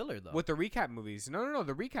just filler, though. With the recap movies. No,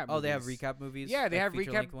 the recap movies. Oh, they have recap movies? Yeah, they have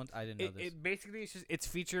recap ones? I didn't know this. Basically, it's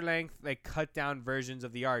feater length, like cut down versions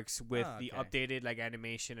of the arcs with the updated like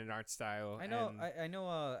animation and art style. I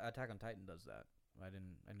know Attack on Titan does that. I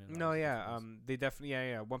didn't know. No, yeah. They definitely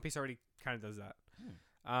yeah. One Piece already kind of does that.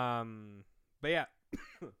 But yeah,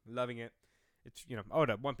 loving it. It's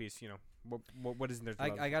Oda, One Piece, what isn't there to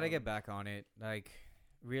love? I got to get back on it. Like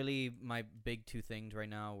really my big two things right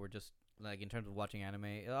now were just like in terms of watching anime,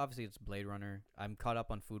 obviously it's Blade Runner. I'm caught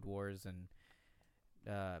up on Food Wars and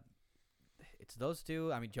it's those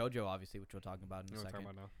two. I mean JoJo obviously, which we're talking about in a second.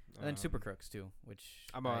 And then Super Crooks too, which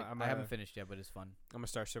I haven't finished yet, but it's fun. I'm gonna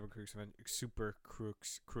start Super Crooks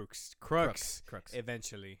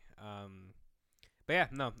eventually. But yeah,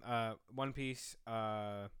 no. One Piece.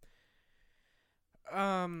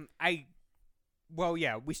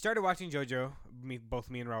 We started watching JoJo. Both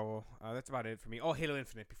me and Raul. That's about it for me. Oh, Halo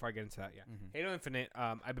Infinite. Before I get into that, yeah, Halo Infinite.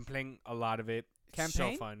 I've been playing a lot of it.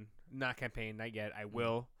 Campaign? So fun. Not campaign, not yet. I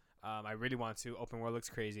will. I really want to. Open world looks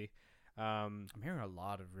crazy. I'm hearing a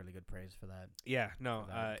lot of really good praise for that. Yeah, no,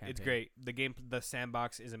 it's great. The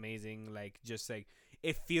sandbox is amazing. Like, just like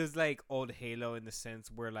it feels like old Halo in the sense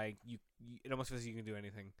where like it almost feels like you can do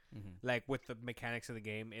anything. Like with the mechanics of the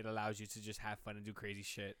game, it allows you to just have fun and do crazy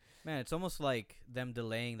shit. Man, it's almost like them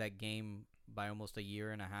delaying that game by almost a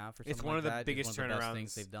year and a half or something. It's one of the biggest turnarounds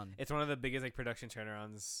things they've done. It's one of the biggest like production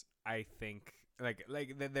turnarounds I think like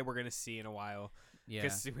that we're gonna see in a while. Yeah,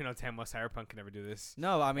 because we know Cyberpunk can never do this.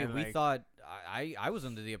 No, I mean we thought I was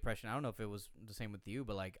under the impression, I don't know if it was the same with you,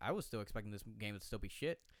 but like I was still expecting this game to still be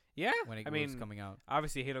shit. Yeah, when it was coming out.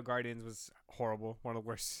 Obviously, Halo Guardians was horrible, one of the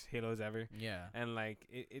worst Halos ever. Yeah, and like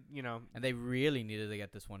it and they really needed to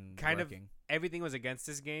get this one working. Everything was against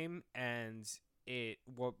this game, and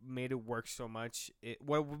what made it work so much.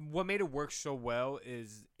 What made it work so well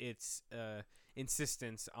is its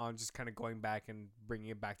insistence on just kind of going back and bringing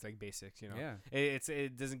it back to like basics. Yeah,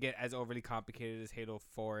 it doesn't get as overly complicated as Halo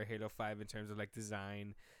 4 or Halo 5 in terms of like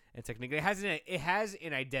design and technique. It has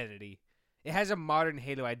an identity. It has a modern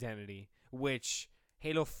Halo identity, which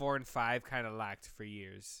Halo 4 and 5 kind of lacked for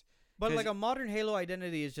years. But like a modern Halo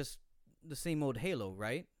identity is just the same old Halo,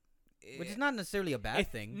 right? Which is not necessarily a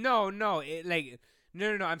bad thing. No.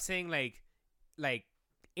 I'm saying like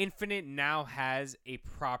Infinite now has a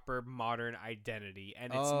proper modern identity,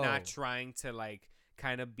 and it's not trying to like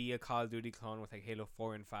kind of be a Call of Duty clone with like Halo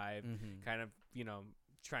 4 and 5, kind of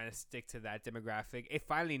trying to stick to that demographic. It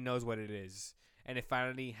finally knows what it is, and it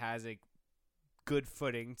finally has a good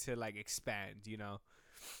footing to like expand.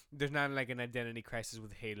 There's not like an identity crisis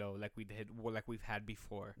with Halo like we've had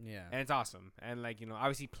before. Yeah, and it's awesome. And like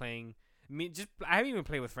obviously playing. I haven't even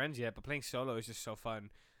played with friends yet, but playing solo is just so fun.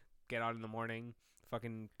 Get out in the morning,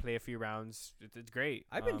 fucking play a few rounds. It's great.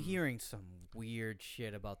 I've been hearing some weird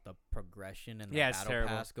shit about the progression and the battle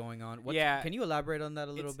pass going on. Can you elaborate on that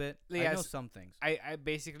a little bit? I know some things. I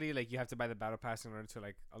basically like you have to buy the battle pass in order to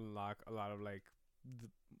like unlock a lot of like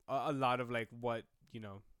a lot of like what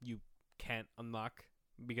you can't unlock,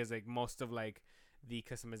 because like most of like the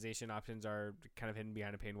customization options are kind of hidden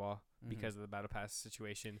behind a paywall because of the battle pass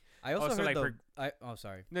situation. I also heard like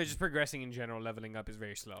sorry. No, just progressing in general, leveling up is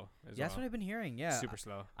very slow. That's what I've been hearing. Yeah, super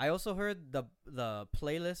slow. I also heard the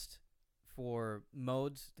playlist for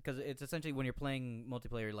modes, because it's essentially when you're playing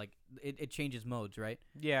multiplayer, like it changes modes, right?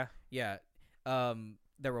 Yeah.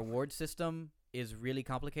 The reward system is really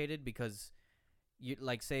complicated because you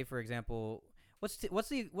like, say for example, what's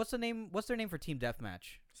their name for Team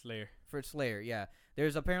Deathmatch? Slayer, yeah.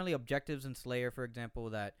 There's apparently objectives in Slayer, for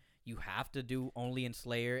example, that you have to do only in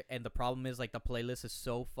Slayer, and the problem is like the playlist is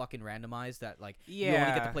so fucking randomized that like you only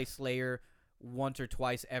get to play Slayer once or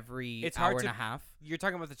twice every hour and a half. You're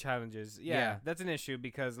talking about the challenges. Yeah, that's an issue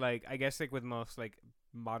because like I guess like with most like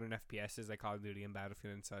modern FPSs like Call of Duty and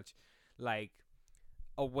Battlefield and such, like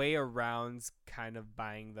a way around kind of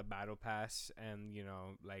buying the battle pass and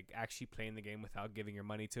like actually playing the game without giving your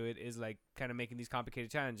money to it is like kind of making these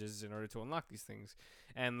complicated challenges in order to unlock these things.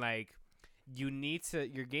 And like your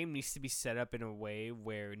game needs to be set up in a way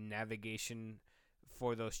where navigation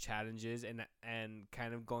for those challenges and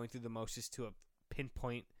kind of going through the motions to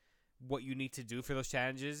pinpoint what you need to do for those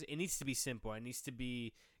challenges, it needs to be simple. It needs to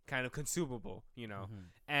be kind of consumable,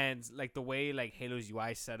 and like the way like Halo's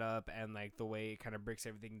UI set up and like the way it kind of breaks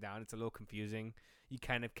everything down, it's a little confusing. You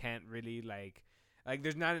kind of can't really like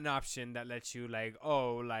there's not an option that lets you like,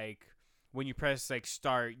 oh, like when you press like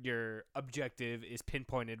start, your objective is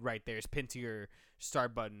pinpointed right there. It's pinned to your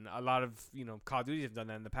start button. A lot of Call of Duty have done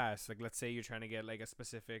that in the past. Like let's say you're trying to get like a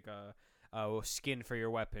specific skin for your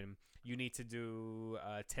weapon. You need to do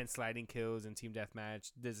 10 sliding kills in Team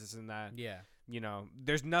Deathmatch, this and that. Yeah.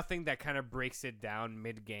 There's nothing that kind of breaks it down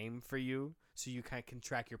mid-game for you so you kind of can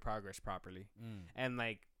track your progress properly. And,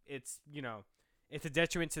 like, it's a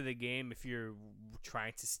detriment to the game if you're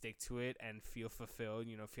trying to stick to it and feel fulfilled,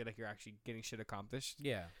 feel like you're actually getting shit accomplished.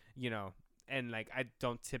 Yeah. And, like, I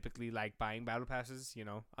don't typically like buying battle passes,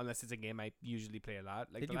 unless it's a game I usually play a lot.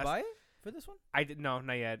 Like, did you buy it for this one? I did. No,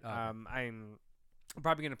 not yet. Oh. I'm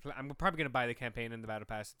probably gonna buy the campaign and the battle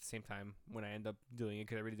pass at the same time when I end up doing it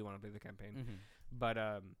because I really do want to play the campaign. But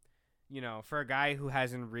for a guy who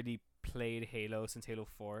hasn't really played Halo since Halo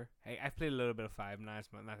 4, I've played a little bit of 5, not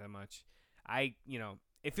that much.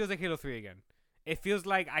 It feels like Halo 3 again. It feels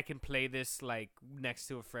like I can play this like next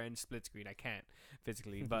to a friend split screen. I can't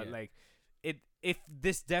physically, but like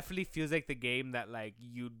this definitely feels like the game that like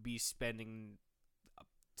you'd be spending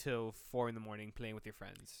till 4 a.m. playing with your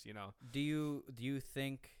friends. Do you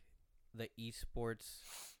think the esports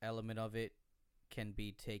element of it can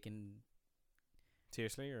be taken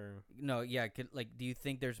seriously, or no? Yeah, do you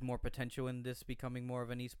think there's more potential in this becoming more of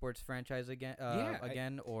an esports franchise again?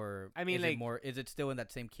 Or I mean, is like, it more? Is it still in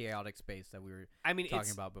that same chaotic space that we were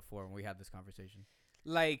talking about before when we had this conversation?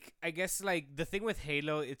 Like, I guess like the thing with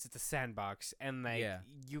Halo, it's a sandbox, and like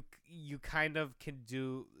you kind of can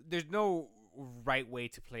do. There's no right way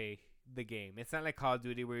to play the game. It's not like Call of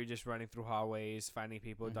Duty where you're just running through hallways, finding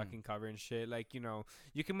people, ducking cover and shit. Like,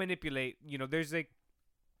 you can manipulate. There's like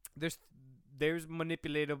there's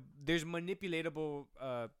manipulatable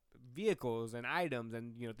vehicles and items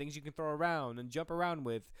and things you can throw around and jump around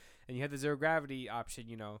with, and you have the zero gravity option.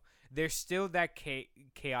 There's still that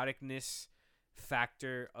chaoticness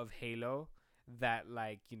factor of Halo that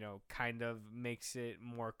like kind of makes it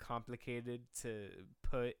more complicated to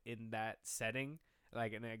put in that setting,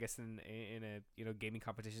 like, and I guess in a gaming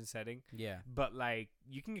competition setting. Yeah, but like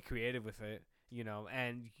you can get creative with it,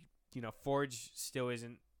 and Forge still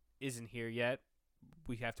isn't here yet.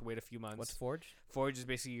 We have to wait a few months. What's Forge? Forge is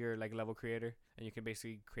basically your like level creator, and you can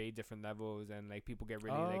basically create different levels, and like people get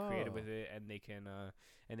really like creative with it, and they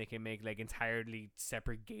can make like entirely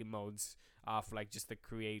separate game modes off like just the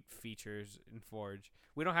create features in Forge.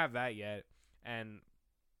 We don't have that yet, and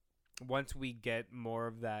once we get more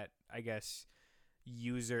of that, I guess,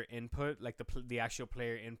 user input, like the actual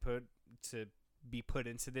player input to be put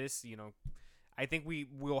into this, I think we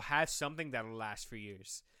will have something that'll last for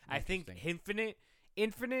years. I think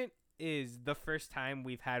Infinite is the first time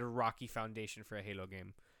we've had a rocky foundation for a Halo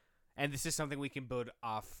game, and this is something we can build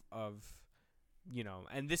off of.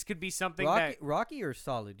 And this could be something rocky or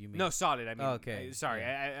solid. You mean? No, solid. I mean, okay. Sorry,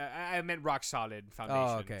 yeah. I meant rock solid foundation.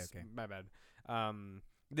 Oh, okay. My bad.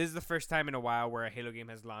 This is the first time in a while where a Halo game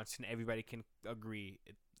has launched and everybody can agree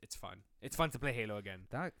it's fun. It's fun to play Halo again.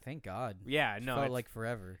 Thank God. Yeah, no, felt like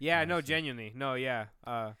forever. Yeah, honestly. No, genuinely, no, yeah.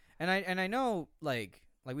 And I know like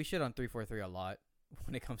we shit on 343 a lot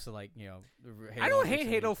when it comes to like Halo. I don't hate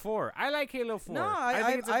Halo 4. I like Halo 4. No, I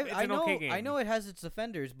think it's an okay game. I know it has its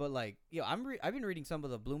offenders, but like I've been reading some of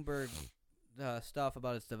the Bloomberg stuff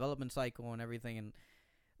about its development cycle and everything, and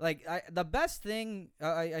like the best thing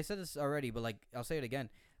I said this already, but like I'll say it again.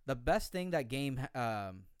 The best thing that game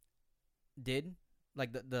did,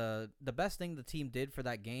 like the best thing the team did for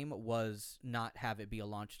that game was not have it be a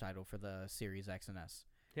launch title for the Series X and S.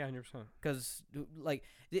 Yeah, 100%. Because like,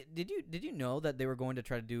 did you know that they were going to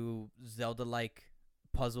try to do Zelda-like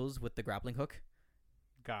puzzles with the grappling hook?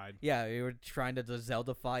 God. Yeah, they were trying to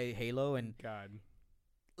Zelda-fy Halo, and God,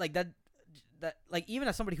 like that like even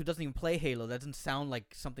as somebody who doesn't even play Halo, that doesn't sound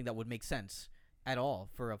like something that would make sense at all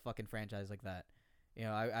for a fucking franchise like that. You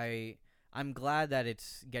know, I'm glad that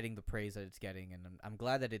it's getting the praise that it's getting, and I'm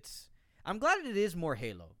glad that it is more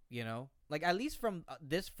Halo. You know, like at least from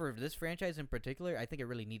for this franchise in particular, I think it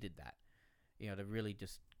really needed that. You know, to really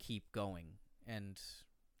just keep going, and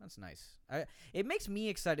that's nice. It makes me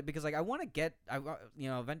excited because like I want to get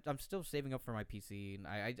I'm still saving up for my PC, and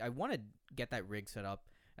I want to get that rig set up.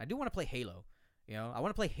 I do want to play Halo. You know, I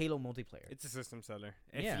want to play Halo multiplayer. It's a system seller.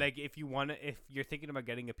 If you're thinking about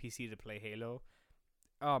getting a PC to play Halo,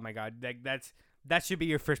 oh my God, like that should be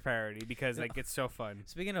your first priority because like it's so fun.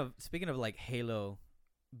 Speaking of like Halo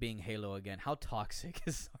being Halo again, how toxic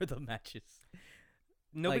are the matches?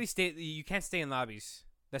 You can't stay in lobbies.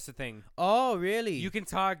 That's the thing. Oh, really? You can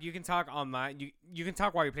talk online. You can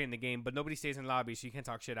talk while you're playing the game, but nobody stays in lobbies, so you can't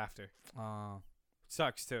talk shit after.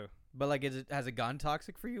 Sucks too. But like, has it gone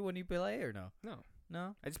toxic for you when you play or no?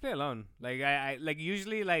 No. I just play alone. Like I like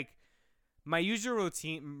usually like my usual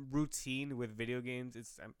routine with video games.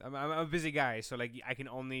 I'm a busy guy, so like I can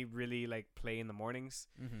only really like play in the mornings.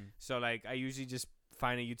 Mm-hmm. So like I usually just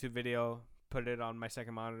find a YouTube video, put it on my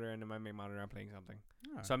second monitor, and then my main monitor I'm playing something.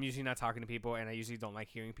 Oh. So I'm usually not talking to people, and I usually don't like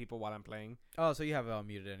hearing people while I'm playing. Oh, so you have it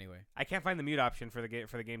muted anyway. I can't find the mute option for the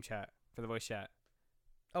game chat, for the voice chat.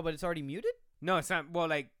 Oh, but it's already muted? No, it's not. Well,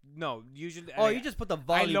 like, no. Usually. Oh, you just put the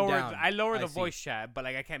volume down. I lower the voice chat, but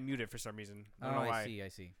like I can't mute it for some reason. I don't know why. I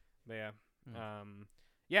see. But yeah,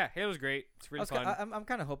 yeah, Halo's great. It's really fun. I'm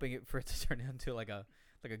kind of hoping for it to turn into like a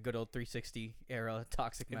good old 360 era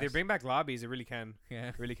toxic mess. If they bring back lobbies, it really can. Yeah,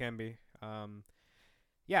 it really can be.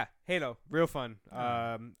 Yeah, Halo, real fun.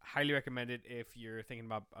 Highly recommend it if you're thinking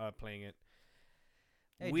about playing it.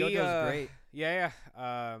 Hey, JoJo's great. Yeah.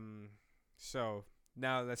 So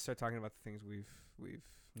now let's start talking about the things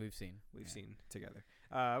we've seen together.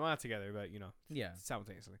 Well, not together, but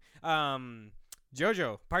simultaneously.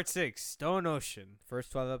 JoJo Part 6, Stone Ocean.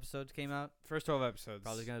 First 12 episodes came out. First 12 episodes.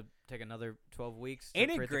 Probably gonna take another 12 weeks.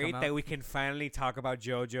 Ain't it great that we can finally talk about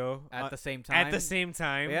JoJo at the same time? At the same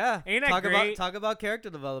time, yeah. Ain't that great? Talk about character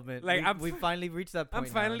development. Like we finally reached that point.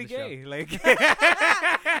 I'm finally gay. Like,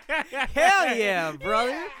 hell yeah,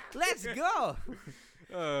 brother. Let's go.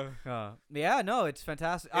 Yeah, no, it's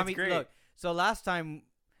fantastic. I mean, great. Look. So last time,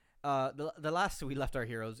 the last we left our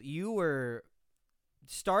heroes, you were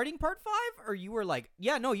starting part 5, or you were like,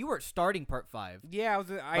 you were starting part 5. Yeah,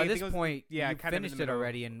 by this point, you finished it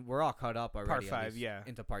already, and we're all caught up already. Part 5, yeah,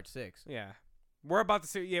 into part 6. Yeah, we're about to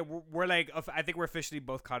see. Yeah, we're like, I think we're officially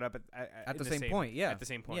both caught up at the same point. Yeah, at the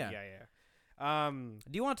same point. Yeah.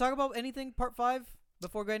 Do you want to talk about anything part 5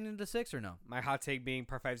 before getting into 6 or no? My hot take being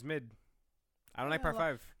part 5's mid. I don't like part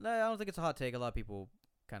 5. I don't think it's a hot take. A lot of people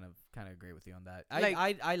kind of agree with you on that.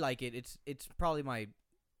 I like it. It's probably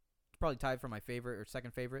tied for my favorite or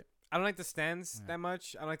second favorite. I don't like the stands that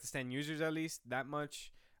much. I don't like the stand users at least that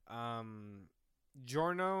much.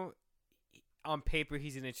 Giorno, on paper,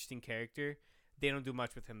 he's an interesting character. They don't do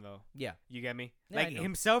much with him though. Yeah, you get me. Yeah, like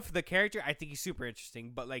himself, the character, I think he's super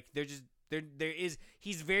interesting. But like,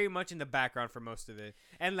 he's very much in the background for most of it.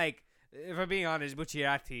 And like, if I'm being honest,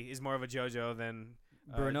 Bucciarati is more of a JoJo than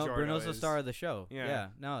Bruno's the star of the show. Yeah.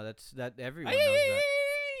 No, that everyone knows that.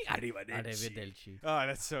 Arrivederci. Oh,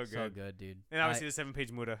 that's so good. So good, dude. And obviously the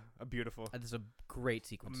 7-page Muda, a beautiful. That's a great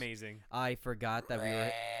sequence. Amazing. I forgot that we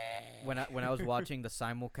were when I was watching the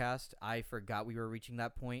simulcast, I forgot we were reaching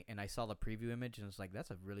that point, and I saw the preview image, and it's like, that's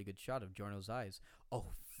a really good shot of Giorno's eyes. Oh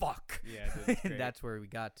fuck. Yeah, and that's where we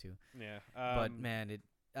got to. Yeah. But man,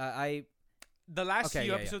 the last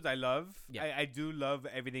few episodes I love. Yeah. I do love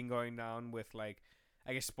everything going down with like,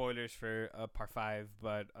 I guess spoilers for part 5,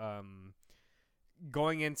 but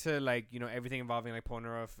going into like everything involving like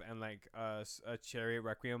Polnareff and like a Chariot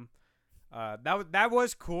Requiem, that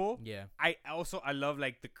was cool. Yeah. I love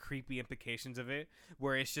like the creepy implications of it,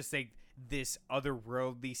 where it's just like this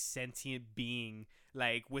otherworldly sentient being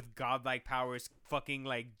like with godlike powers fucking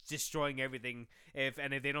like destroying everything if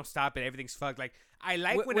they don't stop it, everything's fucked. Like I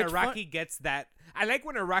like when Araki gets that. I like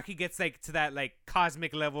when Araki gets like to that like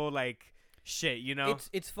cosmic level, like shit, you know.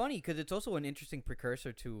 It's funny because it's also an interesting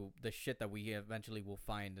precursor to the shit that we eventually will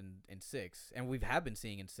find in 6, and have been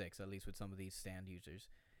seeing in 6, at least with some of these stand users.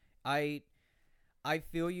 I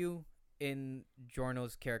feel you in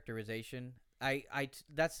Giorno's characterization.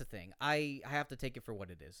 That's the thing. I have to take it for what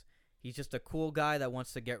it is. He's just a cool guy that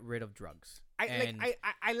wants to get rid of drugs. I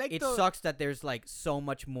like it sucks that there's like so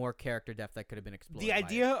much more character depth that could have been explored. The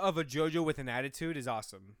idea of a JoJo with an attitude is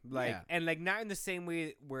awesome. Like, and like not in the same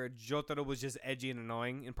way where Jotaro was just edgy and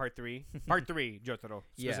annoying in part 3. Part 3, Jotaro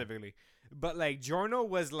specifically. But like Giorno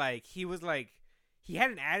was like he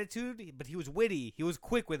had an attitude, but he was witty. He was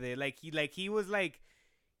quick with it. He was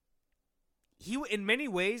in many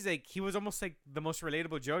ways like he was almost like the most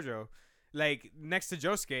relatable JoJo. Like next to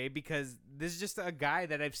Josuke, because this is just a guy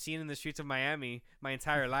that I've seen in the streets of Miami my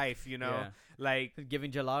entire life, you know, like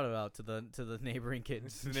giving gelato out to the neighboring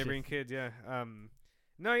kids. To the neighboring kids, yeah.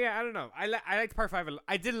 No, yeah, I don't know. I liked part 5.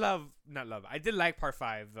 I did like part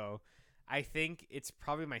 5 though. I think it's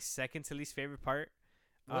probably my second to least favorite part.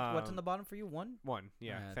 What's on the bottom for you? 1? 1,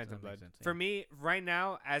 yeah. Phantom Blood. Sense, for me, right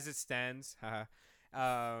now, as it stands,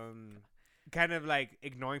 kind of like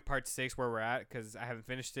ignoring part 6 where we're at because I haven't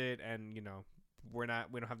finished it, and you know we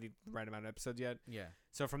don't have the right amount of episodes yet. Yeah.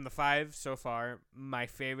 So from the 5 so far, my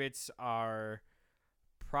favorites are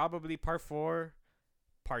probably part 4,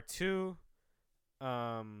 part 2,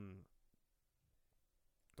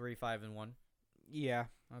 3, 5, and 1. Yeah.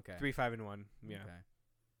 Okay. 3, 5, and 1. Yeah. Okay.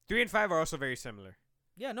 3 and 5 are also very similar.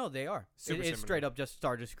 Yeah, no, they are. It's straight up just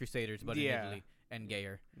Stardust Crusaders, but in Italy and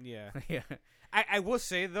gayer. Yeah. Yeah. I will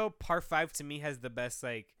say though, part 5 to me has the best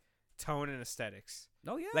like tone and aesthetics.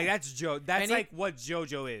 Oh yeah. Like that's what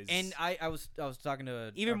JoJo is. And I was talking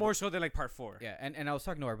to even more so than like part 4. Yeah, and I was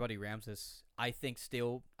talking to our buddy Ramses. I think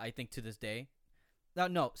to this day.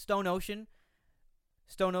 No, Stone Ocean's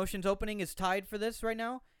opening is tied for this right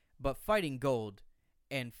now, but Fighting Gold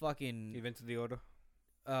and fucking Event of the Order.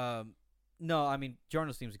 No, I mean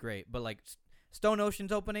Giorno's seems great, but like Stone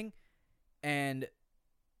Ocean's opening and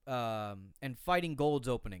Fighting Gold's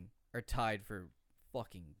opening are tied for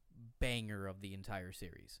fucking banger of the entire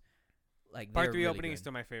series. Like part 3 really opening good. is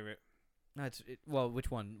still my favorite. Which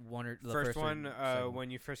one? One or the first one? When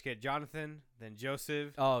you first get Jonathan, then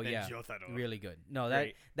Joseph. Oh then yeah, Jotaro. Really good. No,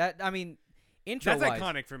 that I mean, that's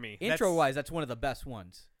iconic for me. Intro-wise, that's one of the best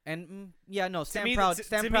ones. And Stamp Proud's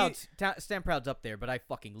up there, but I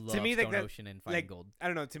fucking love Stone Ocean and Fighting Gold. I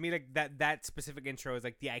don't know. To me, like that specific intro is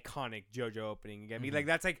like the iconic JoJo opening. You get me? Like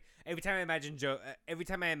that's like every time I imagine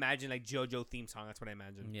like JoJo theme song, that's what I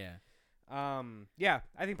imagine. Yeah. Yeah.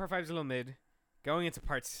 I think part 5 is a little mid. Going into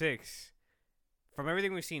part 6, from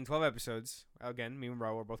everything we've seen, 12 episodes. Again, me and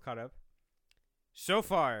Raul were both caught up. So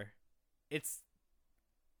far, it's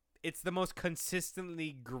the most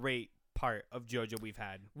consistently great part of JoJo we've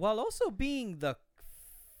had, while also being the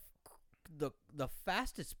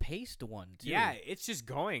fastest paced one too. Yeah, it's just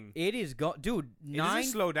going. It is dude. 9. It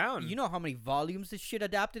doesn't slow down. You know how many volumes this shit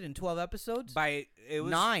adapted in 12 episodes? It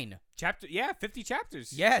was 9 chapter. Yeah, 50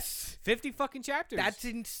 chapters. Yes, 50 fucking chapters. That's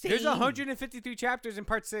insane. There's 153 chapters in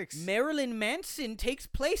part 6. Marilyn Manson takes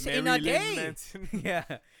place in a day. Yeah,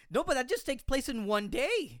 no, but that just takes place in one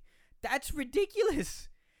day. That's ridiculous.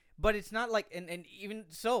 But it's not like, and even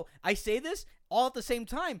so, I say this all at the same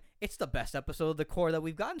time. It's the best episode of the core that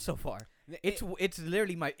we've gotten so far. It's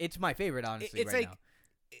literally my favorite, honestly. It's right like now.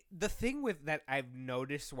 The thing with that I've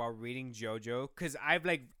noticed while reading JoJo, because I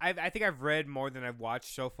think I've read more than I've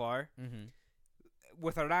watched so far. Mm-hmm.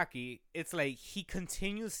 With Araki, it's like he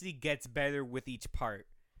continuously gets better with each part.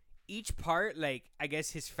 Each part, like I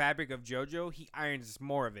guess his fabric of JoJo, he irons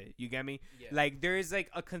more of it. You get me? Yeah. Like there is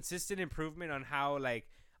like a consistent improvement on how like.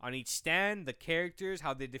 On each stand, the characters,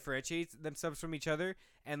 how they differentiate themselves from each other,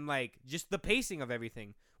 and like just the pacing of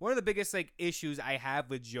everything. One of the biggest like issues I have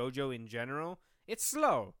with JoJo in general, it's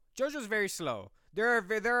slow. JoJo's very slow.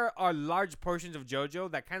 There are large portions of JoJo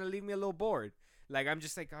that kind of leave me a little bored. Like I'm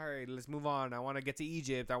just like, all right, let's move on. I want to get to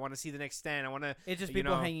Egypt. I want to see the next stand. I want to. It's just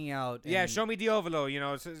people hanging out. Yeah, show me Diavolo.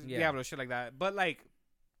 Diavolo, shit like that. But like,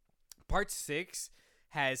 part 6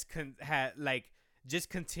 has just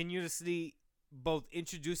continuously. Both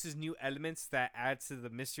introduces new elements that add to the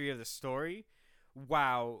mystery of the story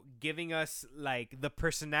while giving us like the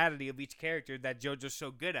personality of each character that JoJo's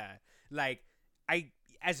so good at. Like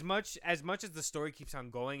as much as the story keeps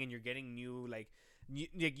on going and you're getting new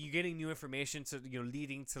you're getting new information to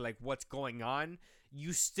leading to like what's going on,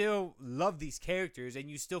 you still love these characters and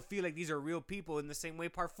you still feel like these are real people in the same way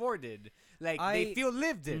part 4 did. Like they feel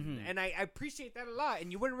lived in, and I appreciate that a lot. And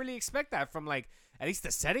you wouldn't really expect that from like at least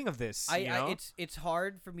the setting of this. It's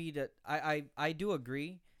hard for me to I do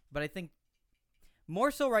agree, but I think More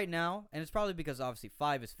so right now, and it's probably because obviously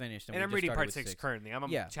 5 is finished, and I'm we just reading started part with 6 6. currently. I'm on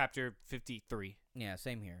chapter 53. Yeah,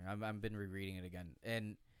 same here. I've been rereading it again,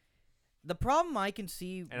 and the problem I can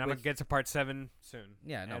see, and I'm gonna get to part 7 soon.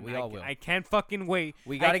 Yeah, no, and we all will. I can't fucking wait.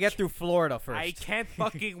 We gotta get through Florida first. I can't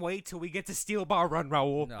fucking wait till we get to Steel Ball Run,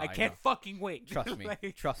 Raul. No, I can't fucking wait. Trust me.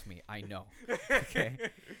 Like, Trust me. I know. Okay.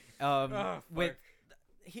 With.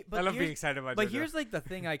 I love being excited about. But JoJo. here's like the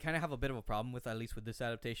thing I kind of have a bit of a problem with, at least with this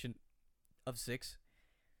adaptation of 6.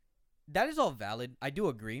 That is all valid. I do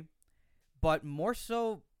agree, but more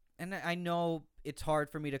so, and I know it's hard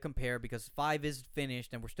for me to compare because 5 is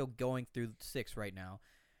finished and we're still going through 6 right now.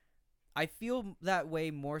 I feel that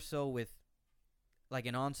way more so with like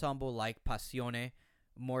an ensemble like Passione,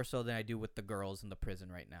 more so than I do with the girls in the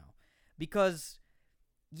prison right now, because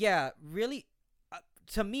yeah, really.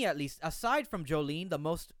 To me, at least, aside from Jolyne, the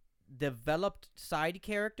most developed side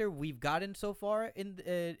character we've gotten so far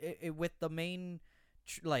in with the main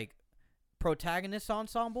like protagonist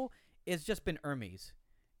ensemble is just been Hermes,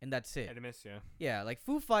 and that's it. Yeah, like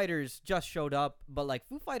Foo Fighters just showed up, but like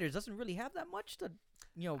Foo Fighters doesn't really have that much to,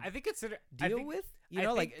 I think it's deal with.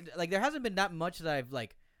 Like there hasn't been that much that I've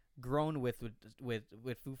like grown with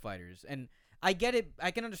Foo Fighters, and I get it.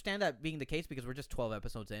 I can understand that being the case because we're just 12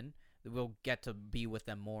 episodes in. We'll get to be with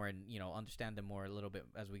them more and understand them more a little bit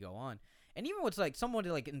as we go on. And even with like someone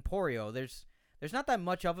like Emporio, there's not that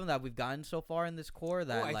much of him that we've gotten so far in this core.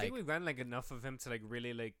 That I think we've gotten like enough of him to like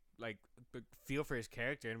really like feel for his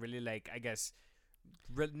character and really like I guess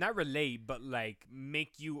not relate, but like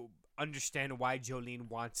make you understand why Jolyne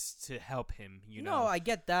wants to help him. No, I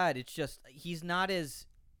get that. It's just he's not as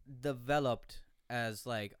developed as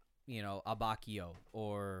like Abakio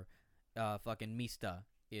or fucking Mista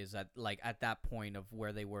is at that point of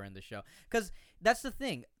where they were in the show. Because that's the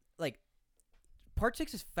thing, like part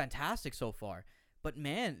 6 is fantastic so far, but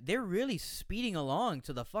man, they're really speeding along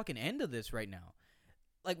to the fucking end of this right now.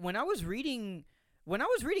 Like when I was reading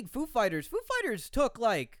Foo Fighters took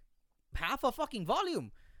like half a fucking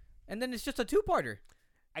volume, and then it's just a 2-parter.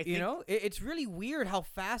 It's really weird how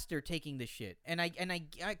fast they're taking this shit, and I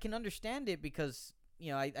can understand it because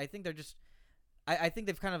I think they're just I think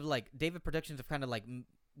they've kind of like David Productions have kind of like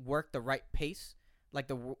worked the right pace, like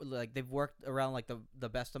they've worked around like the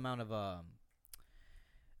best amount of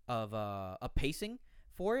a pacing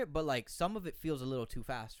for it, but like some of it feels a little too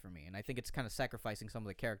fast for me, and I think it's kind of sacrificing some of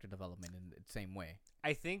the character development in the same way.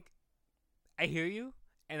 I think I hear you,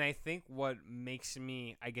 and I think what makes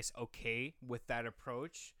me I guess okay with that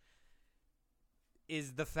approach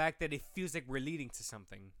is the fact that it feels like we're leading to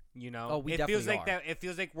something, Oh, we it definitely feels like are. that. It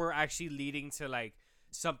feels like we're actually leading to like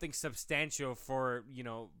something substantial for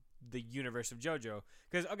the universe of JoJo.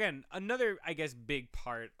 Because again, another I guess big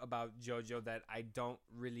part about JoJo that I don't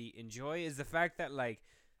really enjoy is the fact that like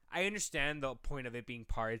I understand the point of it being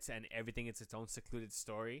parts and everything is its own secluded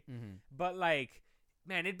story, but like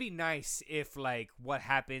man, it'd be nice if like what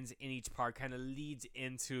happens in each part kind of leads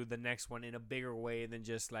into the next one in a bigger way than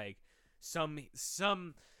just like some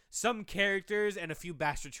characters and a few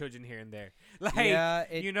bastard children here and there. Like, yeah,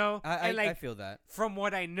 I feel that. From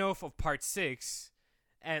what I know of part 6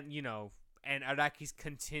 and, and Araki's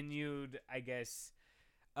continued, I guess,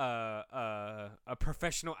 a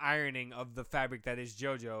professional ironing of the fabric that is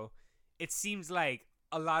JoJo, it seems like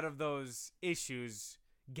a lot of those issues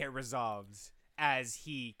get resolved as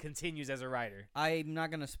he continues as a writer. I'm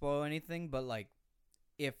not going to spoil anything, but like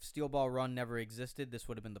if Steel Ball Run never existed, this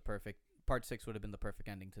would have been Part 6 would have been the perfect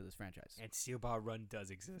ending to this franchise. And Steel Ball Run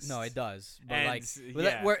does exist. No, it does. But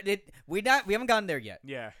and, we haven't gotten there yet.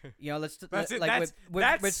 Yeah.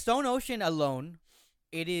 With Stone Ocean alone,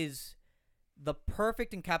 it is the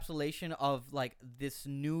perfect encapsulation of like this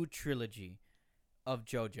new trilogy of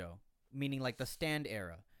JoJo, meaning like the Stand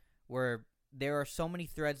era, where there are so many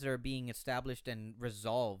threads that are being established and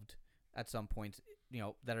resolved at some points,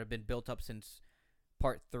 that have been built up since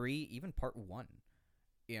part 3, even part 1.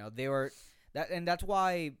 They were that, and that's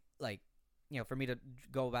why, like, for me to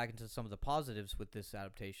go back into some of the positives with this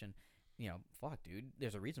adaptation, fuck, dude,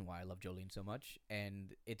 there's a reason why I love Jolyne so much,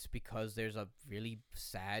 and it's because there's a really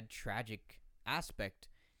sad, tragic aspect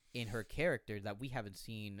in her character that we haven't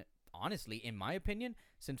seen, honestly, in my opinion,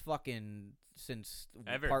 since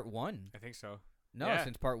Ever. part 1. I think so. No, Yeah.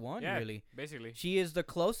 since part 1, Yeah, really. basically. She is the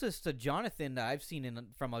closest to Jonathan that I've seen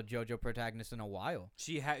from a JoJo protagonist in a while.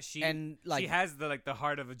 She has She has the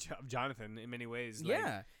heart of of Jonathan in many ways. Like,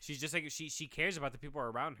 yeah. she's just like she cares about the people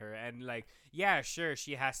around her, and like yeah, sure,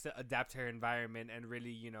 she has to adapt her environment and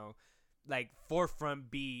really like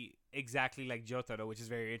forefront be exactly like Jotaro, which is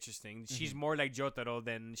very interesting. She's more like Jotaro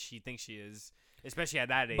than she thinks she is. especially at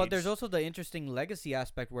that age. But there's also the interesting legacy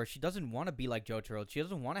aspect where she doesn't want to be like Jotaro. She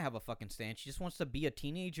doesn't want to have a fucking stand. She just wants to be a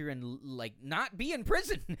teenager and like not be in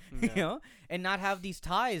prison, you know, and not have these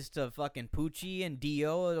ties to fucking Pucci and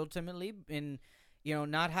Dio ultimately, and you know,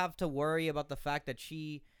 not have to worry about the fact that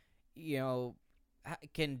she, you know,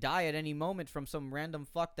 can die at any moment from some random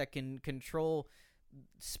fuck that can control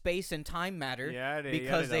space and time matter.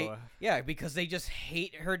 Because they just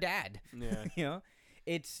hate her dad. Yeah. You know,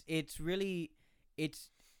 it's really it's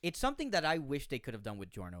something that I wish they could have done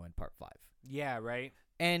with Giorno in part 5. Yeah, right.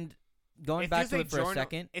 And going back to it for a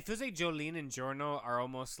second, it feels like Jolene and Giorno are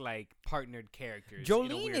almost like partnered characters.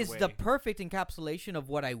 Jolene is the perfect encapsulation of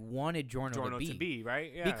what I wanted Giorno to be,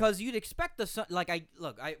 right? Yeah. Because you'd expect the son, like I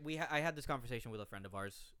had this conversation with a friend of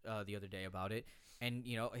ours the other day about it, and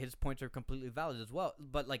you know his points are completely valid as well.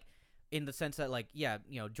 But like in the sense that like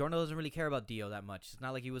Giorno doesn't really care about Dio that much. It's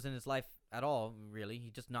not like he was in his life at all, really.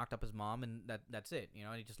 He just knocked up his mom, and that's it. You know,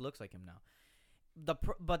 and he just looks like him now.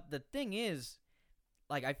 But the thing is,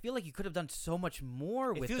 like, I feel like you could have done so much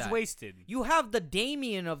more with that. It feels wasted. You have the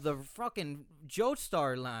Damien of the fucking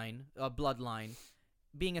Joestar line, bloodline,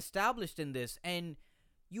 being established in this, and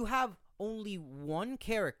you have only one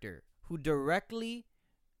character who directly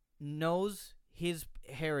knows his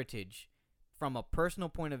heritage from a personal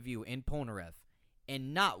point of view in Polnareff,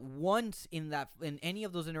 and not once in any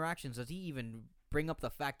of those interactions does he even bring up the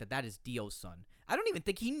fact that is Dio's son. I don't even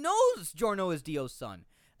think he knows Giorno is Dio's son.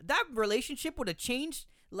 That relationship would have changed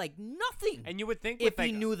like nothing. And you would think if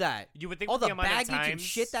he knew that. You would think all the the baggage and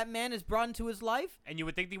shit that man has brought into his life. And you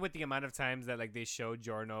would think with the amount of times that like they showed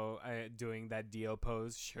Giorno doing that Dio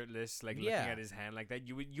pose, shirtless, like looking at his hand like that,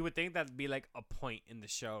 you would think that'd be like a point in the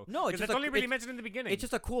show. No, it's only really mentioned in the beginning. It's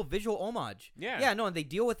just a cool visual homage. Yeah, no, and they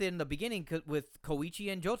deal with it in the beginning with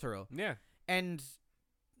Koichi and Jotaro. Yeah, and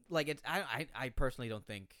like it's I personally don't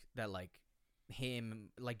think that like him,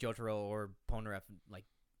 like Jotaro or Polnareff, like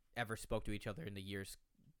ever spoke to each other in the years,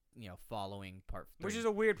 following part 3. Which is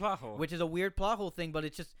a weird plot hole. Thing, but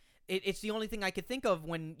it's just it's the only thing I could think of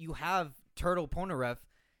when you have Turtle Polnareff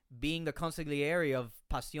being the consigliere of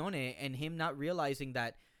Passione and him not realizing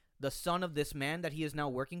that the son of this man that he is now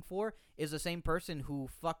working for is the same person who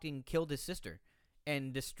fucking killed his sister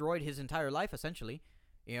and destroyed his entire life, essentially.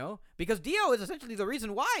 Because Dio is essentially the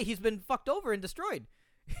reason why he's been fucked over and destroyed.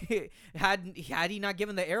 had he not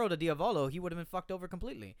given the arrow to Diavolo, he would have been fucked over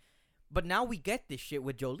completely. But now we get this shit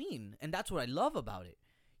with Jolene, and that's what I love about it.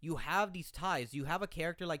 You have these ties. You have a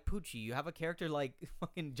character like Pucci. You have a character like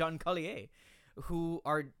fucking John Collier, who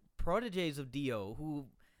are proteges of Dio, who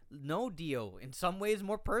know Dio in some ways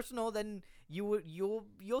more personal than you'll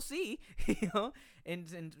see,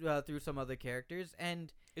 and through some other characters.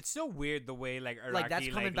 And it's so weird the way like Araki that's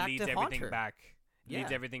coming back leads everything back.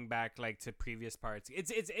 Leads everything back like to previous parts.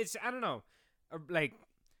 It's I don't know, like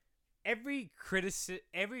every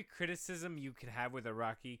criticism you could have with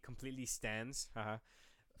Araki completely stands.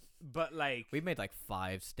 But like we made like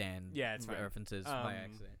 5 stand references by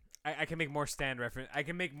accident. I can make more stand reference. I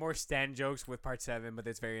can make more stand jokes with part 7, but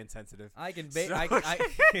it's very insensitive. I can. It's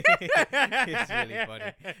really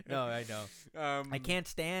funny. No, I know. I can't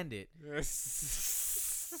stand it.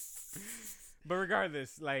 But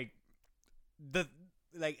regardless,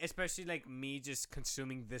 especially like me just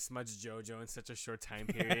consuming this much JoJo in such a short time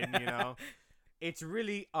period, it's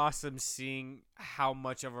really awesome seeing how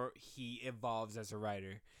much he evolves as a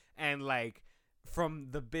writer. And like from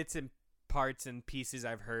the bits and parts and pieces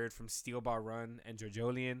I've heard from Steel Ball Run and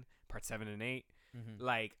JoJolion part 7 and 8,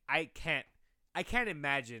 like I can't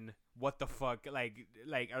imagine what the fuck like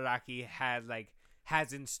Araki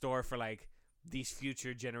has in store for like these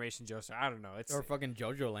future generation JoJo. I don't know. It's or fucking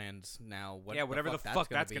JoJo Lands now. Whatever the fuck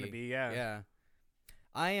that's gonna be. Yeah.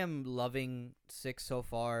 I am loving 6 so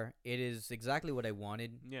far. It is exactly what I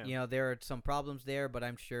wanted. Yeah. There are some problems there, but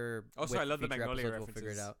I'm sure. Also, I love the Magnolia references.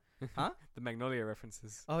 We'll figure it out. Huh? The Magnolia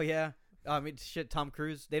references. Oh yeah. I mean, shit. Tom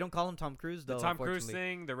Cruise. They don't call him Tom Cruise though. The Tom Cruise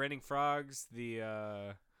thing. The Raining Frogs. The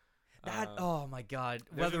oh my god,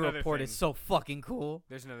 Weather Report is so fucking cool.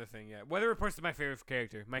 There's another thing, yeah. Weather Report's my favorite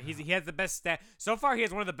character. He has the best stand. So far, he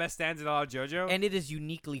has one of the best stands in all of JoJo. And it is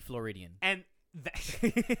uniquely Floridian. And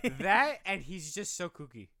that and he's just so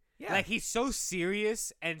kooky. Yeah. Like, he's so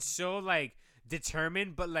serious and so, like,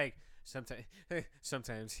 determined, but, like, sometimes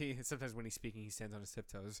when he's speaking, he stands on his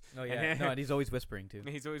tiptoes. Oh, yeah. No, and he's always whispering, too.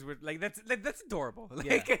 He's always, that's adorable.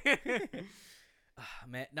 Like, yeah.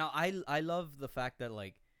 Man, now, I love the fact that,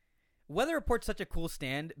 like, Weather Report's such a cool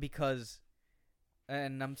stand because,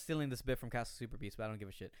 and I'm stealing this bit from Castle Super Beast, but I don't give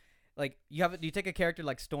a shit. Like, you take a character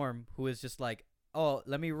like Storm, who is just like, oh,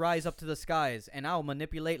 let me rise up to the skies, and I'll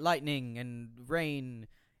manipulate lightning and rain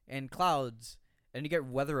and clouds. And you get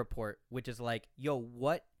weather report, which is like, yo,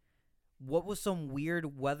 what was some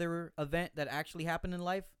weird weather event that actually happened in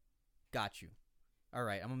life? Got you. All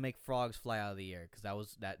right, I'm gonna make frogs fly out of the air because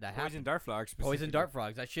that happened. Poison dart frogs. Poison dart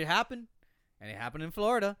frogs. That shit happened, and it happened in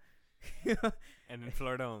Florida. And in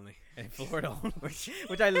Florida only. And in Florida only.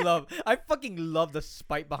 Which I love. I fucking love the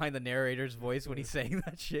spite behind the narrator's voice when he's saying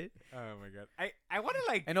that shit. Oh my god. I want to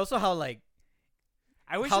like. And also how like.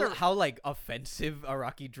 I wish how like offensive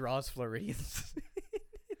Araki draws Floridians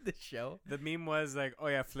in the show. The meme was like, oh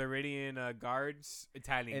yeah, Floridian guards,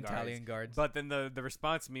 Italian guards. But then the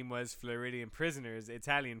response meme was Floridian prisoners,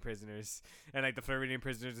 Italian prisoners. And like the Floridian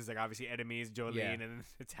prisoners is like obviously enemies, Jolene, and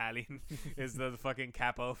Italian is the fucking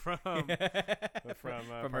capo from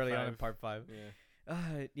early on in part 5.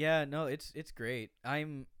 Yeah. No, it's great. I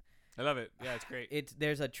love it. Yeah, it's great.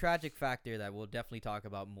 There's a tragic factor that we'll definitely talk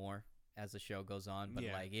about more as the show goes on, but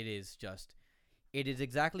like it is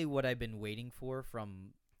exactly what I've been waiting for from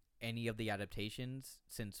any of the adaptations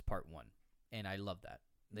since part 1, and I love that.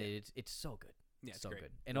 It's so good. Yeah, it's so great.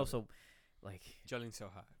 good. And love also like Jolene's so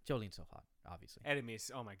hot. Obviously.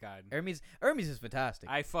 Hermes, oh my god. Hermes is fantastic.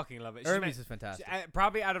 I fucking love it. Hermes is fantastic.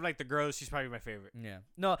 Probably out of like the girls, she's probably my favorite. Yeah.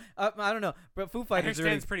 No, I don't know, but Foo Fighters her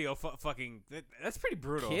stand's pretty fucking. That's pretty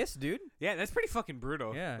brutal. Kiss, dude. Yeah, that's pretty fucking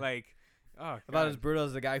brutal. Yeah. Like. Oh, about as brutal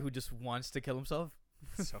as the guy who just wants to kill himself.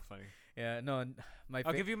 So funny. Yeah, no,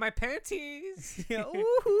 I'll give you my panties. Yeah,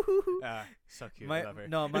 so cute. I love her.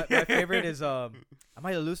 No, my favorite is am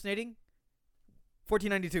I hallucinating?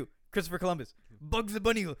 1492, Christopher Columbus, Bugs the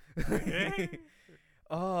Bunny.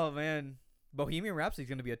 Oh man, Bohemian Rhapsody's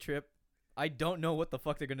gonna be a trip. I don't know what the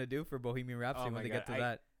fuck they're gonna do for Bohemian Rhapsody when they get to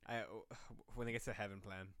that. When they get to Heaven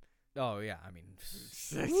Plan. Oh yeah, I mean,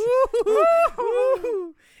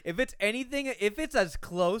 if it's anything, if it's as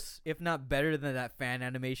close, if not better than that fan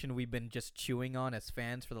animation we've been just chewing on as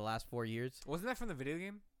fans for the last 4 years. Wasn't that from the video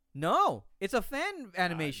game? No, it's a fan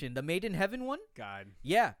animation. The Made in Heaven one. God.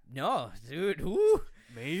 Yeah. No, dude. Woo.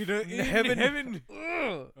 Made in Heaven.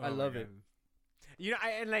 I love it. You know,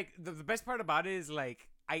 and like the best part about it is like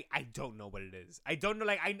I don't know what it is. I don't know.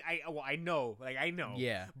 Like I know. Like I know.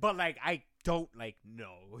 Yeah. But like I don't like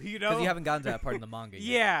know. You know. Because you haven't gotten to that part in the manga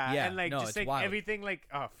yet. Yeah. And like just like wild. everything. Like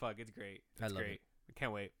oh fuck, it's great. It's love great. it. I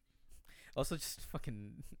can't wait. Also, just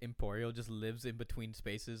fucking Emporio just lives in between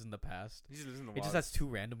spaces in the past. He just lives in the It just has 2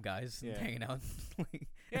 random guys hanging out.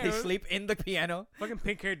 Yeah, they sleep in the piano. Fucking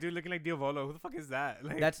pink haired dude looking like Diavolo. Who the fuck is that?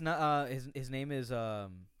 Like, that's not his name is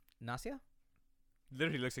Nasia.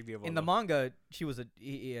 Literally looks like Diavolo. In the manga, he was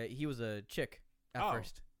a chick at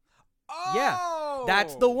first. Oh, yeah,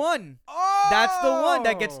 that's the one. Oh, that's the one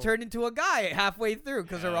that gets turned into a guy halfway through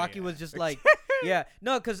because Araki was just like, yeah,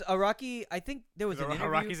 no, because Araki, I think there was an interview.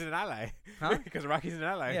 Araki's an ally, huh? Because Araki's an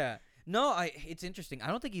ally. Yeah, no, it's interesting. I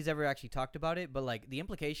don't think he's ever actually talked about it, but like the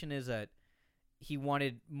implication is that he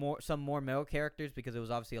wanted some more male characters because there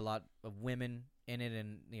was obviously a lot of women in it,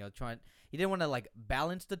 and he didn't want to like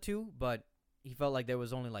balance the two, but he felt like there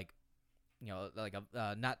was only like. Like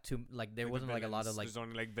not too like there wasn't like a lot of like there's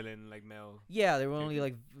only like villain like male. Yeah, there were only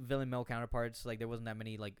like villain male counterparts. Like there wasn't that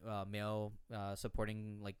many like male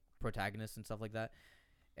supporting like protagonists and stuff like that.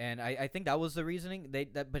 And I think that was the reasoning. But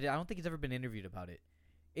I don't think he's ever been interviewed about it.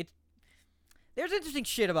 There's interesting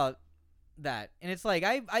shit about that, and it's like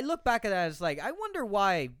I look back at that as like I wonder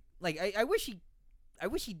why. Like I wish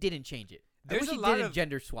he didn't change it. There's a lot of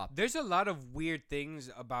gender swap. There's a lot of weird things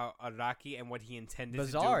about Araki and what he intended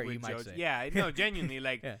bizarre, to do with you might JoJo. say. Yeah, no, genuinely,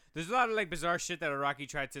 like yeah. There's a lot of like bizarre shit that Araki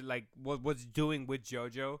tried to like was doing with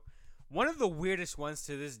JoJo. One of the weirdest ones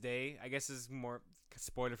to this day, I guess, is more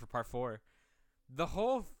spoiler for part 4. The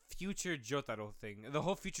whole future Jotaro thing, the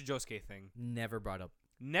whole future Josuke thing, never brought up.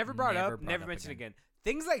 Never mentioned again.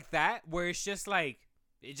 Things like that where it's just like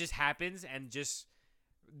it just happens and just.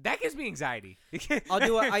 That gives me anxiety.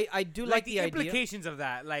 I do like the implications of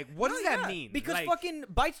that. Like, what does that mean? Because like, fucking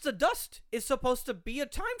Bites the Dust is supposed to be a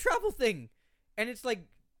time travel thing, and it's like,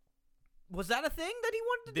 was that a thing that he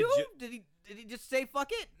wanted to do? Did he just say fuck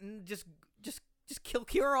it and just kill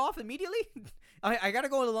Kira off immediately? I gotta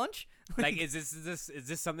go to lunch. Like, is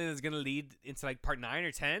this something that's gonna lead into like part 9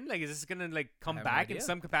 or 10? Like, is this gonna like come back in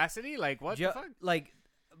some capacity? Like, what the fuck? Like,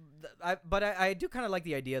 I do kind of like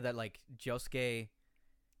the idea that like Josuke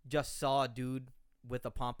just saw a dude with a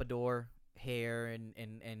pompadour hair and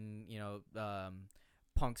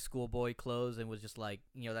punk schoolboy clothes and was just like,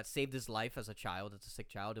 that saved his life as a child, as a sick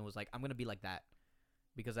child, and was like, I'm gonna be like that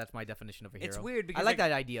because that's my definition of a hero. It's weird because I like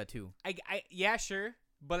that idea too. Yeah, sure,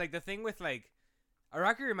 but like the thing with like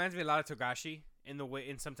Araki reminds me a lot of Togashi in the way,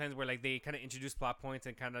 in sometimes where like they kind of introduce plot points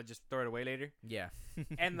and kind of just throw it away later. Yeah,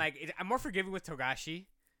 and like I'm more forgiving with Togashi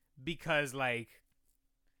because like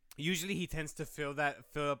usually he tends to fill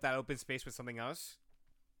up that open space with something else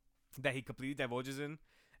that he completely divulges in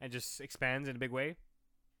and just expands in a big way.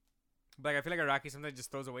 But like, I feel like Araki sometimes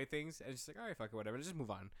just throws away things and it's just like, all right, fuck it, whatever, just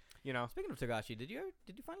move on. You know. Speaking of Togashi, did you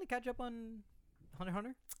finally catch up on Hunter x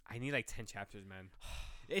Hunter? I need like 10 chapters, man.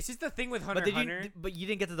 It's just the thing with Hunter x Hunter. But you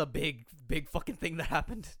didn't get to the big fucking thing that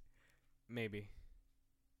happened. Maybe.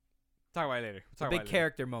 Talk about it later. The big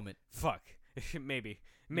character moment. Fuck. Maybe.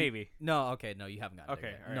 No, okay, no, you haven't gotten okay,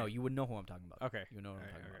 it yet. No, you would know who I'm talking about. Okay. You would know who I'm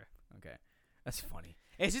talking about. Okay. That's funny.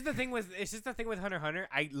 It's just the thing with Hunter x Hunter.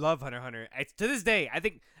 I love Hunter x Hunter. To this day, I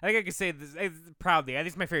think I can say this proudly. I think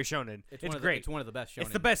it's my favorite shonen. It's great. It's one of the best shonen.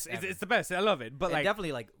 It's the best. It's the best. I love it. But it's like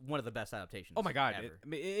definitely like one of the best adaptations. Oh my god. Ever.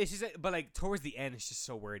 It's just but like towards the end, it's just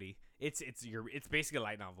so wordy. It's basically a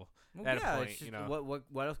light novel. Well, at yeah, a point, it's just, you know.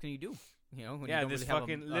 What else can you do? You know, when yeah, you don't this really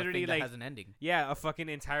fucking have a literally thing like that has an ending. Yeah, a fucking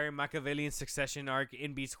entire Machiavellian succession arc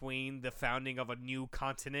in between the founding of a new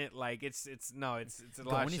continent. Like it's a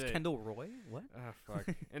lot of shit. Kendall Roy? What? Oh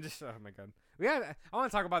fuck! And just oh my god. Yeah, I want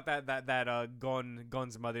to talk about that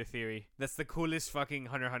Gon's mother theory. That's the coolest fucking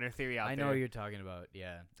Hunter x Hunter theory out there. I know what you're talking about.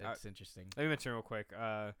 Yeah, that's interesting. Let me mention real quick.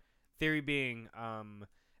 Theory being,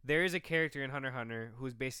 there is a character in Hunter x Hunter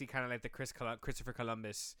who's basically kind of like the Christopher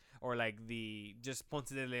Columbus or like the just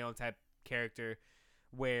Ponce de Leon type character,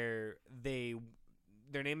 where their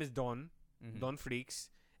name is Don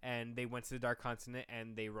Freaks, and they went to the Dark Continent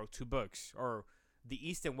and they wrote 2 books, or the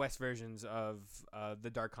East and West versions of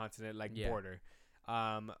the Dark Continent, border.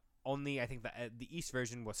 Only I think the East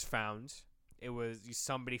version was found. It was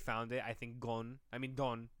somebody found it. I think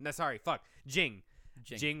Jing.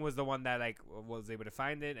 Jing was the one that was able to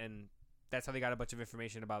find it, and that's how they got a bunch of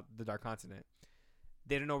information about the Dark Continent.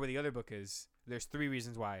 They don't know where the other book is. There's 3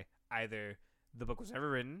 reasons why. Either the book was never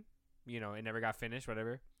written, it never got finished,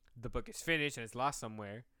 whatever. The book is finished and it's lost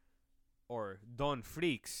somewhere, or Don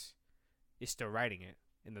Freaks is still writing it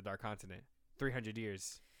in the Dark Continent 300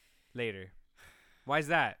 years later. Why is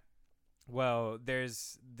that? Well,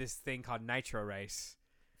 there's this thing called nitro rice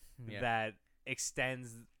that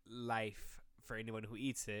extends life for anyone who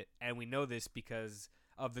eats it, and we know this because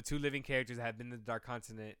of the 2 living characters that have been in the Dark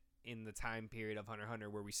Continent in the time period of Hunter x Hunter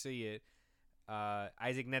where we see it.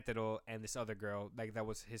 Isaac Netero and this other girl, that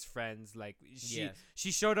was his friends.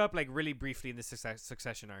 She showed up really briefly in the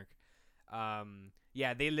succession arc.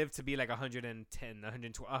 They lived to be 110,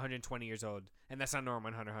 120 years old, and that's not normal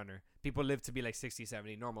in Hunter x Hunter. People live to be 60,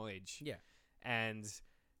 70, normal age. Yeah. And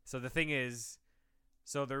so the thing is,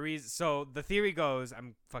 the theory goes,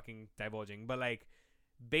 I'm fucking divulging, but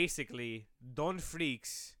basically Don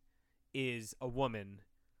Freaks is a woman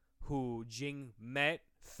who Jing met,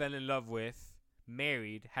 fell in love with,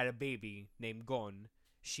 married, had a baby named Gon.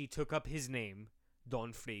 She took up his name,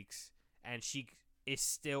 Don Freaks, and she is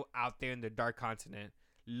still out there in the Dark Continent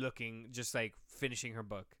looking, just finishing her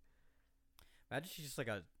book. Imagine she's just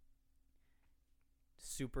a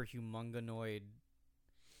super humonganoid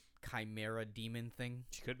chimera demon thing.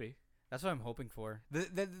 She could be. That's what I'm hoping for.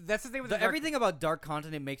 That's the thing with everything about Dark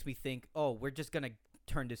Continent makes me think, oh, we're just gonna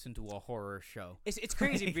turn this into a horror show. It's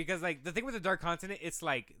crazy because the thing with the Dark Continent, it's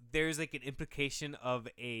there's an implication of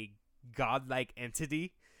a godlike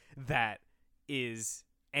entity that is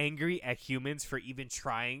angry at humans for even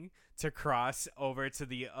trying to cross over to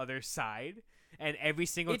the other side. And every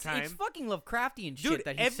single time, it's fucking Lovecraftian shit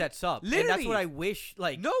that he sets up. Literally, and that's what I wish.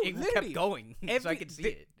 It kept going so I could see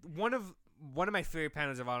it. One of my favorite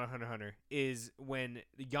panels of Hunter x Hunter is when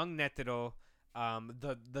young Netero,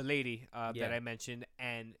 the lady that I mentioned,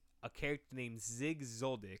 and a character named Zig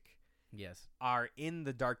Zoldyck, are in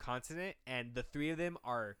the Dark Continent, and the 3 of them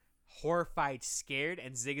are horrified, scared,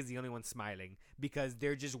 and Zig is the only one smiling because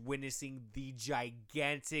they're just witnessing the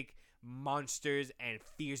gigantic monsters and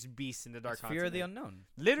fierce beasts in the Dark Continent. Fear of the unknown.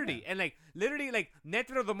 Literally. And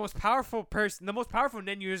Netero, the most powerful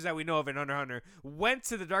nen user that we know of in Hunter x Hunter, went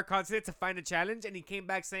to the Dark Continent to find a challenge, and he came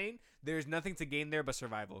back saying there's nothing to gain there but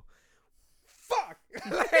survival. Fuck!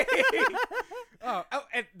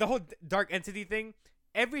 And the whole dark entity thing,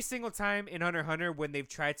 every single time in Hunter x Hunter when they've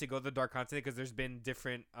tried to go to the Dark Continent, because there's been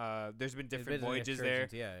different voyages there.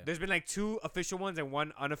 Yeah. There's been 2 official ones and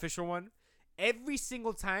 1 unofficial one. Every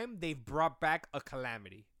single time they've brought back a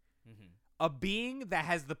calamity. A being that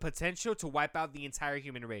has the potential to wipe out the entire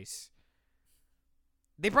human race.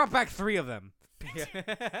 They brought back 3 of them.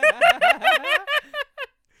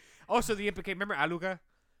 Also, the implication. Remember Aluga?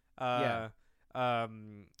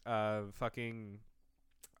 Fucking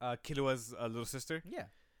Killua's little sister. Yeah.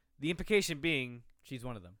 The implication being she's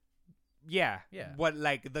one of them. Yeah. What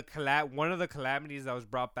one of the calamities that was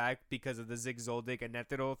brought back because of the Zig Zoldyck and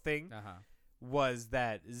Netero thing was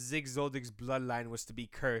that Zig Zoldyck's bloodline was to be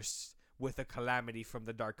cursed with a calamity from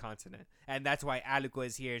the Dark Continent, and that's why Aluka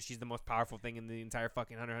is here. She's the most powerful thing in the entire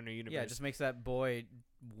fucking Hunter x Hunter universe. Yeah, it just makes that boy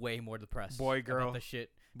way more depressed. Boy, girl. About the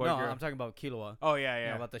shit. Boy, no, girl. I'm talking about Killua. Oh yeah, You yeah.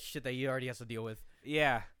 know, about the shit that he already has to deal with.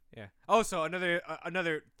 Yeah, yeah. Also,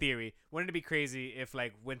 another theory. Wouldn't it be crazy if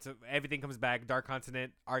like everything comes back, Dark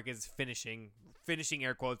Continent arc is finishing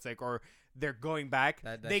air quotes, like, or they're going back.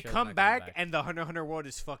 That They show's come not back, coming back. and the Hunter x Hunter world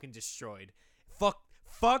is fucking destroyed.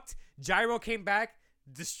 Fucked. Gyro came back,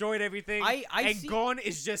 destroyed everything. I see- Gon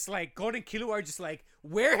is just like Gon and Killua are just like,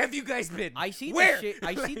 where have you guys been? I see where? this shit.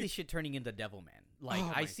 I see this shit turning into Devilman. Like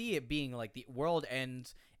Oh I my- see it being like the world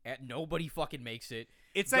ends and nobody fucking makes it.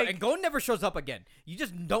 It's And like Gon never shows up again. You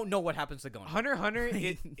just don't know what happens to Gon. Hunter x Hunter.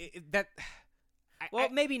 Well,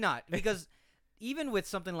 maybe not, because even with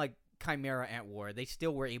something like Chimera Ant War, they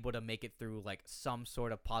still were able to make it through like some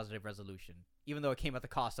sort of positive resolution, even though it came at the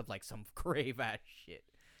cost of like some grave ass shit.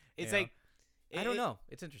 it's you know? like I don't know.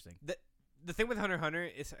 It's interesting. The thing with Hunter x Hunter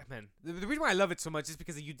is, man, the reason why I love it so much is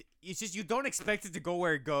because it's just you don't expect it to go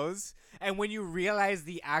where it goes, and when you realize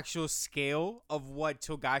the actual scale of what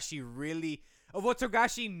Togashi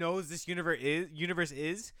knows this universe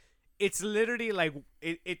is, it's literally like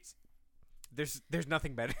it's there's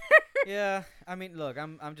nothing better. Yeah, I mean, look,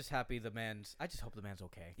 I'm just happy I just hope the man's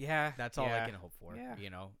okay. Yeah, That's all yeah. I can hope for. Yeah. You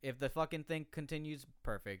know, if the fucking thing continues,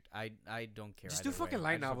 perfect. I don't care. Just do either fucking way. I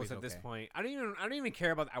light just hope novels he's at this okay. point. I don't even care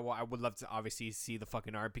about. I would love to obviously see the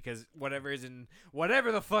fucking art, because whatever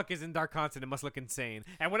the fuck is in Dark Continent must look insane,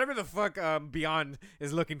 and whatever the fuck Beyond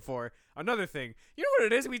is looking for. Another thing, you know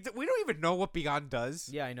what it is? We don't even know what Beyond does.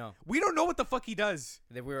 Yeah, I know. We don't know what the fuck he does.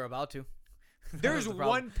 That we were about to. That There's was the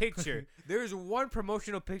problem. one picture. There's one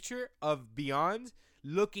promotional picture of Beyond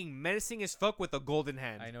looking menacing as fuck with a golden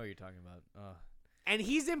hand. I know what you're talking about. And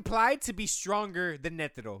he's implied to be stronger than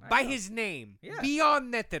Netero by know. his name. Yeah.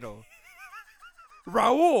 Beyond Netero.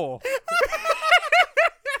 Raul.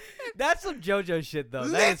 That's some JoJo shit though.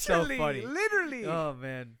 That is so Literally, funny. Literally. Oh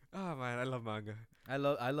man, Oh man, I love manga. I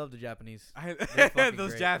love the Japanese.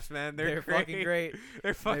 Those great. Japs, man, they're great. fucking great.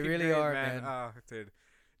 They're fucking really great, are, man. man. Oh, dude.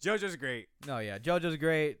 JoJo's great. No, yeah, JoJo's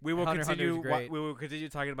great. We will Hunter x Hunter's continue. great. We will continue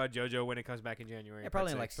talking about JoJo when it comes back in January. Yeah,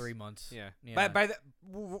 probably in part like 6. 3 months. Yeah. Yeah. By the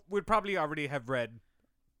we'd probably already have read.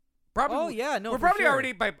 Probably. Oh yeah, no, we're for probably sure.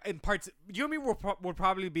 already in parts. You and me will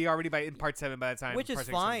probably be already in part 7 by the time. Which is part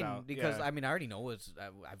 6 comes fine out. because Yeah. I mean I already know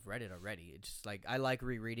I've read it already. It's just like I like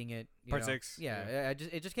rereading it. You Part know? 6, Yeah,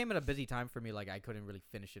 it just came at a busy time for me. Like I couldn't really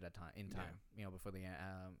finish it in time. Yeah. You know, before the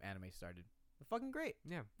anime started. But fucking great.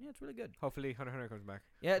 Yeah. Yeah, it's really good. Hopefully Hunter x Hunter comes back.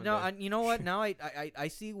 Yeah, one no, day. you know what? Now I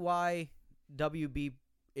see why WB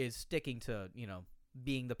is sticking to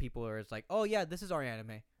being the people where it's like, oh yeah, this is our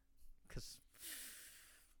anime, because.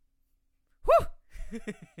 Whew!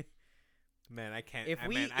 Man, I can't. If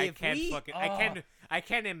we- I if can't we- fucking. oh. I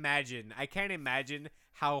can't imagine. I can't imagine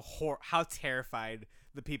how terrified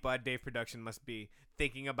the people at Dave Production must be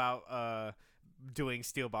thinking about doing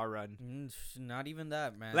Steel Ball Run. Not even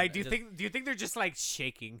that, man. Like, do you think they're just like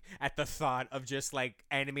shaking at the thought of just like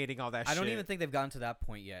animating all that shit? I don't even think they've gotten to that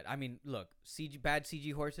point yet. I mean, look, bad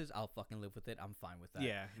CG horses, I'll fucking live with it. I'm fine with that.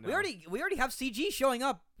 Yeah. We already have CG showing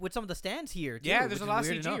up with some of the stands here. Too, Yeah, there's which a is lot of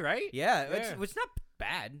weird to CG, know. right? Yeah, Yeah. it's not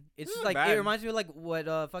bad. It's It's just not like bad. it reminds me of like what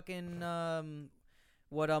fucking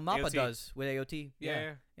what Mappa AOT. does with AOT.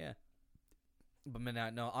 Yeah. But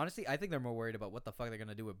man, no, honestly, I think they're more worried about what the fuck they're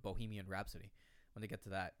gonna do with Bohemian Rhapsody when they get to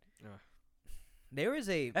that. Ugh. There is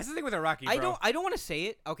a That's the thing with Iraqi, bro. I don't want to say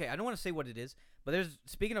it. Okay, I don't want to say what it is. But there's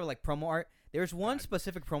speaking of like promo art, there's one God.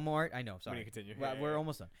 specific promo art. I know. Let me Sorry, continue. we're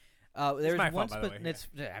almost done. There's my one. fault, by the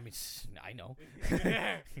way, I mean, I know.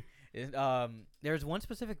 There's one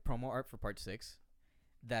specific promo art for part 6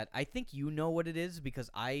 that I think you know what it is because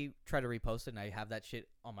I try to repost it and I have that shit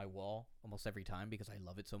on my wall almost every time because I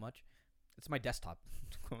love it so much. It's my desktop,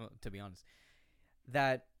 to be honest.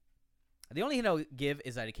 That the only hint I'll give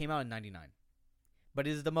is that it came out in '99, but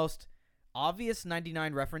it is the most obvious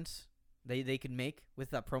 '99 reference they could make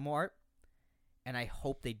with that promo art, and I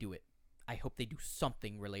hope they do it. I hope they do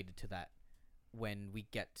something related to that when we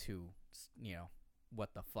get to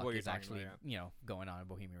what the fuck What you're is talking actually about, going on in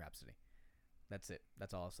Bohemian Rhapsody. That's it.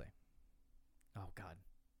 That's all I'll say. Oh God.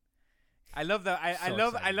 I love that. I So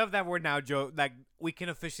love. I excited. love that we're now, Joe. Like we can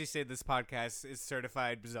officially say this podcast is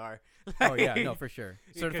certified bizarre. Oh yeah, no, for sure.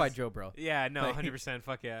 Certified Because- Joe bro. Yeah, no, Like- 100%.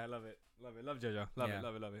 Fuck yeah, I love it. Love it. Love JoJo. Love Yeah. it.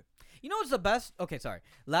 Love it. Love it. You know what's the best? Okay, sorry.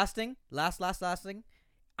 Last thing. Last thing.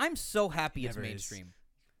 I'm so happy it's Never is. mainstream.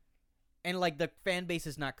 And like the fan base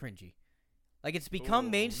is not cringy. Like it's become Ooh,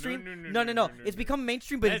 mainstream. no. No. It's become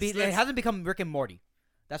mainstream, but it Let's- hasn't become Rick and Morty.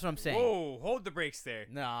 That's what I'm saying. Whoa, hold the brakes there.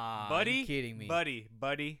 Nah, buddy, you kidding me? Buddy.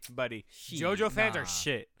 She, JoJo fans nah. are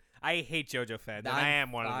shit. I hate JoJo fans, and I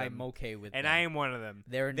am one of them. I'm okay with and them. I am one of them.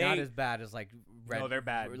 They're not as bad as like no, they're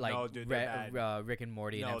bad. Like no, dude, they're bad. Rick and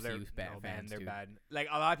Morty and MCU fans. Man, they're dude. bad. Like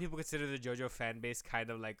a lot of people consider the JoJo fan base kind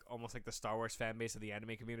of like almost like the Star Wars fan base of the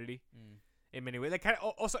anime community. In many ways, like kind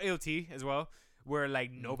of also AOT as well, where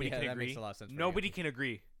like nobody can that agree. Makes a lot of sense nobody can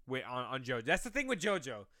agree with on JoJo. That's the thing with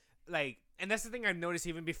JoJo. Like, and that's the thing I've noticed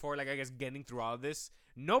even before, like, I guess getting through all of this,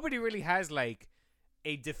 nobody really has, like,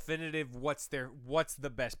 a definitive what's the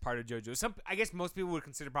best part of JoJo. I guess most people would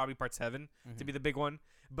consider probably part 7 to be the big one.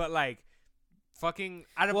 But, like, fucking,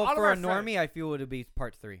 out of all of our for a normie, I feel it would be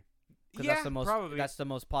part 3. Yeah, that's the most, probably. That's the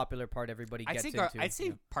most popular part everybody gets into. I'd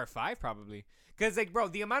say part 5, probably. Because, like, bro,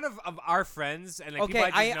 the amount of our friends and, like, okay,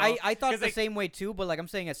 people I thought the like, same way, too. But, like, I'm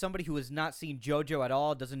saying as somebody who has not seen JoJo at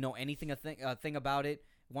all, doesn't know anything a thing about it,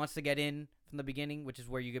 wants to get in from the beginning, which is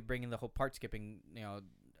where you could bring in the whole part skipping,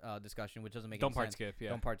 discussion, which doesn't make any sense. Don't part skip, yeah.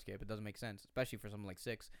 Don't part skip. It doesn't make sense, especially for something like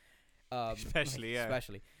 6. Especially, yeah.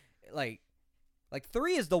 Especially, like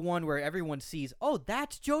 3 is the one where everyone sees, oh,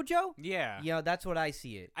 that's JoJo. Yeah. That's what I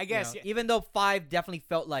see it. I guess. Yeah. Even though 5 definitely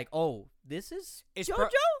felt like, oh, this is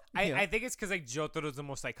JoJo. I think it's because like Jotaro is the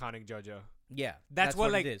most iconic JoJo. Yeah, that's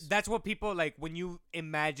what like it is. that's what people like when you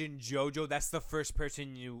imagine JoJo. That's the first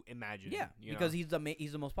person you imagine. Yeah, because he's the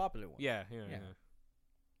most popular one. Yeah.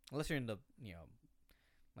 Unless you're in the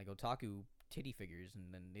like otaku titty figures,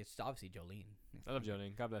 and then it's obviously Jolene. I love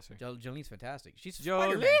Jolene. God bless her. Jolene's fantastic. She's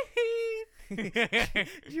Jolene.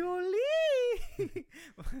 Jolene.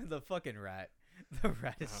 The fucking rat. The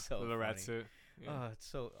rat is so the funny. rat suit. Yeah. Oh, it's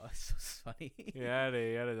so funny. Yeah,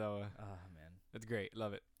 that one. Oh man, it's great.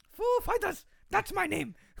 Love it. Foo Fighters. That's my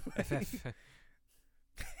name.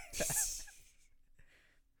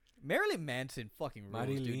 Marilyn Manson fucking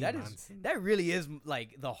rules, dude. That really is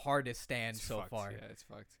like the hardest stand so far. Yeah, it's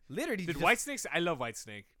fucked. Literally, dude. Whitesnake. I love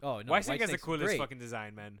Whitesnake. Oh no, Whitesnake has the coolest fucking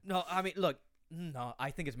design, man. No, I mean, look. No,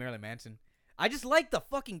 I think it's Marilyn Manson. I just like the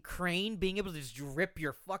fucking crane being able to just rip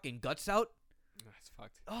your fucking guts out. That's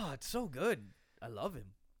fucked. Oh, it's so good. I love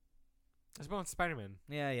him. That's about Spider-Man.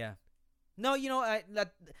 Yeah. No,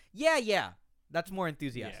 that's more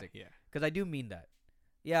enthusiastic. Yeah. Because I do mean that.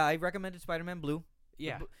 Yeah, I recommended Spider-Man Blue.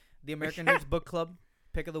 Yeah. The American Nerds Book Club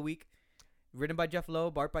pick of the week. Written by Jeff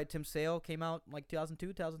Loeb, art by Tim Sale. Came out like 2002,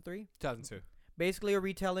 2003. 2002. Basically a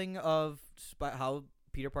retelling of how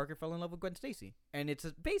Peter Parker fell in love with Gwen Stacy. And it's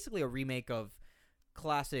basically a remake of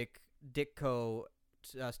classic Ditko,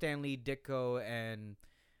 Stan Lee, Ditko, and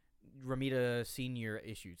Romita Sr.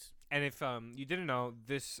 issues. And if you didn't know,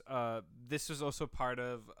 this was also part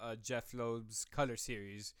of Jeff Loeb's Color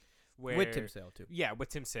series. With Tim Sale, too. Yeah, with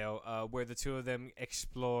Tim Sale, where the two of them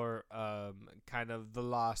explore kind of the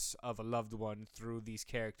loss of a loved one through these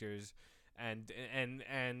characters. And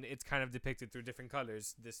it's kind of depicted through different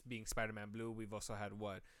colors. This being Spider-Man Blue. We've also had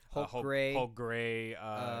Hulk Gray. Hulk Gray,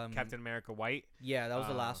 Captain America White. Yeah, that was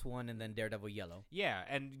the last one, and then Daredevil Yellow. Yeah,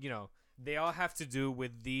 and they all have to do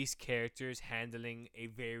with these characters handling a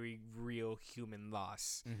very real human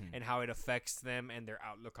loss and how it affects them and their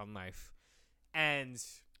outlook on life. And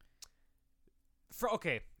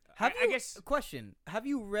I guess question: have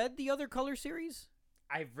you read the other Color series?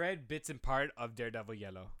 I've read bits and part of Daredevil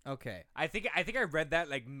Yellow. Okay. I think I read that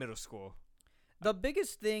like middle school. The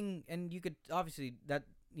biggest thing, and you could obviously that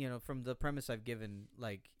from the premise I've given,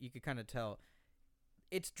 like you could kind of tell,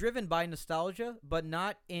 it's driven by nostalgia, but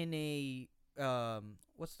not in a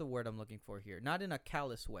what's the word I'm looking for here? Not in a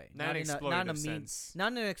callous way. Not in an exploitative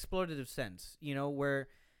sense. Where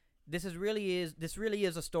this really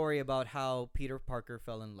is a story about how Peter Parker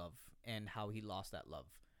fell in love and how he lost that love.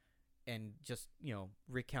 And just,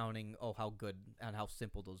 recounting, how good and how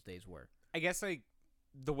simple those days were. I guess, like,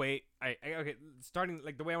 the way starting,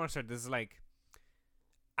 like, the way I want to start this is, like,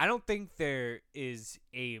 I don't think there is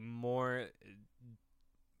a more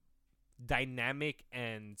dynamic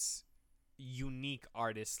and unique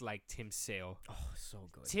artist like Tim Sale. Oh, so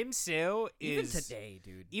good. Tim Sale is... Even today,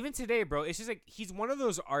 dude. Even today, bro. It's just, like, he's one of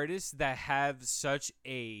those artists that have such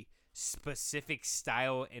a specific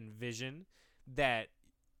style and vision that...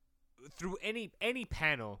 through any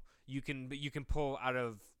panel you can pull out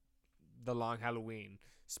of The Long Halloween,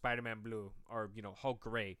 Spider-Man Blue, or Hulk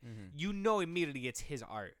Gray, immediately it's his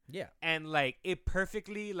art. Yeah, and like it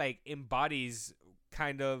perfectly like embodies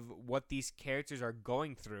kind of what these characters are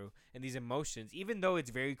going through and these emotions, even though it's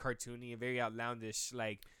very cartoony and very outlandish.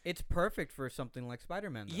 Like it's perfect for something like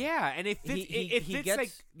Spider-Man, though. Yeah, and it fits. It fits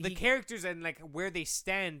like the characters and like where they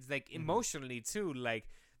stand, like emotionally too. Like.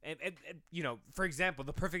 And for example,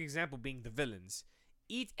 the perfect example being the villains.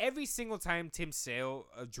 every single time Tim Sale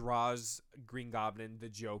draws Green Goblin, the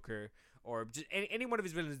Joker, or just any one of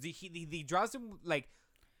his villains, he draws them like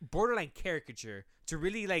borderline caricature to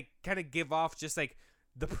really like kind of give off just like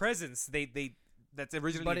the presence that's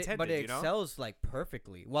originally intended. But it excels like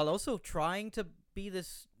perfectly while also trying to be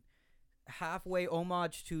this halfway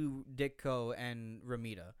homage to Ditko and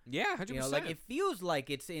Ramita. Yeah, 100%. You know, like it feels like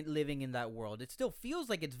it's living in that world. It still feels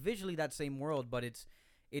like it's visually that same world, but it's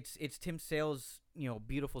Tim Sale's, you know,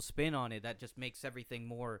 beautiful spin on it that just makes everything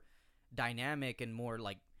more dynamic and more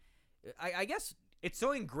like I guess it's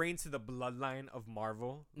so ingrained to the bloodline of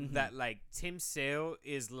Marvel that like Tim Sale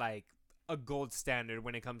is like a gold standard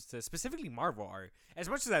when it comes to specifically Marvel art. As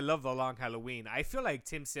much as I love The Long Halloween, I feel like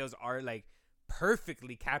Tim Sale's art like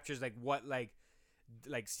perfectly captures like what like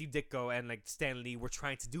Steve Ditko and like Stan Lee were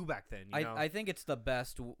trying to do back then. You know? I think it's the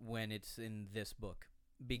best when it's in this book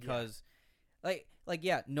because like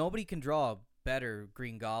nobody can draw a better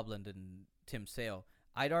Green Goblin than Tim Sale.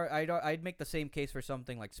 I'd make the same case for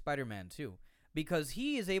something like Spider-Man too, because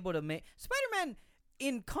he is able to make Spider-Man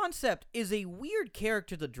in concept is a weird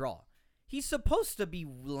character to draw. He's supposed to be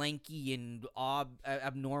lanky and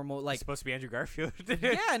abnormal, like he's supposed to be Andrew Garfield.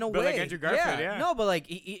 Yeah, in a way. Like Andrew Garfield, yeah. No, but like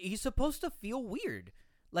he's supposed to feel weird.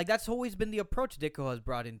 Like that's always been the approach Ditko has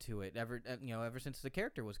brought into it ever since the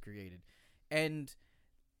character was created, and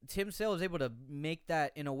Tim Sale is able to make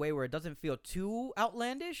that in a way where it doesn't feel too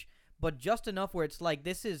outlandish, but just enough where it's like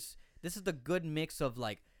this is the good mix of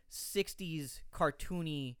like 60s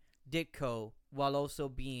cartoony Ditko while also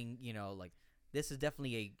being, you know, like this is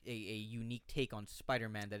definitely a unique take on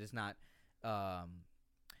Spider-Man that is not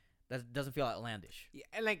that doesn't feel outlandish. Yeah,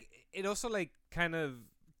 and like it also like kind of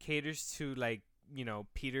caters to like, you know,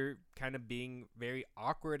 Peter kind of being very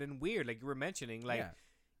awkward and weird, like you were mentioning, like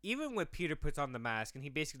even when Peter puts on the mask and he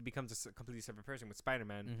basically becomes a completely separate person with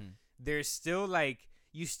Spider-Man, there's still like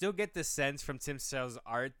you still get the sense from Tim Sale's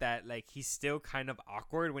art that like he's still kind of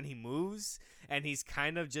awkward when he moves, and he's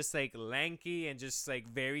kind of just like lanky and just like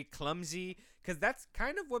very clumsy, because that's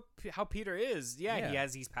kind of how Peter is. He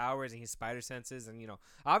has these powers and his spider senses, and you know,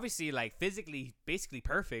 obviously like physically basically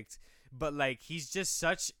perfect, but like he's just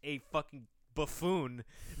such a fucking buffoon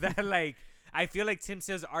that like I feel like Tim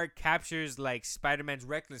Sale's art captures like Spider-Man's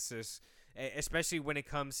recklessness, especially when it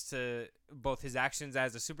comes to both his actions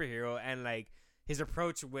as a superhero and like his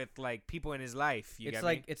approach with like people in his life.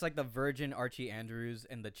 It's like the virgin Archie Andrews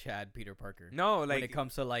and the Chad Peter Parker. No, like when it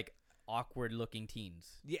comes to like awkward looking teens.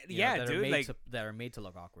 Yeah, dude. That are made to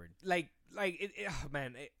look awkward.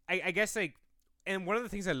 I guess like, and one of the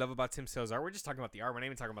things I love about Tim Sale's art, we're just talking about the art. We're not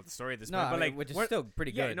even talking about the story at this point. But like, which is still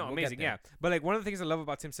pretty good. Yeah, no, amazing. Yeah, but like one of the things I love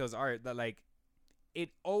about Tim Sale's art that like,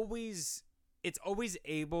 it's always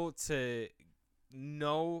able to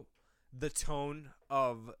know the tone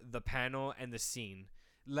of the panel and the scene.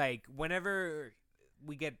 Like whenever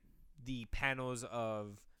we get the panels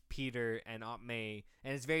of Peter and Aunt May,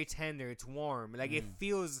 and it's very tender, it's warm. Like it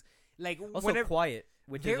feels like also quiet,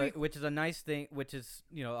 which is a nice thing. Which is,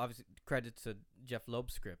 you know, obviously credits to Jeff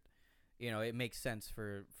Loeb's script. You know, it makes sense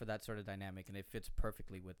for that sort of dynamic, and it fits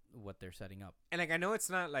perfectly with what they're setting up. And like I know it's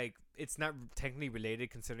not technically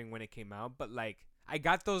related considering when it came out, but like I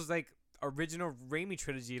got those like original Raimi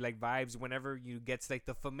trilogy like vibes whenever you get to like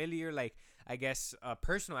the familiar, like I guess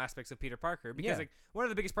personal aspects of Peter Parker, because like one of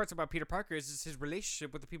the biggest parts about Peter Parker is just his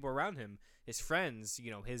relationship with the people around him, his friends,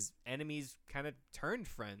 you know, his enemies kind of turned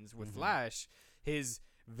friends with Flash, his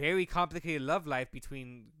very complicated love life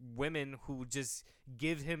between women who just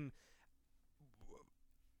give him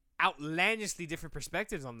outlandishly different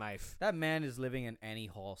perspectives on life. That man is living in Annie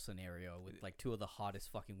Hall scenario with like two of the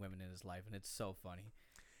hottest fucking women in his life, and it's so funny.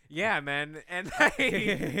 Yeah, man, and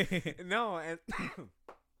like, no, and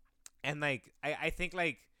and like I think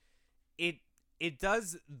like it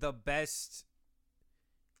does the best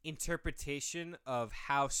interpretation of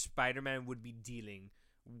how Spider-Man would be dealing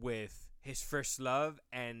with his first love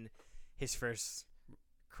and his first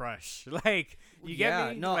crush. Like, you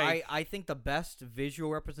get me? No, like, I think the best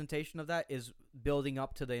visual representation of that is building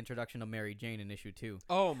up to the introduction of Mary Jane in issue 2.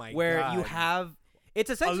 Oh my god. Where you have it's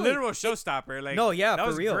essentially a literal showstopper. Like, no, yeah, that for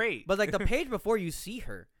was real. Great. But like the page before you see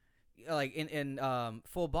her, like in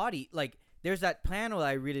full body, like there's that panel that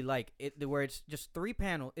I really like. Where it's just 3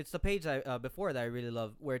 panels. It's the page before that I really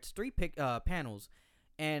love, where it's 3 panels,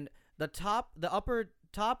 and the top, the upper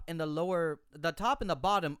top, and the lower, the top and the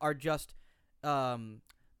bottom are just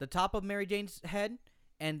the top of Mary Jane's head,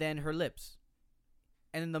 and then her lips,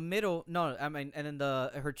 and in the middle, and then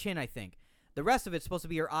her chin, I think. The rest of it's supposed to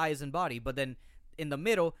be her eyes and body, but then in the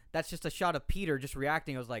middle, that's just a shot of Peter just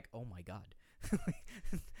reacting. I was like, oh my god.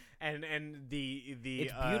 and the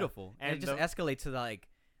it's beautiful, and it just escalates to like,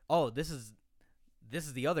 oh, this is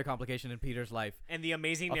the other complication in Peter's life, and the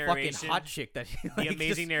amazing a narration, fucking hot chick that he, the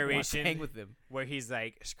amazing narration hang with him, where he's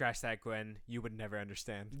like, scratch that, Gwen, you would never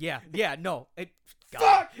understand. Yeah, no, it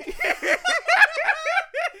fuck.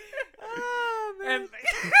 And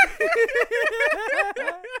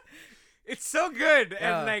it's so good,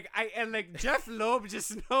 and like Jeff Loeb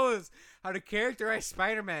just knows how to characterize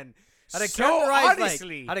Spider-Man. How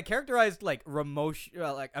to characterize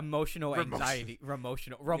emotional anxiety,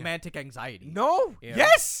 romantic anxiety. No, yeah.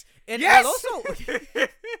 Yes, and yes. Also,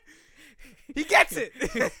 he gets it.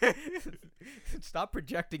 Stop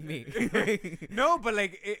projecting me. No, but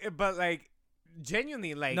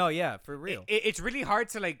genuinely, like, no, yeah, for real. It's really hard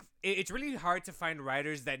to it's really hard to find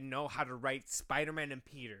writers that know how to write Spider-Man and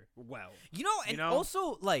Peter well.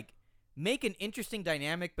 Also like make an interesting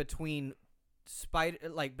dynamic between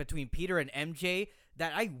between Peter and MJ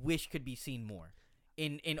that I wish could be seen more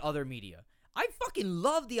in other media. I fucking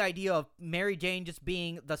love the idea of Mary Jane just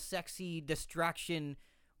being the sexy distraction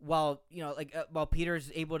while while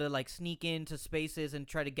Peter's able to like sneak into spaces and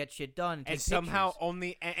try to get shit done and take somehow pictures.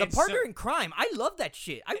 Only the partner in crime. I love that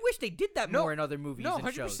shit. I wish they did that more in other movies. No, and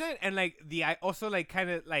 100%. Shows. And like I also like kind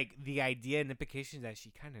of like the idea and implications that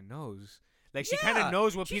she kind of knows. Like she kind of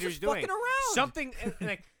knows what Peter's doing. Around. Something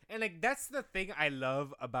and that's the thing I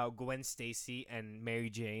love about Gwen Stacy and Mary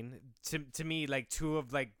Jane. To me, like two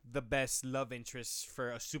of like the best love interests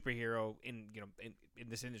for a superhero in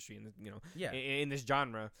this industry, in this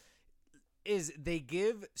genre, is they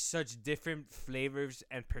give such different flavors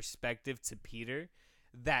and perspective to Peter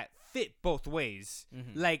that fit both ways.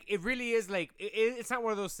 Mm-hmm. Like it really is like it's not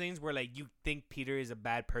one of those things where like you think Peter is a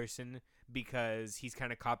bad person because he's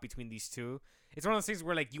kind of caught between these two. It's one of those things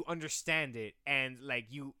where like you understand it and like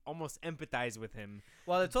you almost empathize with him.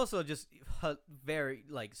 Well, it's also just very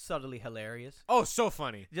like subtly hilarious. Oh, so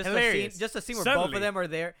funny! Hilarious. Just a scene where both of them are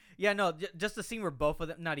there. Yeah, no, just a scene where both of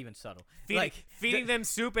them, not even subtle, feeding him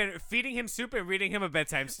soup and reading him a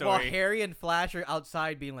bedtime story. While Harry and Flash are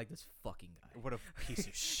outside being like, this fucking guy. What a piece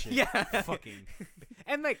of shit. Yeah, fucking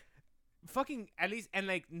and like fucking at least and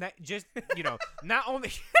like not only.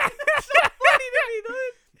 It's so funny to me, though.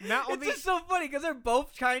 It's just so funny because they're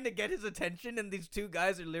both trying to get his attention, and these two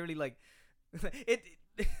guys are literally like,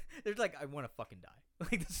 they're like, I want to fucking die.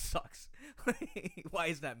 Like, this sucks. Why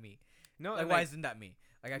is that me? No, why isn't that me?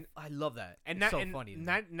 Like, I love that. And it's so funny.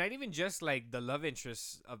 Not even just like the love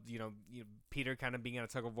interests of Peter kind of being on a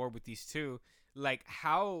tug of war with these two, like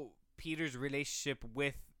how Peter's relationship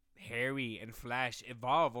with Harry and Flash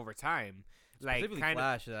evolve over time. Specifically like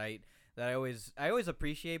Flash that I always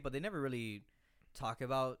appreciate, but they never really talk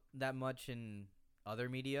about that much in other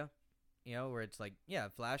media, where it's like, yeah,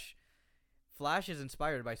 Flash is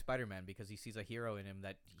inspired by Spider-Man because he sees a hero in him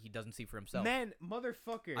that he doesn't see for himself. Man,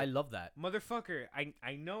 motherfucker. I love that. Motherfucker.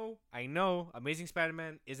 I know Amazing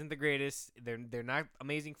Spider-Man isn't the greatest. They're not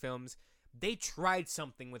amazing films. They tried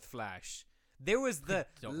something with Flash. There was the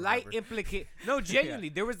light implication. No, genuinely,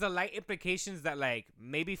 there was the light implications that like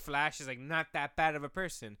maybe Flash is like not that bad of a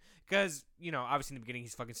person because obviously in the beginning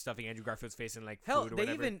he's fucking stuffing Andrew Garfield's face in like food or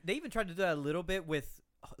whatever. They even tried to do that a little bit with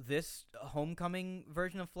this Homecoming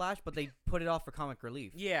version of Flash, but they put it off for comic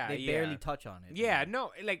relief. Yeah, they barely touch on it. Yeah,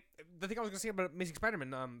 no, like the thing I was gonna say about Amazing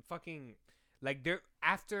Spider-Man, fucking like there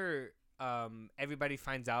after everybody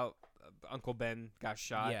finds out Uncle Ben got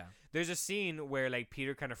shot. Yeah. There's a scene where like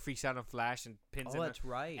Peter kind of freaks out on Flash and pins him. Oh, that's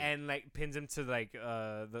right. And like pins him to like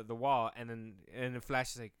the wall, and then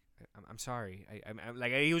Flash is like, I'm sorry. I'm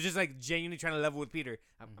like he was just like genuinely trying to level with Peter.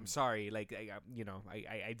 I'm sorry. Like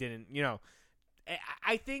I didn't.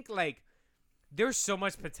 I think like there's so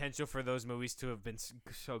much potential for those movies to have been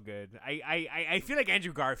so good. I feel like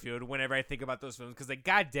Andrew Garfield whenever I think about those films because like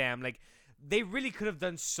goddamn like. They really could have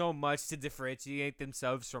done so much to differentiate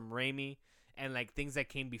themselves from Raimi and like things that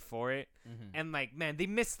came before it. Mm-hmm. And like, man, they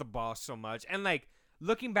missed the ball so much. And like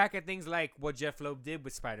looking back at things like what Jeff Loeb did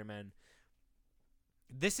with Spider-Man,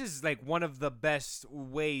 this is like one of the best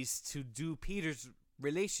ways to do Peter's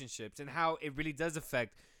relationships and how it really does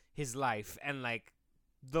affect his life. And like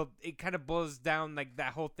it kind of boils down like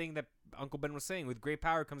that whole thing that Uncle Ben was saying, with great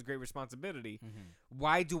power comes great responsibility. Mm-hmm.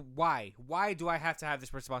 Why do I have to have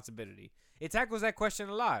this responsibility? It tackles that question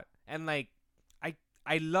a lot. And like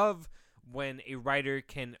I love when a writer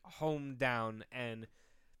can hone down and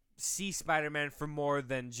see Spider-Man for more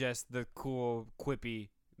than just the cool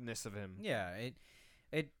quippiness of him. Yeah,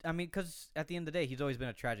 I mean, because at the end of the day, he's always been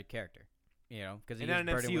a tragic character, because he's not an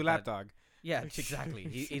MCU lapdog. Yeah, exactly.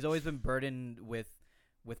 He's always been burdened with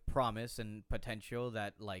promise and potential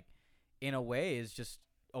that like in a way is just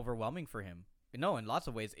overwhelming for him. no, in lots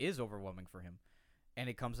of ways is overwhelming for him, and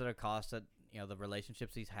it comes at a cost that the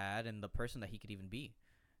relationships he's had and the person that he could even be,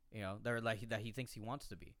 that he thinks he wants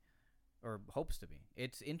to be, or hopes to be.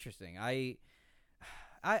 It's interesting.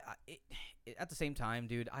 At the same time,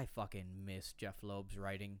 dude, I fucking miss Jeff Loeb's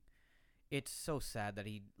writing. It's so sad that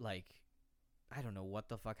he I don't know what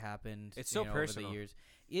the fuck happened. It's so personal. Over the years.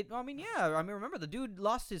 Remember the dude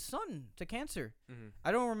lost his son to cancer. Mm-hmm.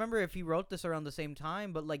 I don't remember if he wrote this around the same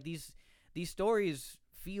time, but like these stories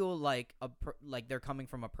feel like like they're coming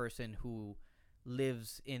from a person who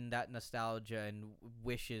lives in that nostalgia and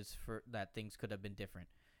wishes for that things could have been different.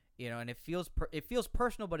 And it feels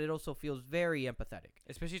personal, but it also feels very empathetic.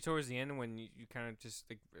 Especially towards the end when you kind of just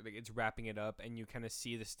like it's wrapping it up and you kind of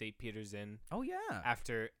see the state Peter's in. Oh yeah.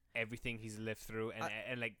 After everything he's lived through and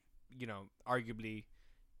arguably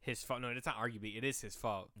his fault. No, it's not arguably. It is his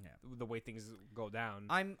fault. Yeah. The way things go down.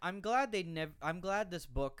 I'm glad I'm glad this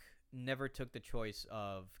book never took the choice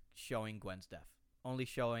of showing Gwen's death, only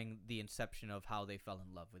showing the inception of how they fell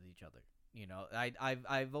in love with each other.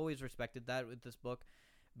 I've always respected that with this book.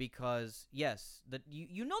 Because yes,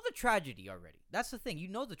 you know the tragedy already. That's the thing. You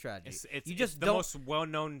know the tragedy. It's the most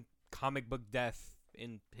well-known comic book death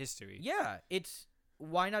in history. Yeah, it's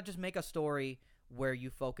why not just make a story where you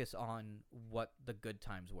focus on what the good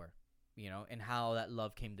times were, and how that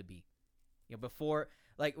love came to be. Before,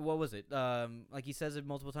 like, what was it? Like he says it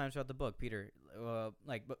multiple times throughout the book, Peter.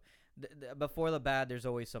 Before the bad, there's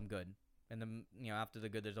always some good, and then after the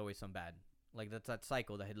good, there's always some bad. Like that's that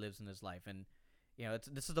cycle that he lives in his life, and.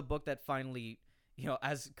 This is a book that finally,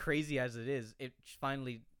 as crazy as it is, it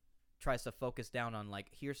finally tries to focus down on, like,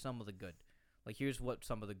 here's some of the good. Like, here's what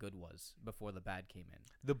some of the good was before the bad came in.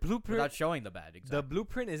 The blueprint. Without showing the bad, exactly. The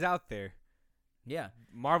blueprint is out there. Yeah.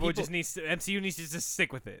 MCU needs to just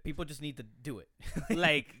stick with it. People just need to do it.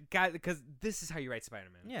 God, because this is how you write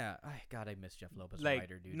Spider-Man. Yeah. God, I miss Jeff Loeb as a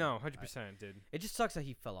writer, dude. No, 100%, dude. It just sucks that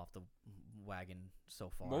he fell off the wagon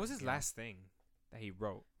so far. What was his last thing that he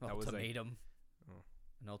wrote? That was Ultimatum.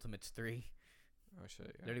 And Ultimates 3. Oh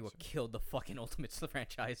shit! Yeah, literally what killed the fucking Ultimates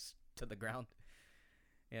franchise to the ground.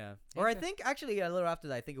 Yeah. Yeah. Or I think actually a little after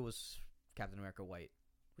that, I think it was Captain America White,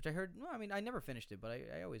 which I heard. Well, I mean, I never finished it, but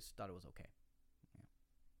I always thought it was okay.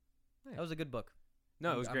 Yeah. That was a good book.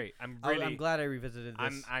 No, it was great. I'm glad I revisited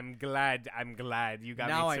this. I'm glad you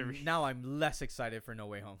got me to. Now I'm less excited for No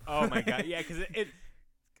Way Home. Oh my god! Yeah, because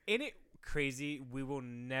ain't it crazy? We will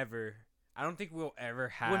never. I don't think we'll ever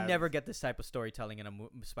have. We'll never get this type of storytelling in a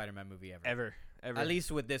Spider-Man movie ever. Ever. At least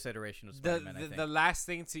with this iteration of Spider-Man, I think. The last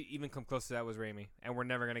thing to even come close to that was Raimi, and we're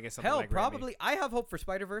never gonna get something like probably. Raimi. I have hope for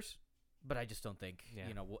Spider-Verse, but I just don't think Yeah.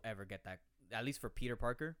 We'll ever get that. At least for Peter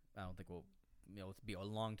Parker, I don't think we'll. It'll be a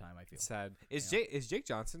long time. I feel It's sad. Is Jake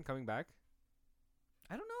Johnson coming back?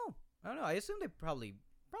 I don't know. I assume they probably.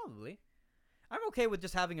 I'm okay with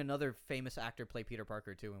just having another famous actor play Peter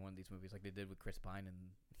Parker too in one of these movies, like they did with Chris Pine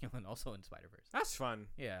and also in Spider-Verse. That's fun.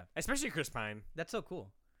 Yeah, especially Chris Pine. That's so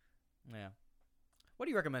cool. Yeah. What are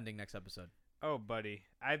you recommending next episode? Oh, buddy,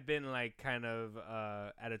 I've been like kind of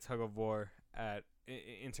at a tug of war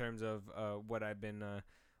in terms of what I've been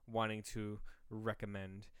wanting to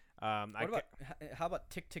recommend. How about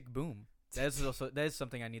Tick Tick Boom? That is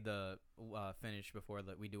something I need to finish before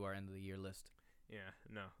we do our end of the year list.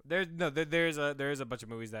 Yeah, there's a bunch of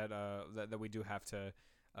movies that we do have to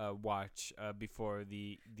watch before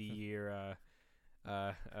the year.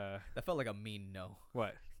 That felt like a mean no.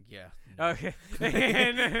 What? Yeah. No. Okay.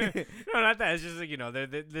 No, not that. It's just like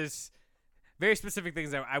there's very specific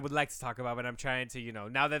things that I would like to talk about, but I'm trying to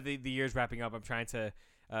now that the year's wrapping up, I'm trying to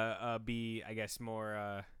be, I guess,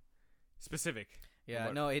 more specific.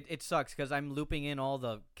 Yeah. No, it sucks because I'm looping in all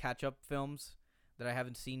the catch up films that I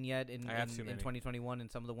haven't seen yet in 2021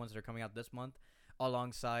 and some of the ones that are coming out this month,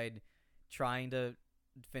 alongside trying to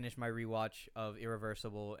finish my rewatch of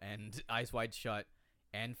Irreversible and Eyes Wide Shut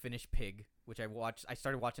and finish Pig, which I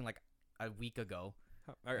started watching like a week ago.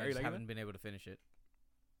 Are you liking haven't been able to finish it.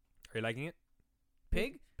 Are you liking it?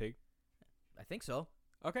 Pig? Pig. I think so.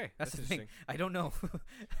 Okay, that's the thing. I don't know.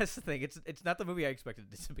 That's the thing. It's not the movie I expected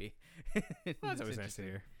it to be. That's always nice to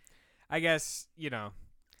hear. I guess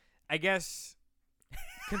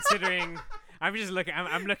considering I'm just looking.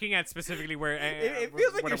 I'm looking at specifically where it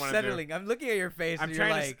feels like you're settling. I'm looking at your face. I'm and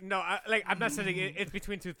trying to. I'm not settling. It's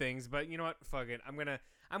between two things, but you know what? Fuck it. I'm gonna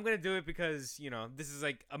do it because this is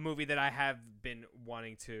like a movie that I have been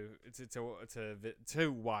wanting to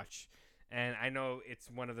watch, and I know it's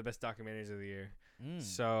one of the best documentaries of the year.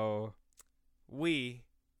 So,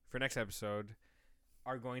 for next episode,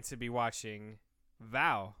 are going to be watching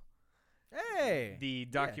Val. Hey. The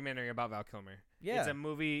documentary about Val Kilmer. Yeah. It's a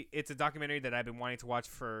movie. It's a documentary that I've been wanting to watch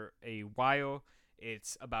for a while.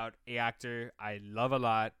 It's about a actor I love a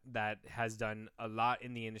lot that has done a lot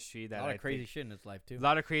in the industry. That a lot of crazy shit in his life too. A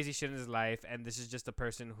lot of crazy shit in his life, and this is just a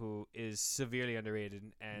person who is severely underrated.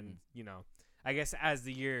 And you know, I guess as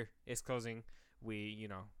the year is closing, we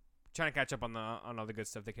trying to catch up on all the good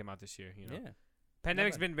stuff that came out this year. You know,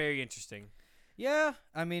 pandemic's been very interesting. Yeah,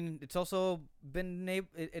 I mean, it's also been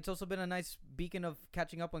a nice beacon of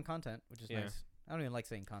catching up on content, which is nice. I don't even like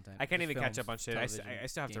saying content. I can't even catch up on shit. I still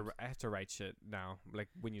have I have to write shit now, like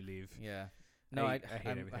when you leave. Yeah. No, I hate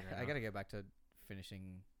everything right I now. gotta get back to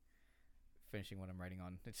finishing what I'm writing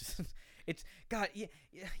on. It's just, it's God. You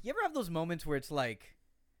ever have those moments where it's like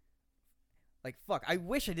fuck, I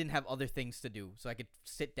wish I didn't have other things to do so I could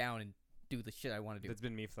sit down and do the shit I want to do. That's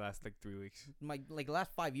been me for the last 3 weeks. My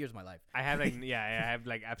last 5 years of my life. I have I have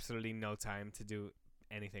absolutely no time to do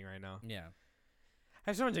anything right now. Yeah. I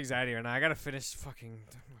have so much anxiety right now. I gotta finish fucking.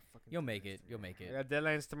 You'll make it. You'll make it. I got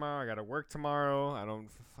deadlines tomorrow. I gotta work tomorrow. I don't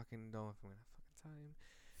fucking know if I'm gonna have fucking time.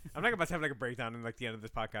 I'm not about to have like a breakdown in like the end of this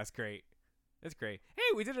podcast. Great. It's great. Hey,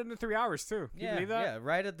 we did it in 3 hours too. Can you believe that? Yeah,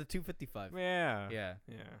 right at the 2:55. Yeah.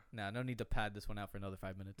 Yeah. No need to pad this one out for another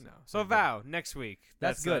 5 minutes. No. So Val, next week.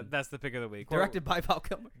 That's good. That's the pick of the week. Directed by Val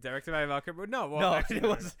Kilmer. Directed by Val Kilmer. No, well, no, actually, it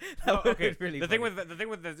was. Okay. Really the thing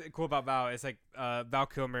with that's cool about Val is like Val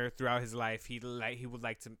Kilmer throughout his life he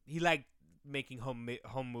liked making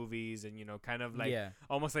home movies and kind of like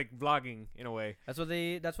almost like vlogging in a way. That's what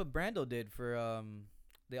Brando did for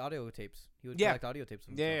the audio tapes. He would collect audio tapes.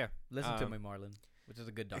 Yeah. Listen to me, Marlon, which is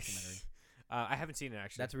a good documentary. I haven't seen it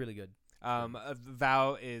actually. That's really good.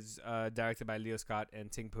 Val is directed by Leo Scott and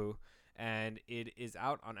Ting Poo, and it is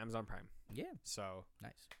out on Amazon Prime. Yeah. So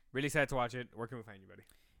nice. Really excited to watch it. Where can we find you, buddy?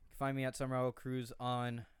 You can find me at Summer Cruz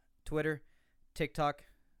on Twitter, TikTok.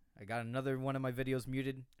 I got another one of my videos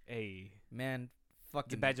muted. Hey. Man, fucking.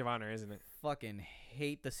 It's a badge of honor, isn't it? Fucking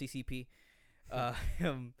hate the CCP.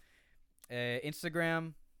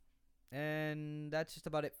 Instagram. And that's just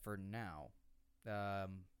about it for now.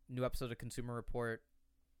 New episode of Consumer Report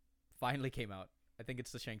finally came out. I think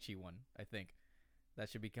it's the Shang-Chi one. I think that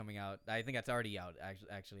should be coming out. I think that's already out,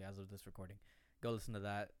 actually, as of this recording. Go listen to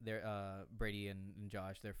that. They're Brady and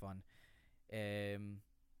Josh. They're fun.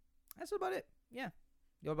 That's about it. Yeah.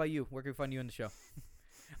 What about you? Where can we find you in the show?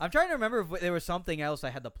 I'm trying to remember if there was something else I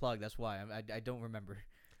had to plug. That's why. I don't remember.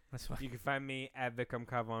 That's why. You can find me at Vikram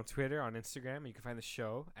Kava on Twitter, on Instagram. You can find the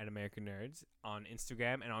show at American Nerds on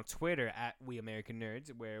Instagram and on Twitter at We American Nerds,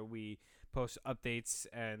 where we post updates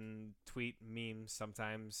and tweet memes.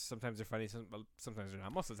 Sometimes they're funny, sometimes they're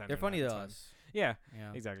not. Most of the time they're funny to us. Yeah,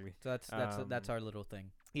 exactly. So that's our little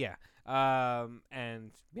thing. Yeah.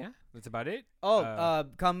 And yeah, that's about it.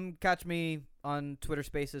 Come catch me on Twitter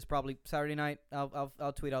Spaces probably Saturday night.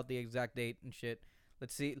 I'll tweet out the exact date and shit.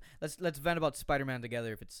 Let's see. Let's vent about Spider-Man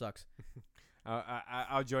together if it sucks.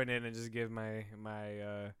 I'll join in and just give my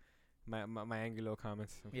angular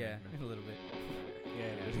comments. Okay, yeah, a little bit.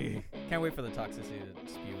 Yeah. Can't wait for the toxicity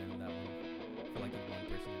to spew in that one for like the one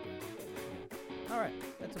person who does it. Yeah. All right,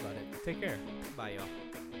 that's about it. Take care. Bye, y'all.